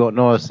drywall, so you won't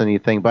notice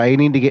anything. But I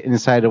need to get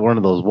inside of one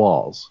of those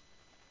walls.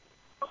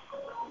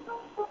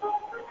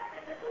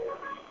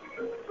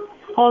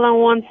 Hold on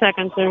 1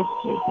 second, sir.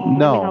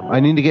 No, I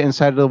need to get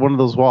inside of one of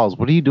those walls.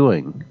 What are you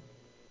doing?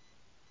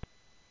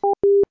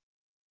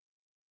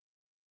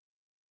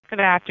 Good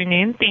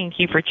afternoon. Thank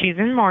you for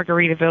choosing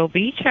Margaritaville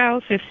Beach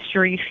House. This is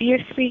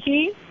Sharicia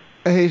speaking.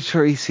 Hey,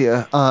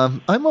 Sharicia.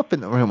 I'm up in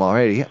the room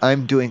already.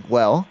 I'm doing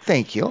well,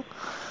 thank you.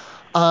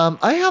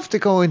 I have to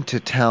go into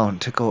town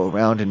to go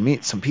around and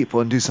meet some people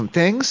and do some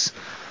things.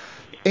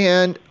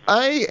 And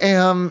I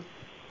am,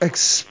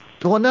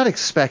 not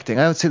expecting.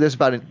 I would say there's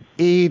about an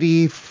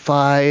 85%,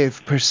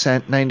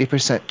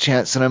 90%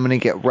 chance that I'm going to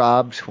get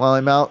robbed while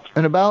I'm out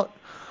and about.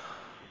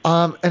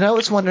 And I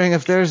was wondering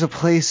if there's a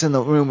place in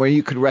the room where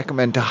you could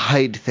recommend to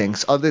hide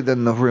things other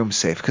than the room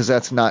safe, because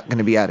that's not going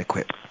to be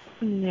adequate.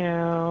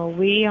 No,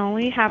 we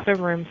only have the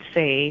room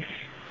safe.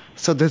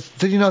 So do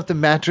you know if the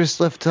mattress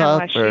lifts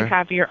up? Unless you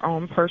have your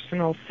own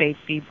personal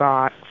safety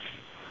box.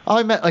 Oh,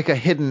 I meant like a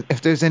hidden,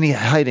 if there's any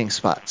hiding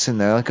spots in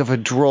there, like if a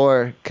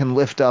drawer can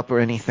lift up or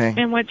anything.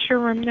 And what's your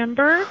room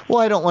number? Well,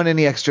 I don't want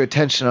any extra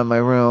attention on my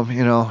room,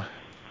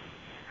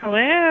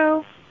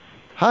 Hello?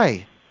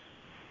 Hi.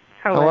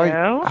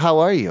 Hello? How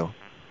are you?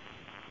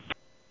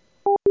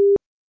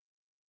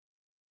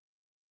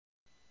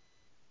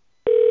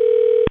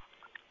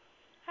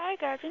 Hi,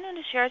 good afternoon.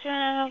 This is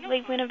Sheraton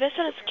Lake Buena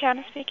Vista. This is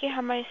Kiana speaking.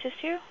 How may I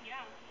assist you?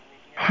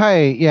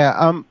 Hi, yeah,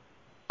 I'm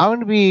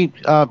going to be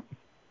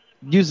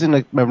using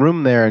like my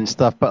room there and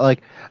stuff, but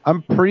like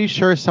I'm pretty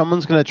sure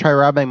someone's going to try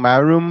robbing my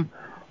room,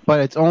 but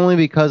it's only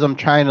because I'm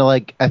trying to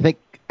like I think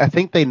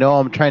they know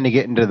I'm trying to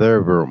get into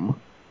their room.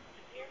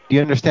 Do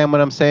you understand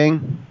what I'm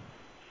saying?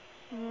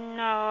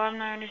 No, I'm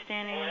not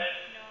understanding.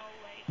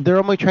 They're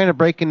only trying to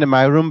break into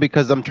my room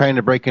because I'm trying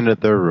to break into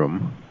their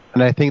room,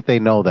 and I think they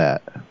know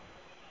that.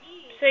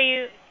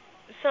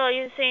 So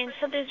you're saying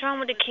something's wrong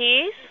with the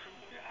keys?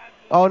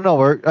 Oh no,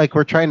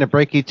 we're trying to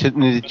break into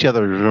each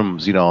other's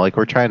rooms, like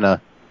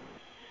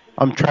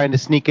I'm trying to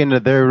sneak into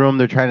their room,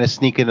 they're trying to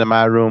sneak into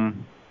my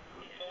room.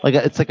 Like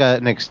it's like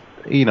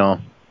you know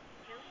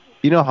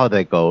how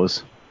that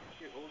goes.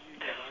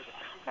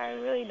 I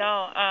really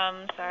don't.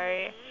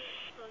 Sorry.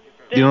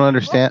 You don't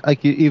understand?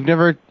 Like you've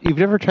never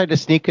tried to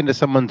sneak into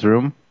someone's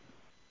room?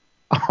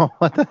 Oh,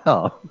 what the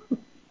hell?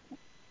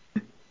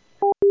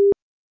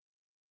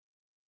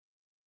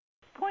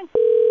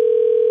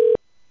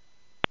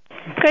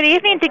 Good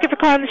evening. Thank you for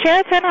calling the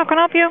Sheraton. How can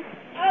I help you?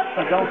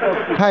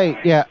 Hi,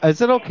 yeah.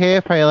 Is it okay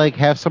if I like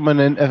have someone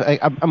in?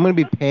 I'm going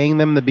to be paying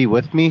them to be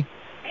with me.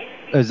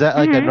 Is that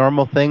like a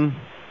normal thing?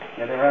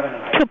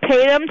 To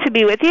pay them to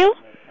be with you?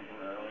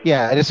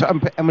 Yeah, I'm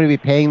going to be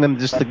paying them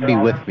just to be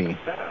with me.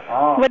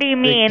 What do you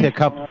mean?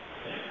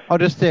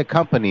 Just to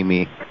accompany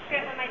me.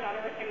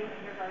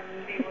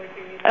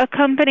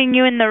 Accompanying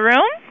you in the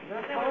room?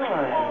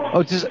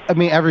 Oh, just I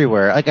mean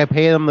everywhere. Like I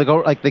pay them to go.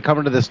 Like they come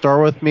into the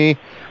store with me.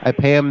 I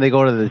pay them. They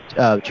go to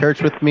the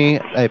church with me.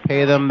 I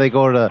pay them. They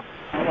go to.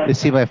 They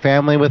see my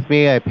family with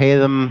me. I pay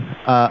them.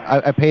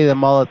 I pay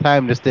them all the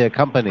time just to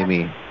accompany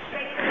me.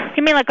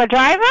 You mean like a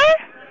driver?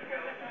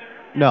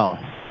 No.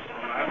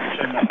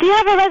 Do you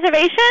have a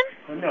reservation?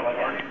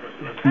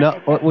 No.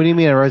 What do you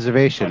mean a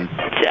reservation?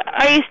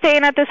 Are you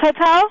staying at this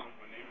hotel?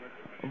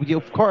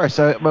 Of course.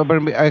 I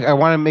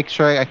want to make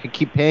sure I can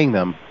keep paying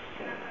them.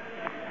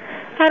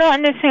 I don't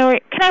understand.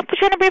 Can I put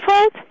you on a brief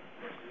hold?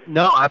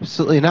 No,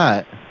 absolutely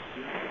not.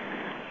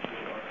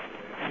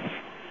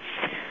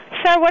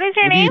 Sir, what is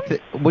your name?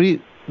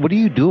 What are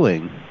you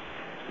doing?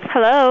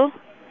 Hello?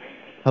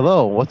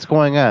 Hello, what's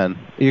going on?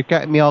 You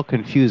got me all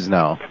confused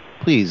now.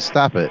 Please,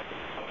 stop it.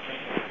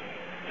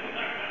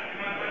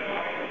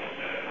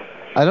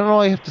 I don't know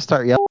why you have to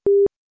start yelling.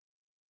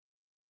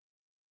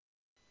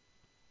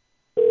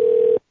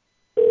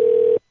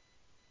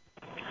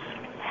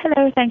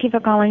 Hello, thank you for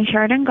calling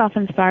Sheridan Golf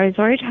and Spa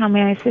Resort. How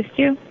may I assist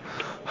you?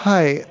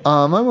 Hi,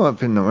 I'm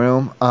up in the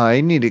room.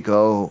 I need to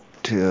go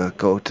to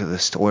the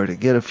store to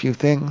get a few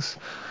things.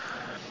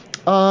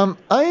 I'm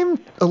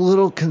a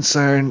little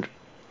concerned.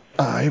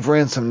 I've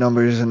ran some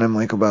numbers and I'm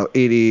like about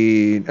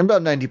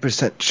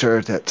 90%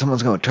 sure that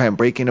someone's going to try and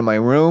break into my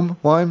room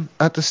while I'm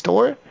at the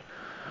store.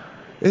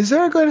 Is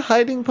there a good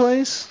hiding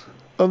place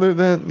other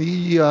than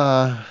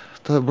the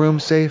room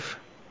safe?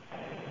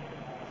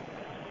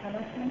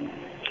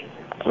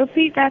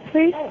 Repeat that,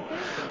 please.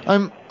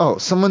 I'm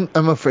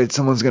afraid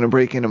someone's going to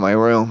break into my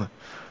room.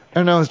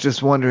 And I was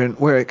just wondering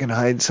where I can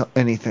hide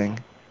anything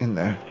in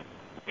there.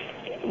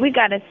 We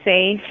got a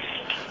safe.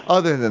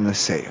 Other than the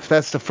safe.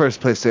 That's the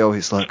first place they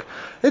always look.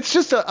 It's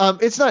just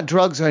it's not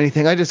drugs or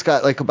anything. I just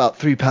got like about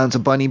 3 pounds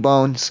of bunny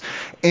bones.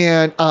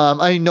 And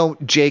I know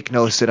Jake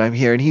knows that I'm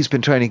here and he's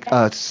been trying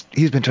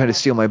to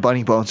steal my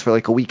bunny bones for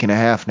like a week and a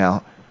half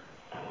now.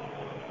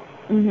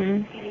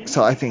 Mhm.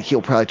 So I think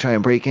he'll probably try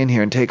and break in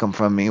here and take them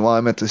from me while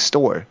I'm at the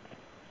store.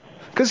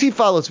 Because he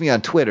follows me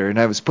on Twitter, and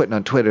I was putting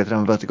on Twitter that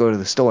I'm about to go to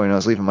the store, and I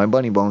was leaving my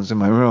bunny bones in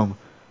my room.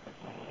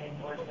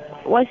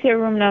 What's your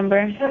room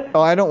number?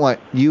 Oh, I don't want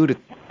you to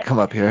come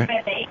up here.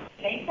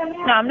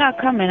 No, I'm not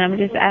coming. I'm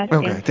just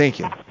asking. Okay, thank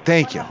you.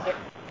 Thank you.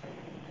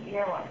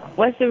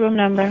 What's the room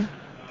number?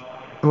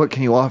 What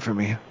can you offer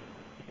me?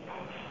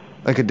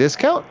 Like a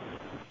discount?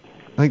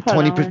 Like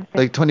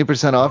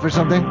 20% off or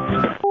something?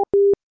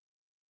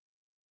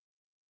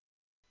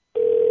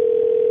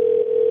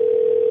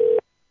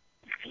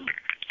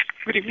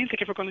 Good evening. Thank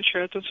you for calling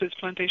Sheraton Suites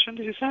Plantation.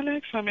 This is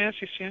Alex. How may I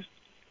assist you?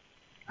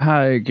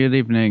 Hi, good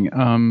evening.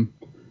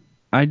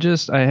 I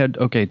had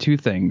two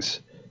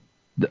things.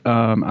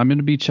 I'm going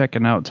to be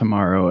checking out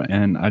tomorrow,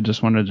 and I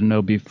just wanted to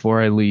know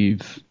before I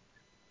leave,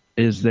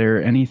 is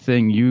there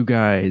anything you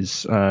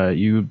guys,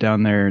 you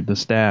down there, the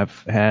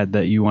staff, had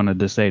that you wanted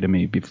to say to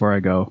me before I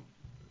go?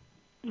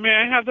 May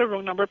I have the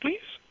room number, please?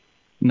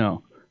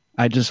 No.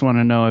 I just want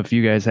to know if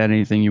you guys had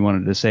anything you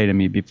wanted to say to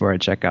me before I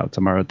check out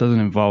tomorrow. It doesn't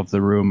involve the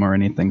room or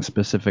anything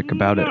specific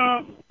about it.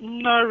 No,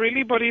 not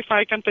really, but if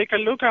I can take a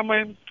look, I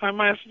might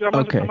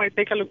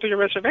take a look to your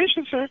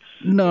reservation, sir.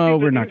 No,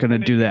 we're not going to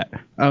do that.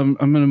 I'm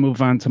going to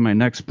move on to my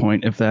next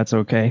point, if that's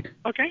okay.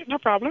 Okay, no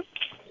problem.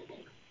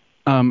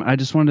 I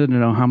just wanted to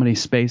know how many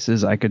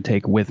spaces I could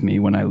take with me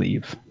when I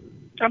leave.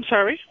 I'm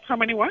sorry, how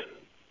many what?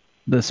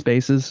 The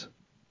spaces?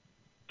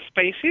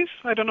 Spaces?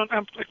 I don't know.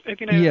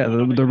 Yeah,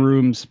 the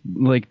rooms,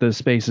 like the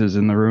spaces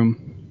in the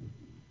room.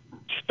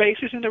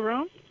 Spaces in the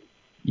room?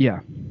 Yeah.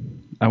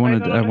 I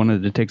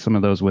wanted to take some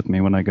of those with me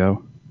when I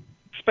go.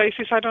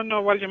 Spaces? I don't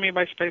know what you mean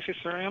by spaces,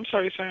 sir. I'm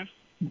sorry, sir.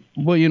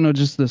 Well,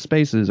 just the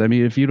spaces. I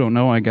mean, if you don't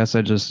know, I guess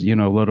I just,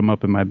 load them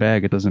up in my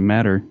bag. It doesn't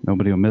matter.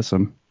 Nobody will miss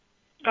them.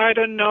 I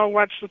don't know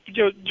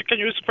can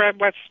you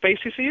describe what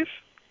spaces is?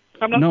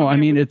 No, I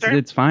mean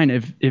it's fine.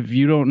 If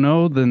you don't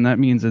know, then that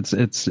means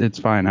it's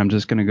fine. I'm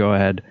just gonna go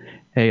ahead.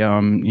 Hey,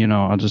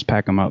 I'll just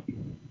pack them up.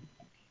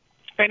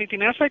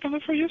 Anything else I can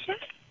do for you, sir?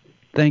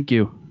 Thank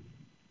you.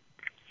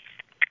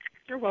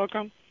 You're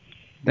welcome.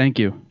 Thank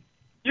you.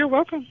 You're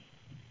welcome.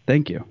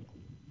 Thank you.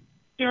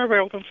 You're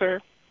welcome, sir.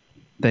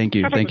 Thank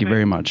you. Thank you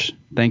very much.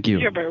 Thank you.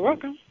 You're very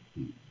welcome.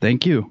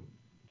 Thank you.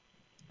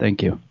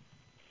 Thank you.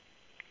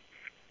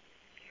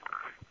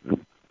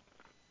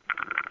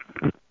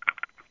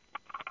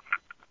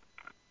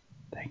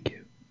 Thank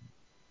you.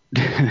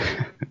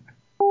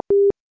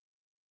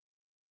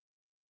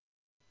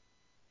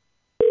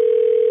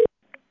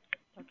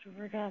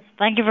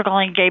 Thank you for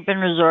calling Capon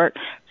Resort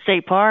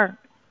State Park.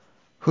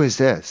 Who is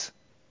this?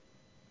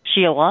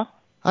 Sheila.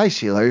 Hi,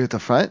 Sheila. Are you at the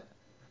front?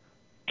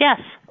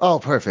 Yes. Oh,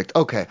 perfect.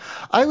 Okay.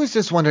 I was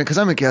just wondering, because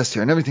I'm a guest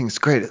here and everything's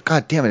great.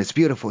 God damn it, it's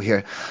beautiful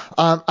here.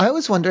 I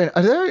was wondering,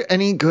 are there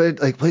any good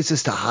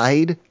places to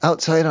hide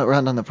outside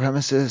around on the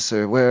premises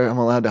or where I'm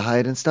allowed to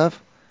hide and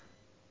stuff?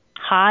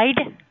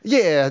 Hide?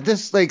 Yeah,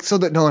 just so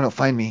that no one will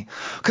find me.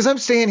 Because I'm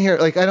staying here,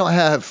 I don't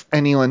have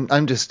anyone.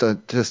 I'm just a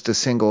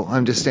single.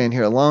 I'm just staying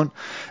here alone.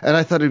 And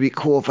I thought it'd be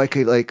cool if I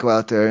could go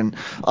out there and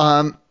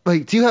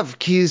do you have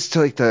keys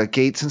to the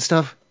gates and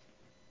stuff?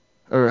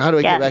 Or how do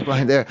I get back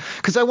behind there?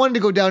 Because I wanted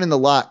to go down in the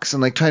locks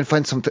and like try and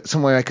find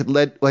somewhere I could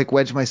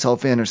wedge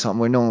myself in or something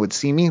where no one would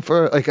see me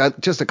for like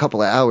just a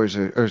couple of hours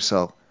or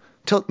so.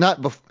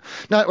 Not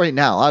right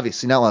now,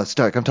 obviously, not while it's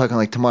dark. I'm talking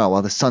like tomorrow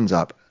while the sun's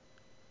up.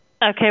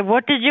 Okay,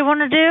 what did you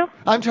want to do?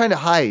 I'm trying to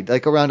hide,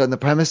 like around on the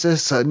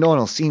premises, so no one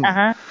will see me.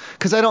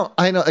 Because I don't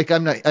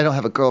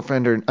have a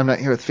girlfriend or I'm not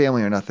here with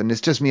family or nothing. It's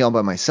just me all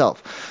by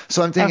myself.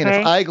 So I'm thinking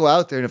if I go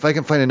out there and if I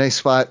can find a nice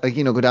spot, like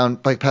go down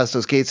like past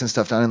those gates and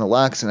stuff down in the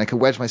locks, and I could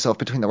wedge myself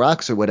between the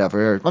rocks or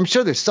whatever. Or I'm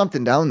sure there's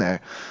something down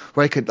there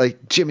where I could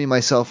like jimmy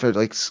myself or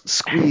like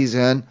squeeze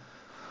in.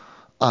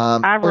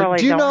 I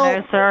really don't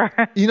know, sir.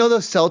 You know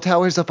those cell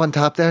towers up on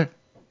top there?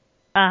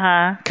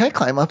 Can I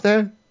climb up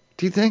there?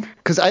 Do you think?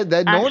 Because we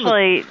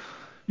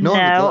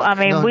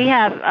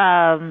have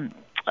a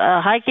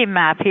hiking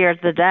map here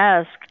at the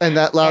desk. And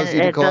that allows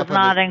you to go up. It does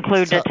not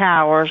include the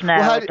towers.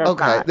 No, it does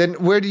not. Then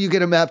where do you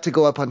get a map to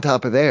go up on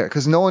top of there?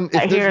 Because no one.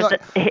 If there's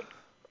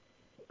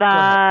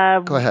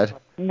not... Go ahead.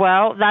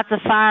 Well, that's a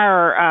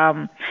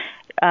fire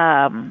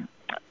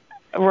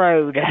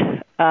road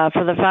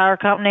for the fire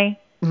company.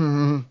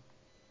 Mm-hmm.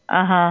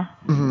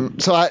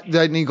 So I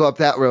need to go up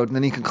that road, and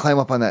then you can climb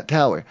up on that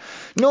tower.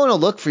 No one will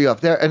look for you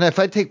up there. And if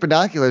I take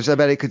binoculars, I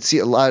bet I could see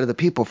a lot of the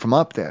people from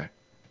up there.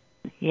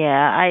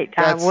 Yeah,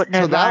 I wouldn't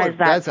advise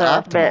that. That's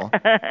optimal.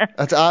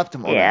 That's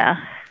optimal. Yeah.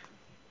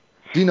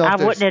 Do you know? I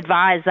wouldn't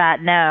advise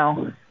that.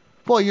 No.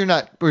 Well, you're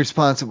not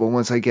responsible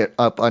once I get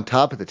up on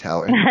top of the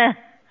tower.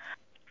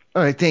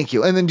 All right, thank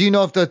you. And then do you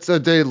know if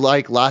they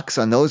like locks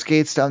on those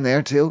gates down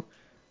there too?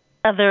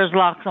 There's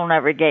locks on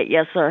every gate,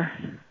 yes, sir.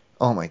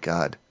 Oh my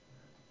God.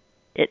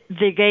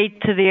 The gate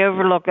to the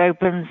overlook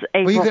opens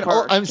April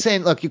 1st. I'm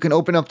saying, look, you can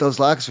open up those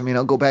locks for me, and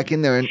I'll go back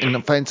in there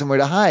and find somewhere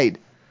to hide.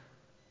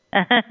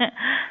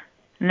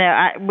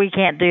 No, we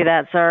can't do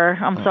that, sir.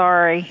 I'm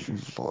sorry.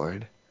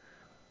 Lord.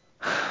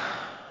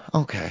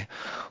 Okay.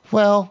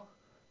 Well.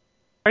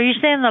 Are you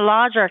staying in the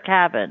lodge or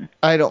cabin?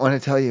 I don't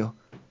want to tell you,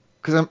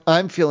 because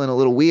I'm feeling a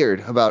little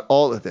weird about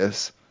all of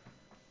this.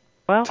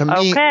 Well, to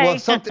me, okay.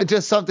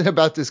 something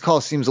about this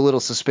call seems a little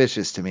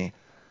suspicious to me.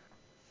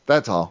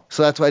 That's all.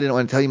 So that's why I didn't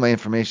want to tell you my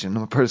information,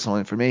 my personal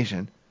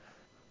information.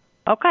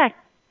 Okay.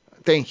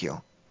 Thank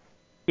you.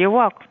 You're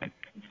welcome.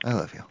 I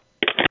love you.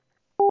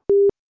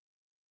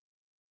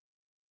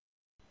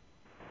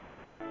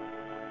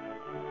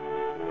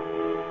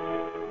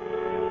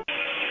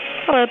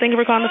 Hello, thank you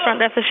for calling the front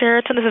desk of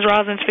Sheraton. This is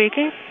Rosalind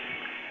speaking.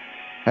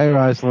 Hey,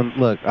 Rosalind.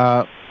 Look,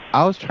 I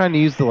was trying to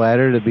use the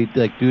ladder to be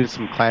like doing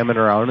some climbing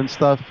around and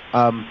stuff.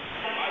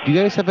 Do you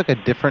guys have like a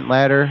different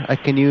ladder I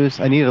can use?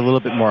 I need a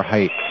little bit more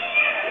height.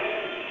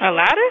 A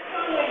ladder?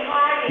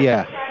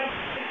 Yeah.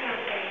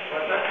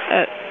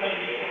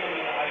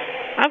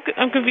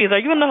 I'm confused. Are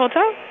you in the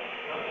hotel?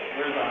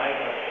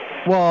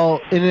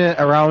 Well, in it,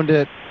 around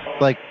it,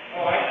 like,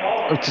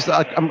 it's just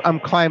like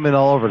I'm climbing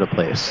all over the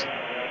place.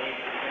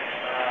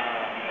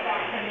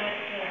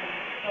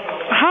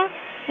 Huh?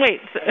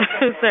 Wait,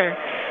 sir.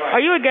 Are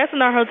you a guest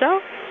in our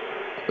hotel?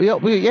 Yeah.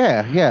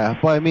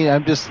 But I mean,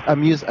 I'm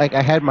using like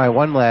I had my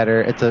one ladder.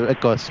 It's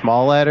like a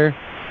small ladder,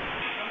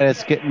 and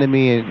it's getting to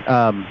me in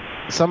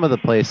some of the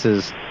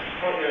places.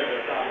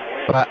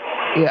 But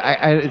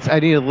yeah, I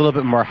need a little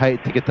bit more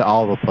height to get to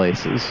all the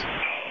places.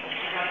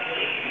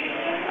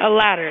 A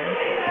ladder.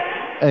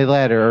 A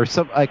ladder or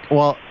some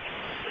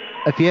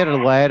if you had a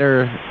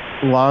ladder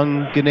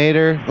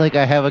longinator, like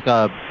I have like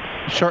a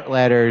short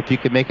ladder, if you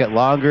could make it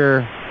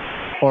longer,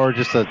 or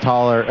just a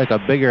taller, like a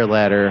bigger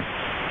ladder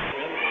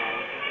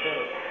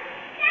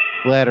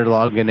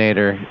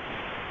longinator.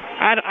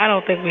 I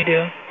don't think we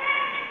do.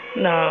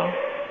 No.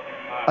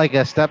 Like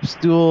a step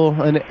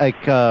stool and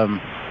like but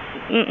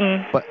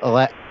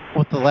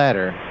with the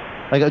ladder,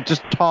 like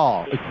just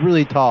tall, like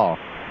really tall,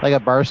 like a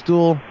bar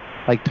stool,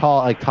 like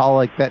tall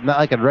like that, not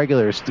like a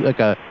regular stool, like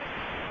the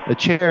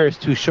chair is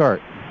too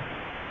short.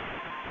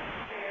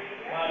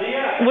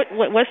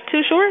 What's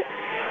too short?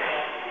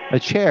 A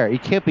chair. You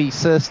can't be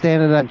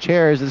standing on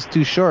chairs. It's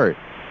too short.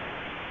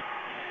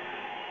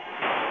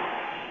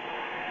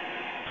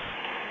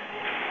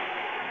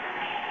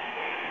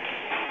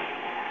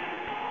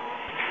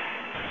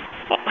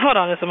 Hold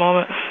on just a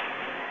moment.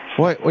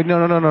 Wait,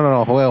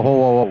 no.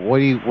 Whoa. Where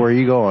are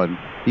you going?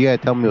 You gotta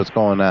tell me what's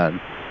going on.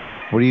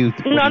 What are you?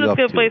 No, I'm just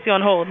gonna place you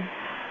on hold.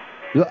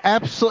 No,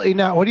 absolutely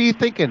not. What are you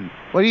thinking?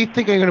 What do you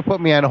think you're gonna put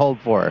me on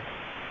hold for?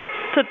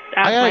 To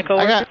ask my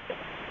coworker.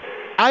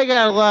 I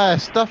got a lot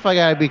of stuff I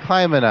gotta be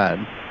climbing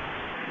on.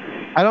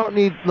 I don't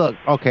need. Look,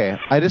 okay.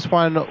 I just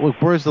want to know. Look,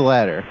 where's the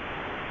ladder?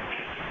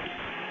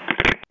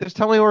 Just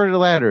tell me where the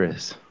ladder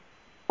is.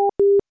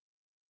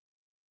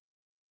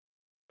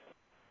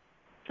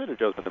 Trader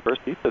Joe's in the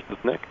first seat. This is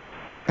Nick.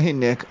 Hey,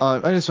 Nick.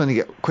 I just want to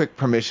get quick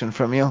permission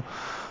from you.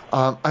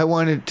 I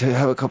wanted to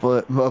have a couple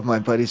of my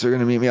buddies. They're going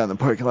to meet me out in the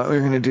parking lot. We're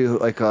going to do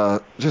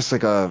just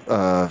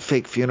a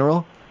fake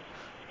funeral.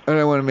 And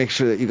I want to make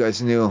sure that you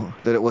guys knew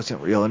that it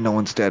wasn't real and no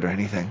one's dead or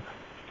anything.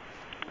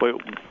 Wait,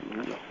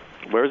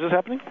 where is this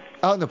happening?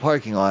 Out in the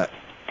parking lot.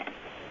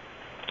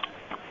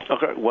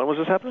 Okay, when was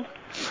this happening?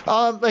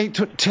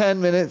 Like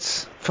 10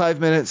 minutes, 5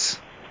 minutes,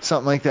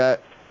 something like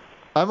that.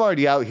 I'm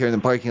already out here in the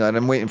parking lot.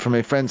 I'm waiting for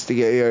my friends to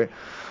get here.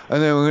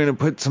 And then we're going to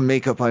put some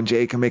makeup on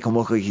Jake and make him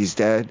look like he's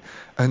dead.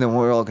 And then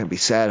we're all going to be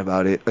sad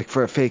about it, like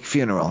for a fake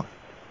funeral.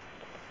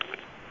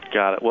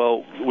 Got it.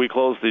 Well, we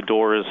closed the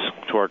doors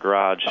to our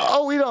garage.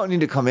 Oh, we don't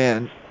need to come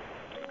in.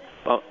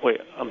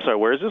 Wait, I'm sorry.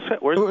 Where is this?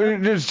 We're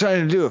just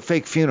trying to do a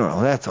fake funeral,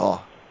 that's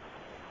all.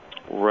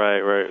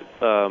 Right.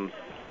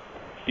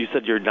 You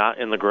said you're not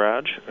in the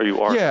garage, or you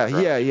are? Yeah,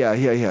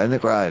 in the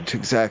garage,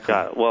 exactly.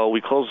 Got it. Well,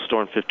 we close the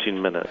store in 15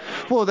 minutes.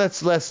 Well,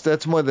 that's less.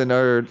 That's more than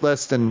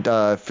less than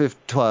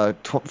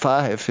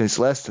 5 is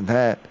less than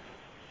that.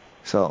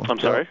 So. I'm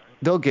sorry.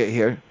 They'll get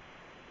here.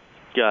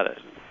 Got it.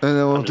 And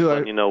then we'll do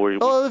it. You know where.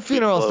 The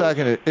funeral's not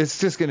gonna. It's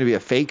just gonna be a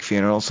fake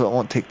funeral, so it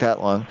won't take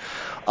that long.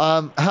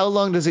 How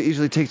long does it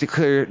usually take to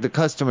clear the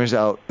customers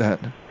out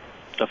then?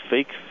 A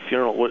fake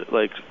funeral? What,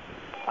 like?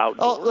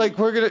 Outdoors? Oh, like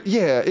we're gonna,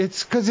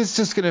 it's because it's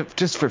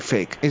just for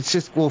fake. It's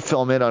just, we'll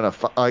film it on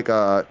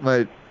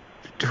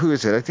who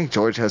is it? I think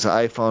George has an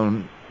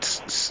iPhone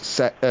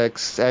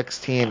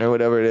X16 or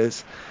whatever it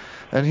is,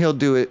 and he'll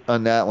do it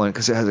on that one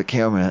because it has a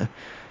camera.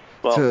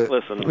 Well, to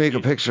listen, make a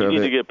picture of it.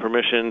 You need to get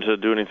permission to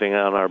do anything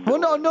on our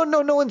building.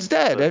 Well, no one's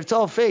dead. It's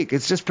all fake.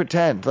 It's just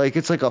pretend. Like,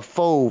 it's like a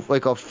faux,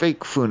 like a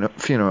fake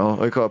funeral,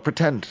 like a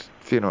pretend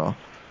funeral.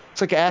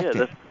 It's like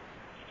acting.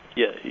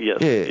 Yeah.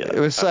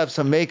 We'll slap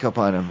some makeup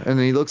on him, and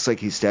then he looks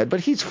like he's dead, but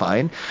he's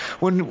fine.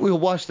 When we'll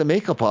wash the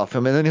makeup off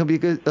him, and then he'll be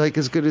good, like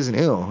as good as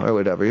new or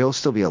whatever. He'll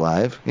still be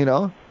alive, you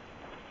know?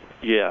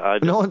 Yeah.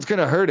 No one's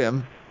gonna hurt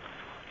him.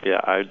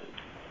 Yeah, I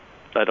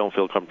don't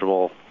feel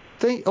comfortable.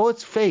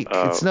 It's fake.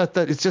 It's not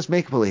that. It's just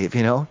make believe,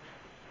 you know?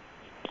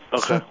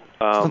 Okay.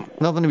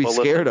 Nothing to be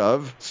scared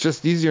of. It's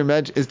just use your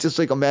It's just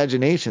like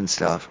imagination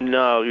stuff.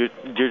 No, you're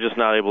just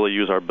not able to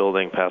use our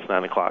building past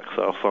 9 o'clock.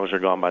 So as long as you're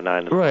gone by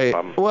 9, it's right. No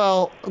problem.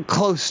 Well,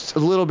 close, a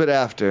little bit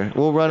after.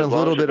 We'll run a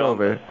little bit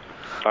over.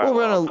 All right, we'll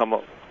run a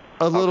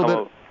little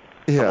bit.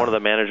 Yeah. I'm one of the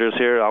managers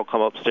here. I'll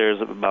come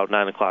upstairs at about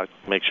 9 o'clock.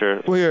 Make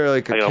sure. Well, you're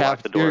like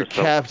you're a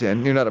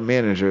captain. You're not a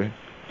manager.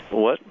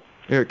 What?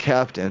 You're a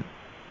captain.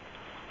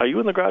 Are you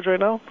in the garage right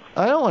now?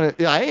 I don't want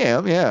to. Yeah, I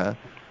am. Yeah.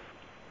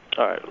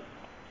 All right.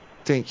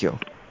 Thank you.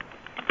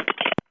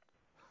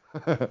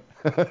 This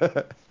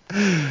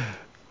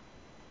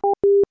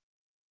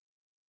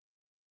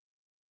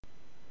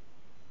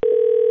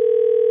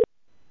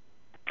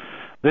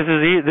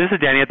is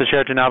Danny at the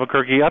Sheraton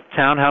Albuquerque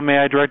Uptown. How may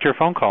I direct your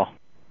phone call?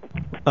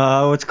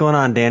 What's going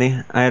on,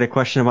 Danny? I had a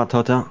question about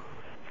Toto.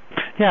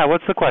 Yeah,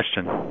 what's the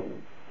question?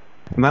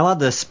 Am I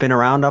allowed to spin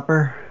around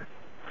upper?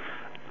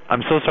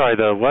 I'm so sorry,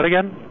 the what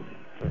again?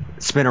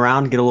 Spin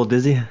around, get a little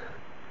dizzy?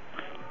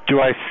 Do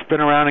I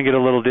spin around and get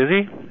a little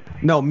dizzy?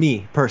 No,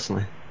 me,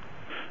 personally.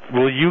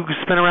 Will you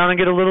spin around and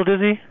get a little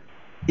dizzy?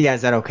 Yeah,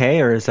 is that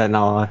okay, or is that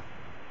not?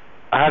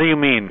 How do you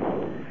mean?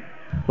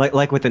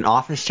 Like with an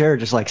office chair,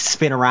 just like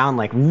spin around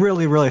like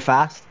really, really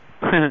fast?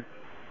 Yeah,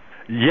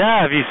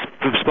 if you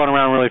spun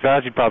around really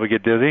fast, you'd probably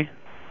get dizzy.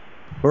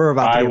 We're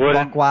about to get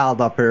buck wild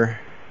up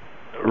here.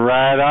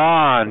 Right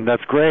on.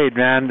 That's great,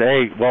 man.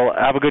 Hey, well,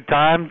 have a good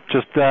time.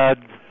 Just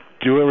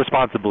do it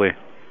responsibly.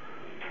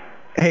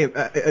 Hey,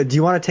 do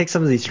you want to take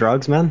some of these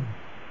drugs, man?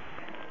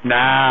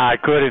 Nah, I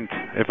couldn't.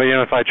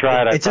 If I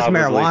tried, it's just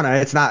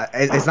marijuana. It's not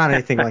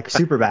anything like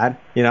super bad,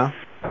 you know.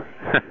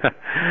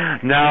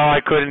 No, I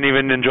couldn't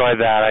even enjoy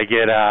that. I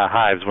get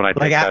hives when I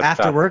take that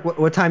after stuff. work.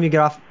 What time you get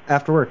off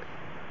after work?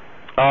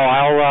 Oh,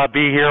 I'll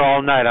be here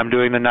all night. I'm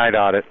doing the night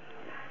audit.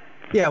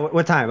 Yeah,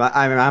 what time?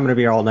 I'm gonna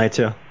be here all night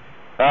too.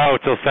 Oh,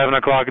 till 7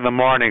 o'clock in the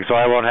morning, so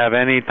I won't have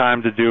any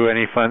time to do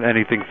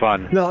anything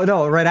fun.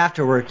 No, right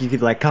after work you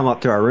could like come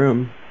up to our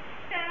room.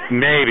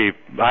 Maybe.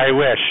 I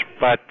wish,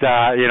 but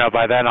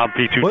by then I'll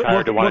be too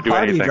tired to want to do anything. What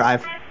car do you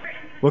drive?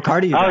 What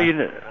car do you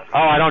drive?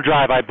 I don't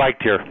drive. I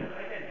biked here.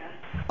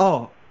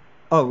 Oh,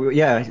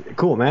 yeah,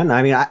 cool, man.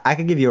 I mean, I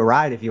could give you a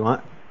ride if you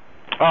want.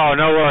 Oh,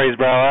 no worries,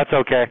 bro. That's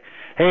okay.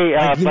 Hey,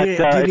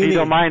 if you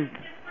don't mind,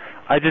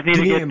 I just need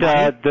to get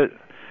the.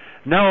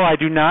 No, I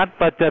do not.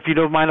 But if you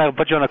don't mind, I'll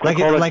put you on a quick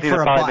hold. Like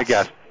for a bus.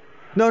 Guest.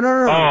 No.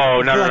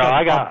 Oh, no.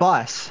 I got a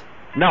bus.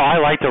 No, I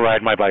like to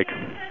ride my bike.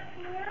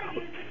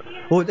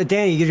 Well,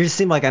 Danny, you just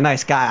seem like a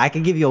nice guy. I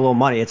can give you a little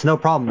money. It's no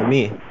problem to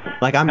me.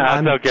 Like I'm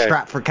okay.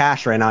 strapped for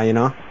cash right now, you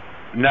know.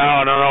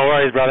 No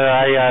worries, brother.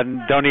 I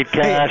don't need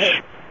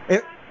cash.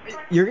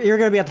 You're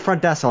gonna be at the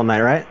front desk all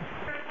night, right?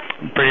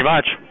 Pretty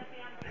much.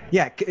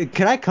 Yeah.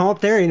 Could I come up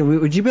there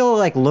and would you be able to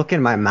like look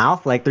in my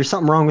mouth? Like there's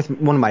something wrong with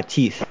one of my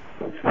teeth.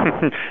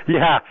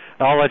 Yeah,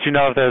 I'll let you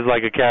know if there's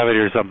like a cavity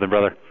or something,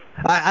 brother.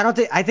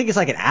 I think it's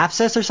like an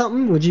abscess or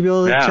something. Would you be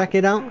able to check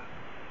it out?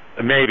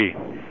 Maybe.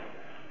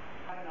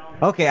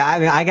 Okay, I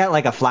mean I got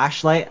like a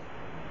flashlight.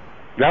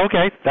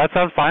 Okay, that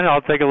sounds fine.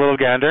 I'll take a little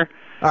gander.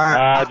 All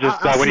right.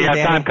 Just when you have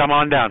time, come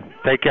on down.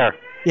 Take care.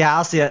 Yeah,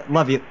 I'll see you.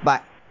 Love you.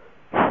 Bye.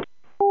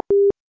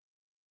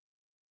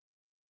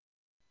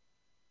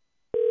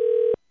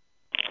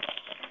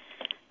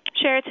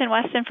 Sheraton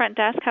Weston Front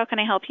Desk. How can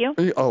I help you?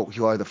 Oh,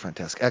 you are the front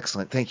desk.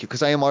 Excellent. Thank you.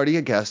 Because I am already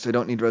a guest. I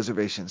don't need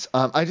reservations.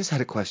 I just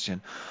had a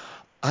question.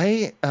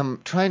 I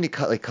am trying to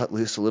cut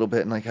loose a little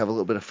bit and have a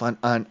little bit of fun.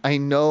 I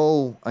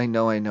know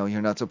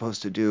you're not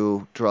supposed to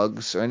do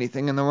drugs or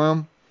anything in the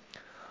room.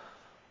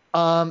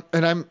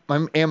 And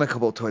I'm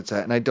amicable towards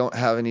that, and I don't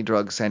have any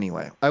drugs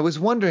anyway. I was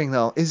wondering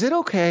though, is it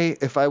okay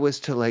if I was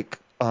to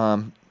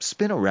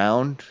spin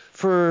around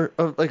for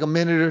a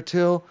minute or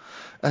two,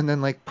 and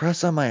then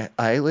press on my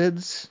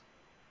eyelids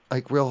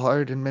real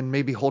hard, and then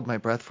maybe hold my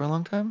breath for a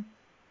long time?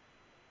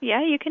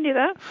 Yeah, you can do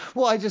that.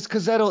 Well,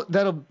 because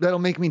that'll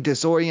make me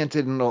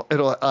disoriented, and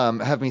it'll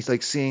have me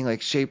seeing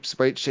shapes,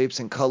 bright shapes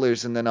and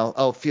colors, and then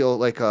I'll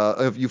feel a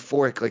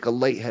euphoric, a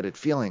lightheaded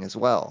feeling as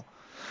well.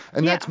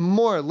 And that's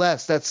more or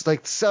less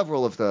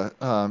several of the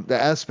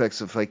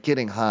aspects of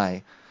getting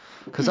high.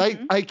 Because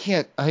I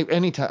can't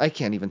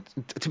even,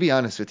 to be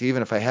honest with you,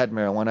 even if I had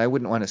marijuana, I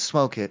wouldn't want to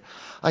smoke it.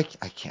 I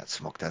can't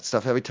smoke that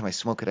stuff. Every time I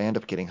smoke it, I end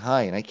up getting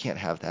high, and I can't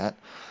have that.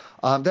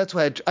 That's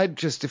why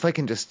if I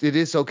can it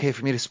is okay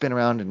for me to spin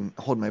around and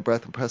hold my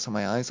breath and press on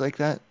my eyes like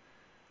that.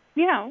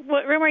 Yeah.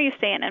 What room are you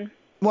staying in?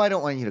 Well, I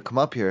don't want you to come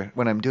up here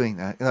when I'm doing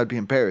that. That would be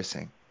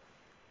embarrassing.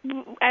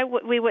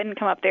 We wouldn't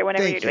come up there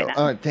whenever you're doing that.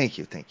 All right, thank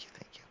you.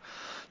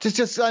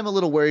 Just I'm a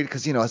little worried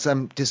because, as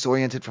I'm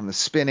disoriented from the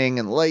spinning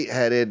and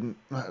lightheaded,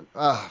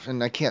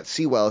 and I can't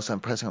see well, so I'm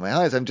pressing on my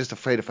eyes. I'm just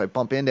afraid if I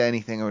bump into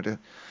anything or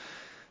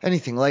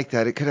anything like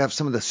that, it could have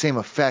some of the same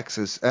effects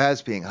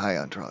as being high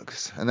on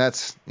drugs. And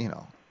that's,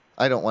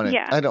 I don't want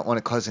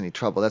to cause any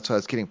trouble. That's why I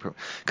was getting,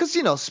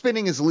 because,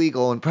 spinning is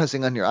legal and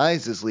pressing on your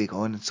eyes is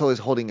legal, and so is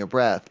holding your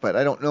breath. But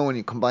I don't know when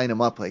you combine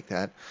them up like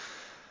that,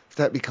 if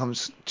that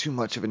becomes too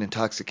much of an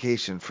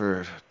intoxication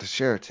for the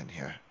Sheraton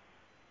here.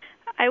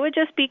 I would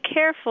just be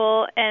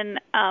careful, and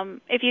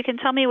if you can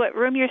tell me what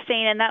room you're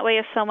staying in, that way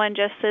if someone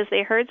just says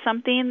they heard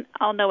something,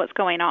 I'll know what's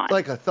going on.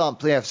 Like a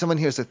thump. Yeah, if someone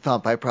hears a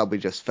thump, I probably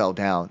just fell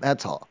down.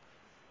 That's all.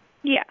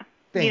 Yeah.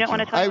 Thank you don't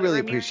want to tell me I what really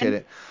room you're appreciate in?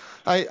 it.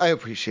 I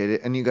appreciate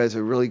it, and you guys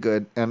are really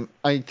good. And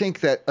I think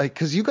that,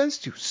 because you guys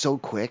do so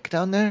quick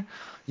down there,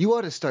 you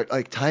ought to start,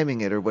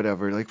 timing it or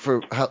whatever,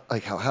 for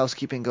how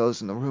housekeeping goes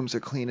and the rooms are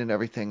clean and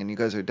everything, and you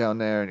guys are down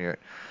there and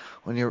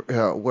when you're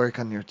at work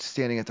and you're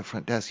standing at the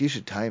front desk, you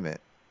should time it.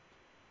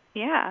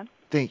 Yeah.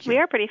 Thank you. We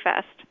are pretty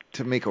fast.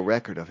 To make a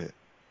record of it.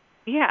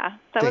 Yeah,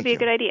 that would be a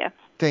good idea.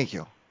 Thank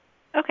you.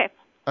 Okay.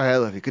 All right, I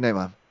love you. Good night,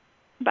 Mom.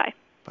 Bye.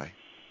 Bye.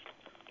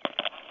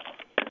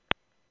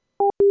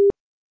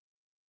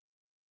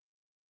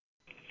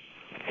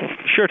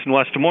 Sheraton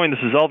West Des Moines, this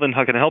is Elvin.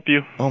 How can I help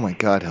you? Oh, my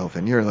God,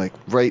 Elvin. You're right.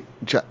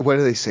 What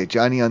do they say?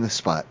 Johnny on the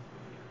spot.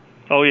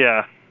 Oh,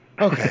 yeah.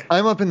 Okay,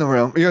 I'm up in the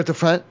room. You're at the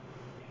front?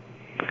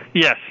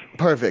 Yes.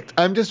 Perfect.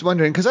 I'm just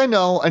wondering, because I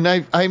know, and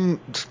I'm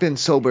been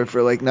sober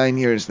for 9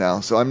 years now,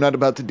 so I'm not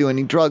about to do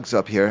any drugs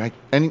up here.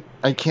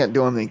 I can't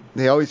do them.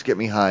 They always get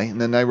me high, and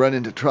then I run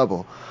into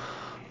trouble.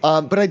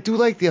 But I do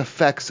like the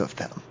effects of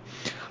them.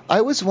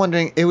 I was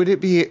wondering, would it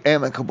be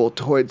amicable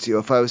towards you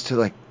if I was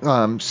to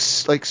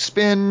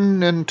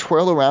spin and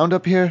twirl around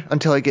up here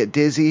until I get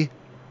dizzy?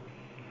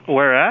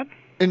 Where at?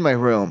 In my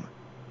room.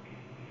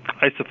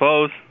 I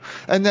suppose.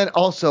 And then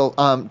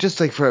also, just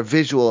for a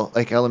visual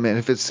element,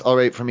 if it's all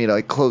right for me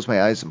to close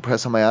my eyes and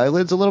press on my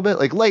eyelids a little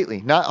bit,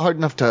 lightly, not hard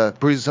enough to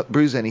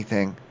bruise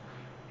anything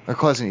or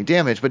cause any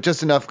damage, but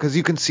just enough because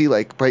you can see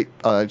bright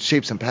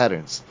shapes and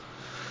patterns.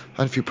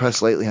 What if you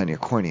press lightly on your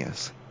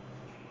corneas?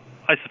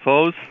 I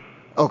suppose.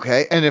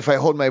 Okay, and if I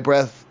hold my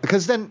breath,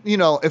 because then,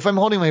 if I'm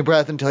holding my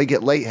breath until I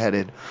get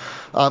lightheaded,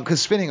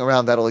 because spinning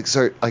around, that'll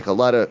exert a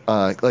lot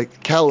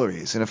of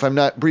calories, and if I'm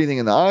not breathing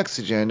in the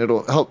oxygen,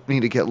 it'll help me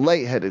to get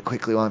lightheaded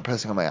quickly while I'm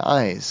pressing on my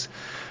eyes,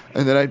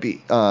 and then I'd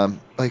be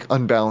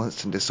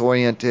unbalanced and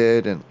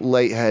disoriented and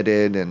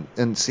lightheaded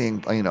and seeing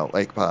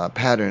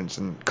patterns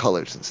and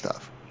colors and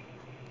stuff.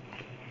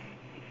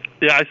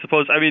 Yeah, I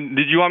suppose. I mean,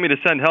 did you want me to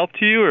send help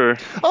to you, or?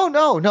 Oh,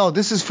 no.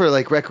 This is for,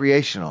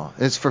 recreational.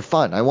 It's for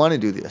fun. I want to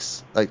do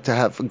this, to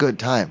have a good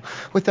time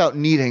without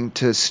needing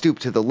to stoop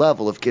to the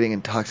level of getting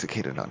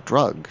intoxicated on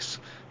drugs.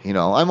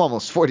 I'm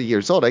almost 40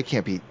 years old. I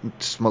can't be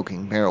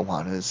smoking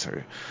marijuanas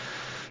or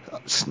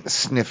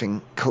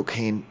sniffing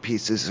cocaine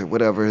pieces or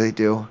whatever they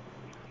do.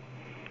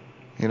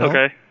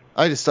 Okay.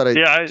 I just thought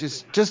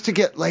just to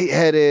get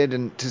lightheaded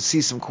and to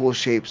see some cool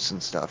shapes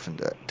and stuff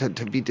and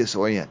to be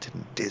disoriented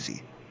and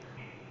dizzy.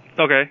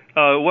 Okay.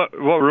 What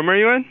room are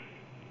you in?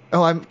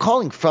 Oh, I'm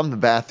calling from the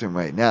bathroom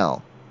right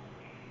now.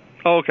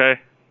 Oh, okay.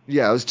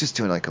 Yeah, I was just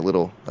doing a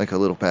little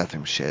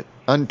bathroom shit.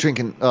 I'm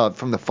drinking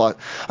from the faucet.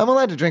 I'm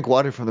allowed to drink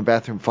water from the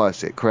bathroom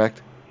faucet,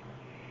 correct?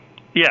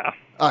 Yeah.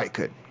 All right,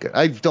 good.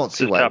 I don't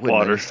see why I wouldn't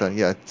understand.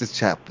 Yeah, it's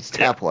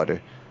tap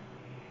water.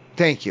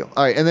 Thank you.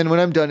 All right, and then when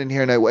I'm done in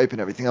here and I wipe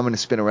and everything, I'm going to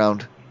spin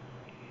around.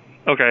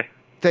 Okay.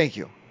 Thank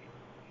you.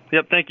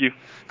 Yep, thank you.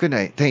 Good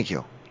night. Thank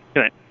you.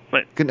 Good night.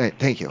 Bye. Good night.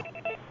 Thank you.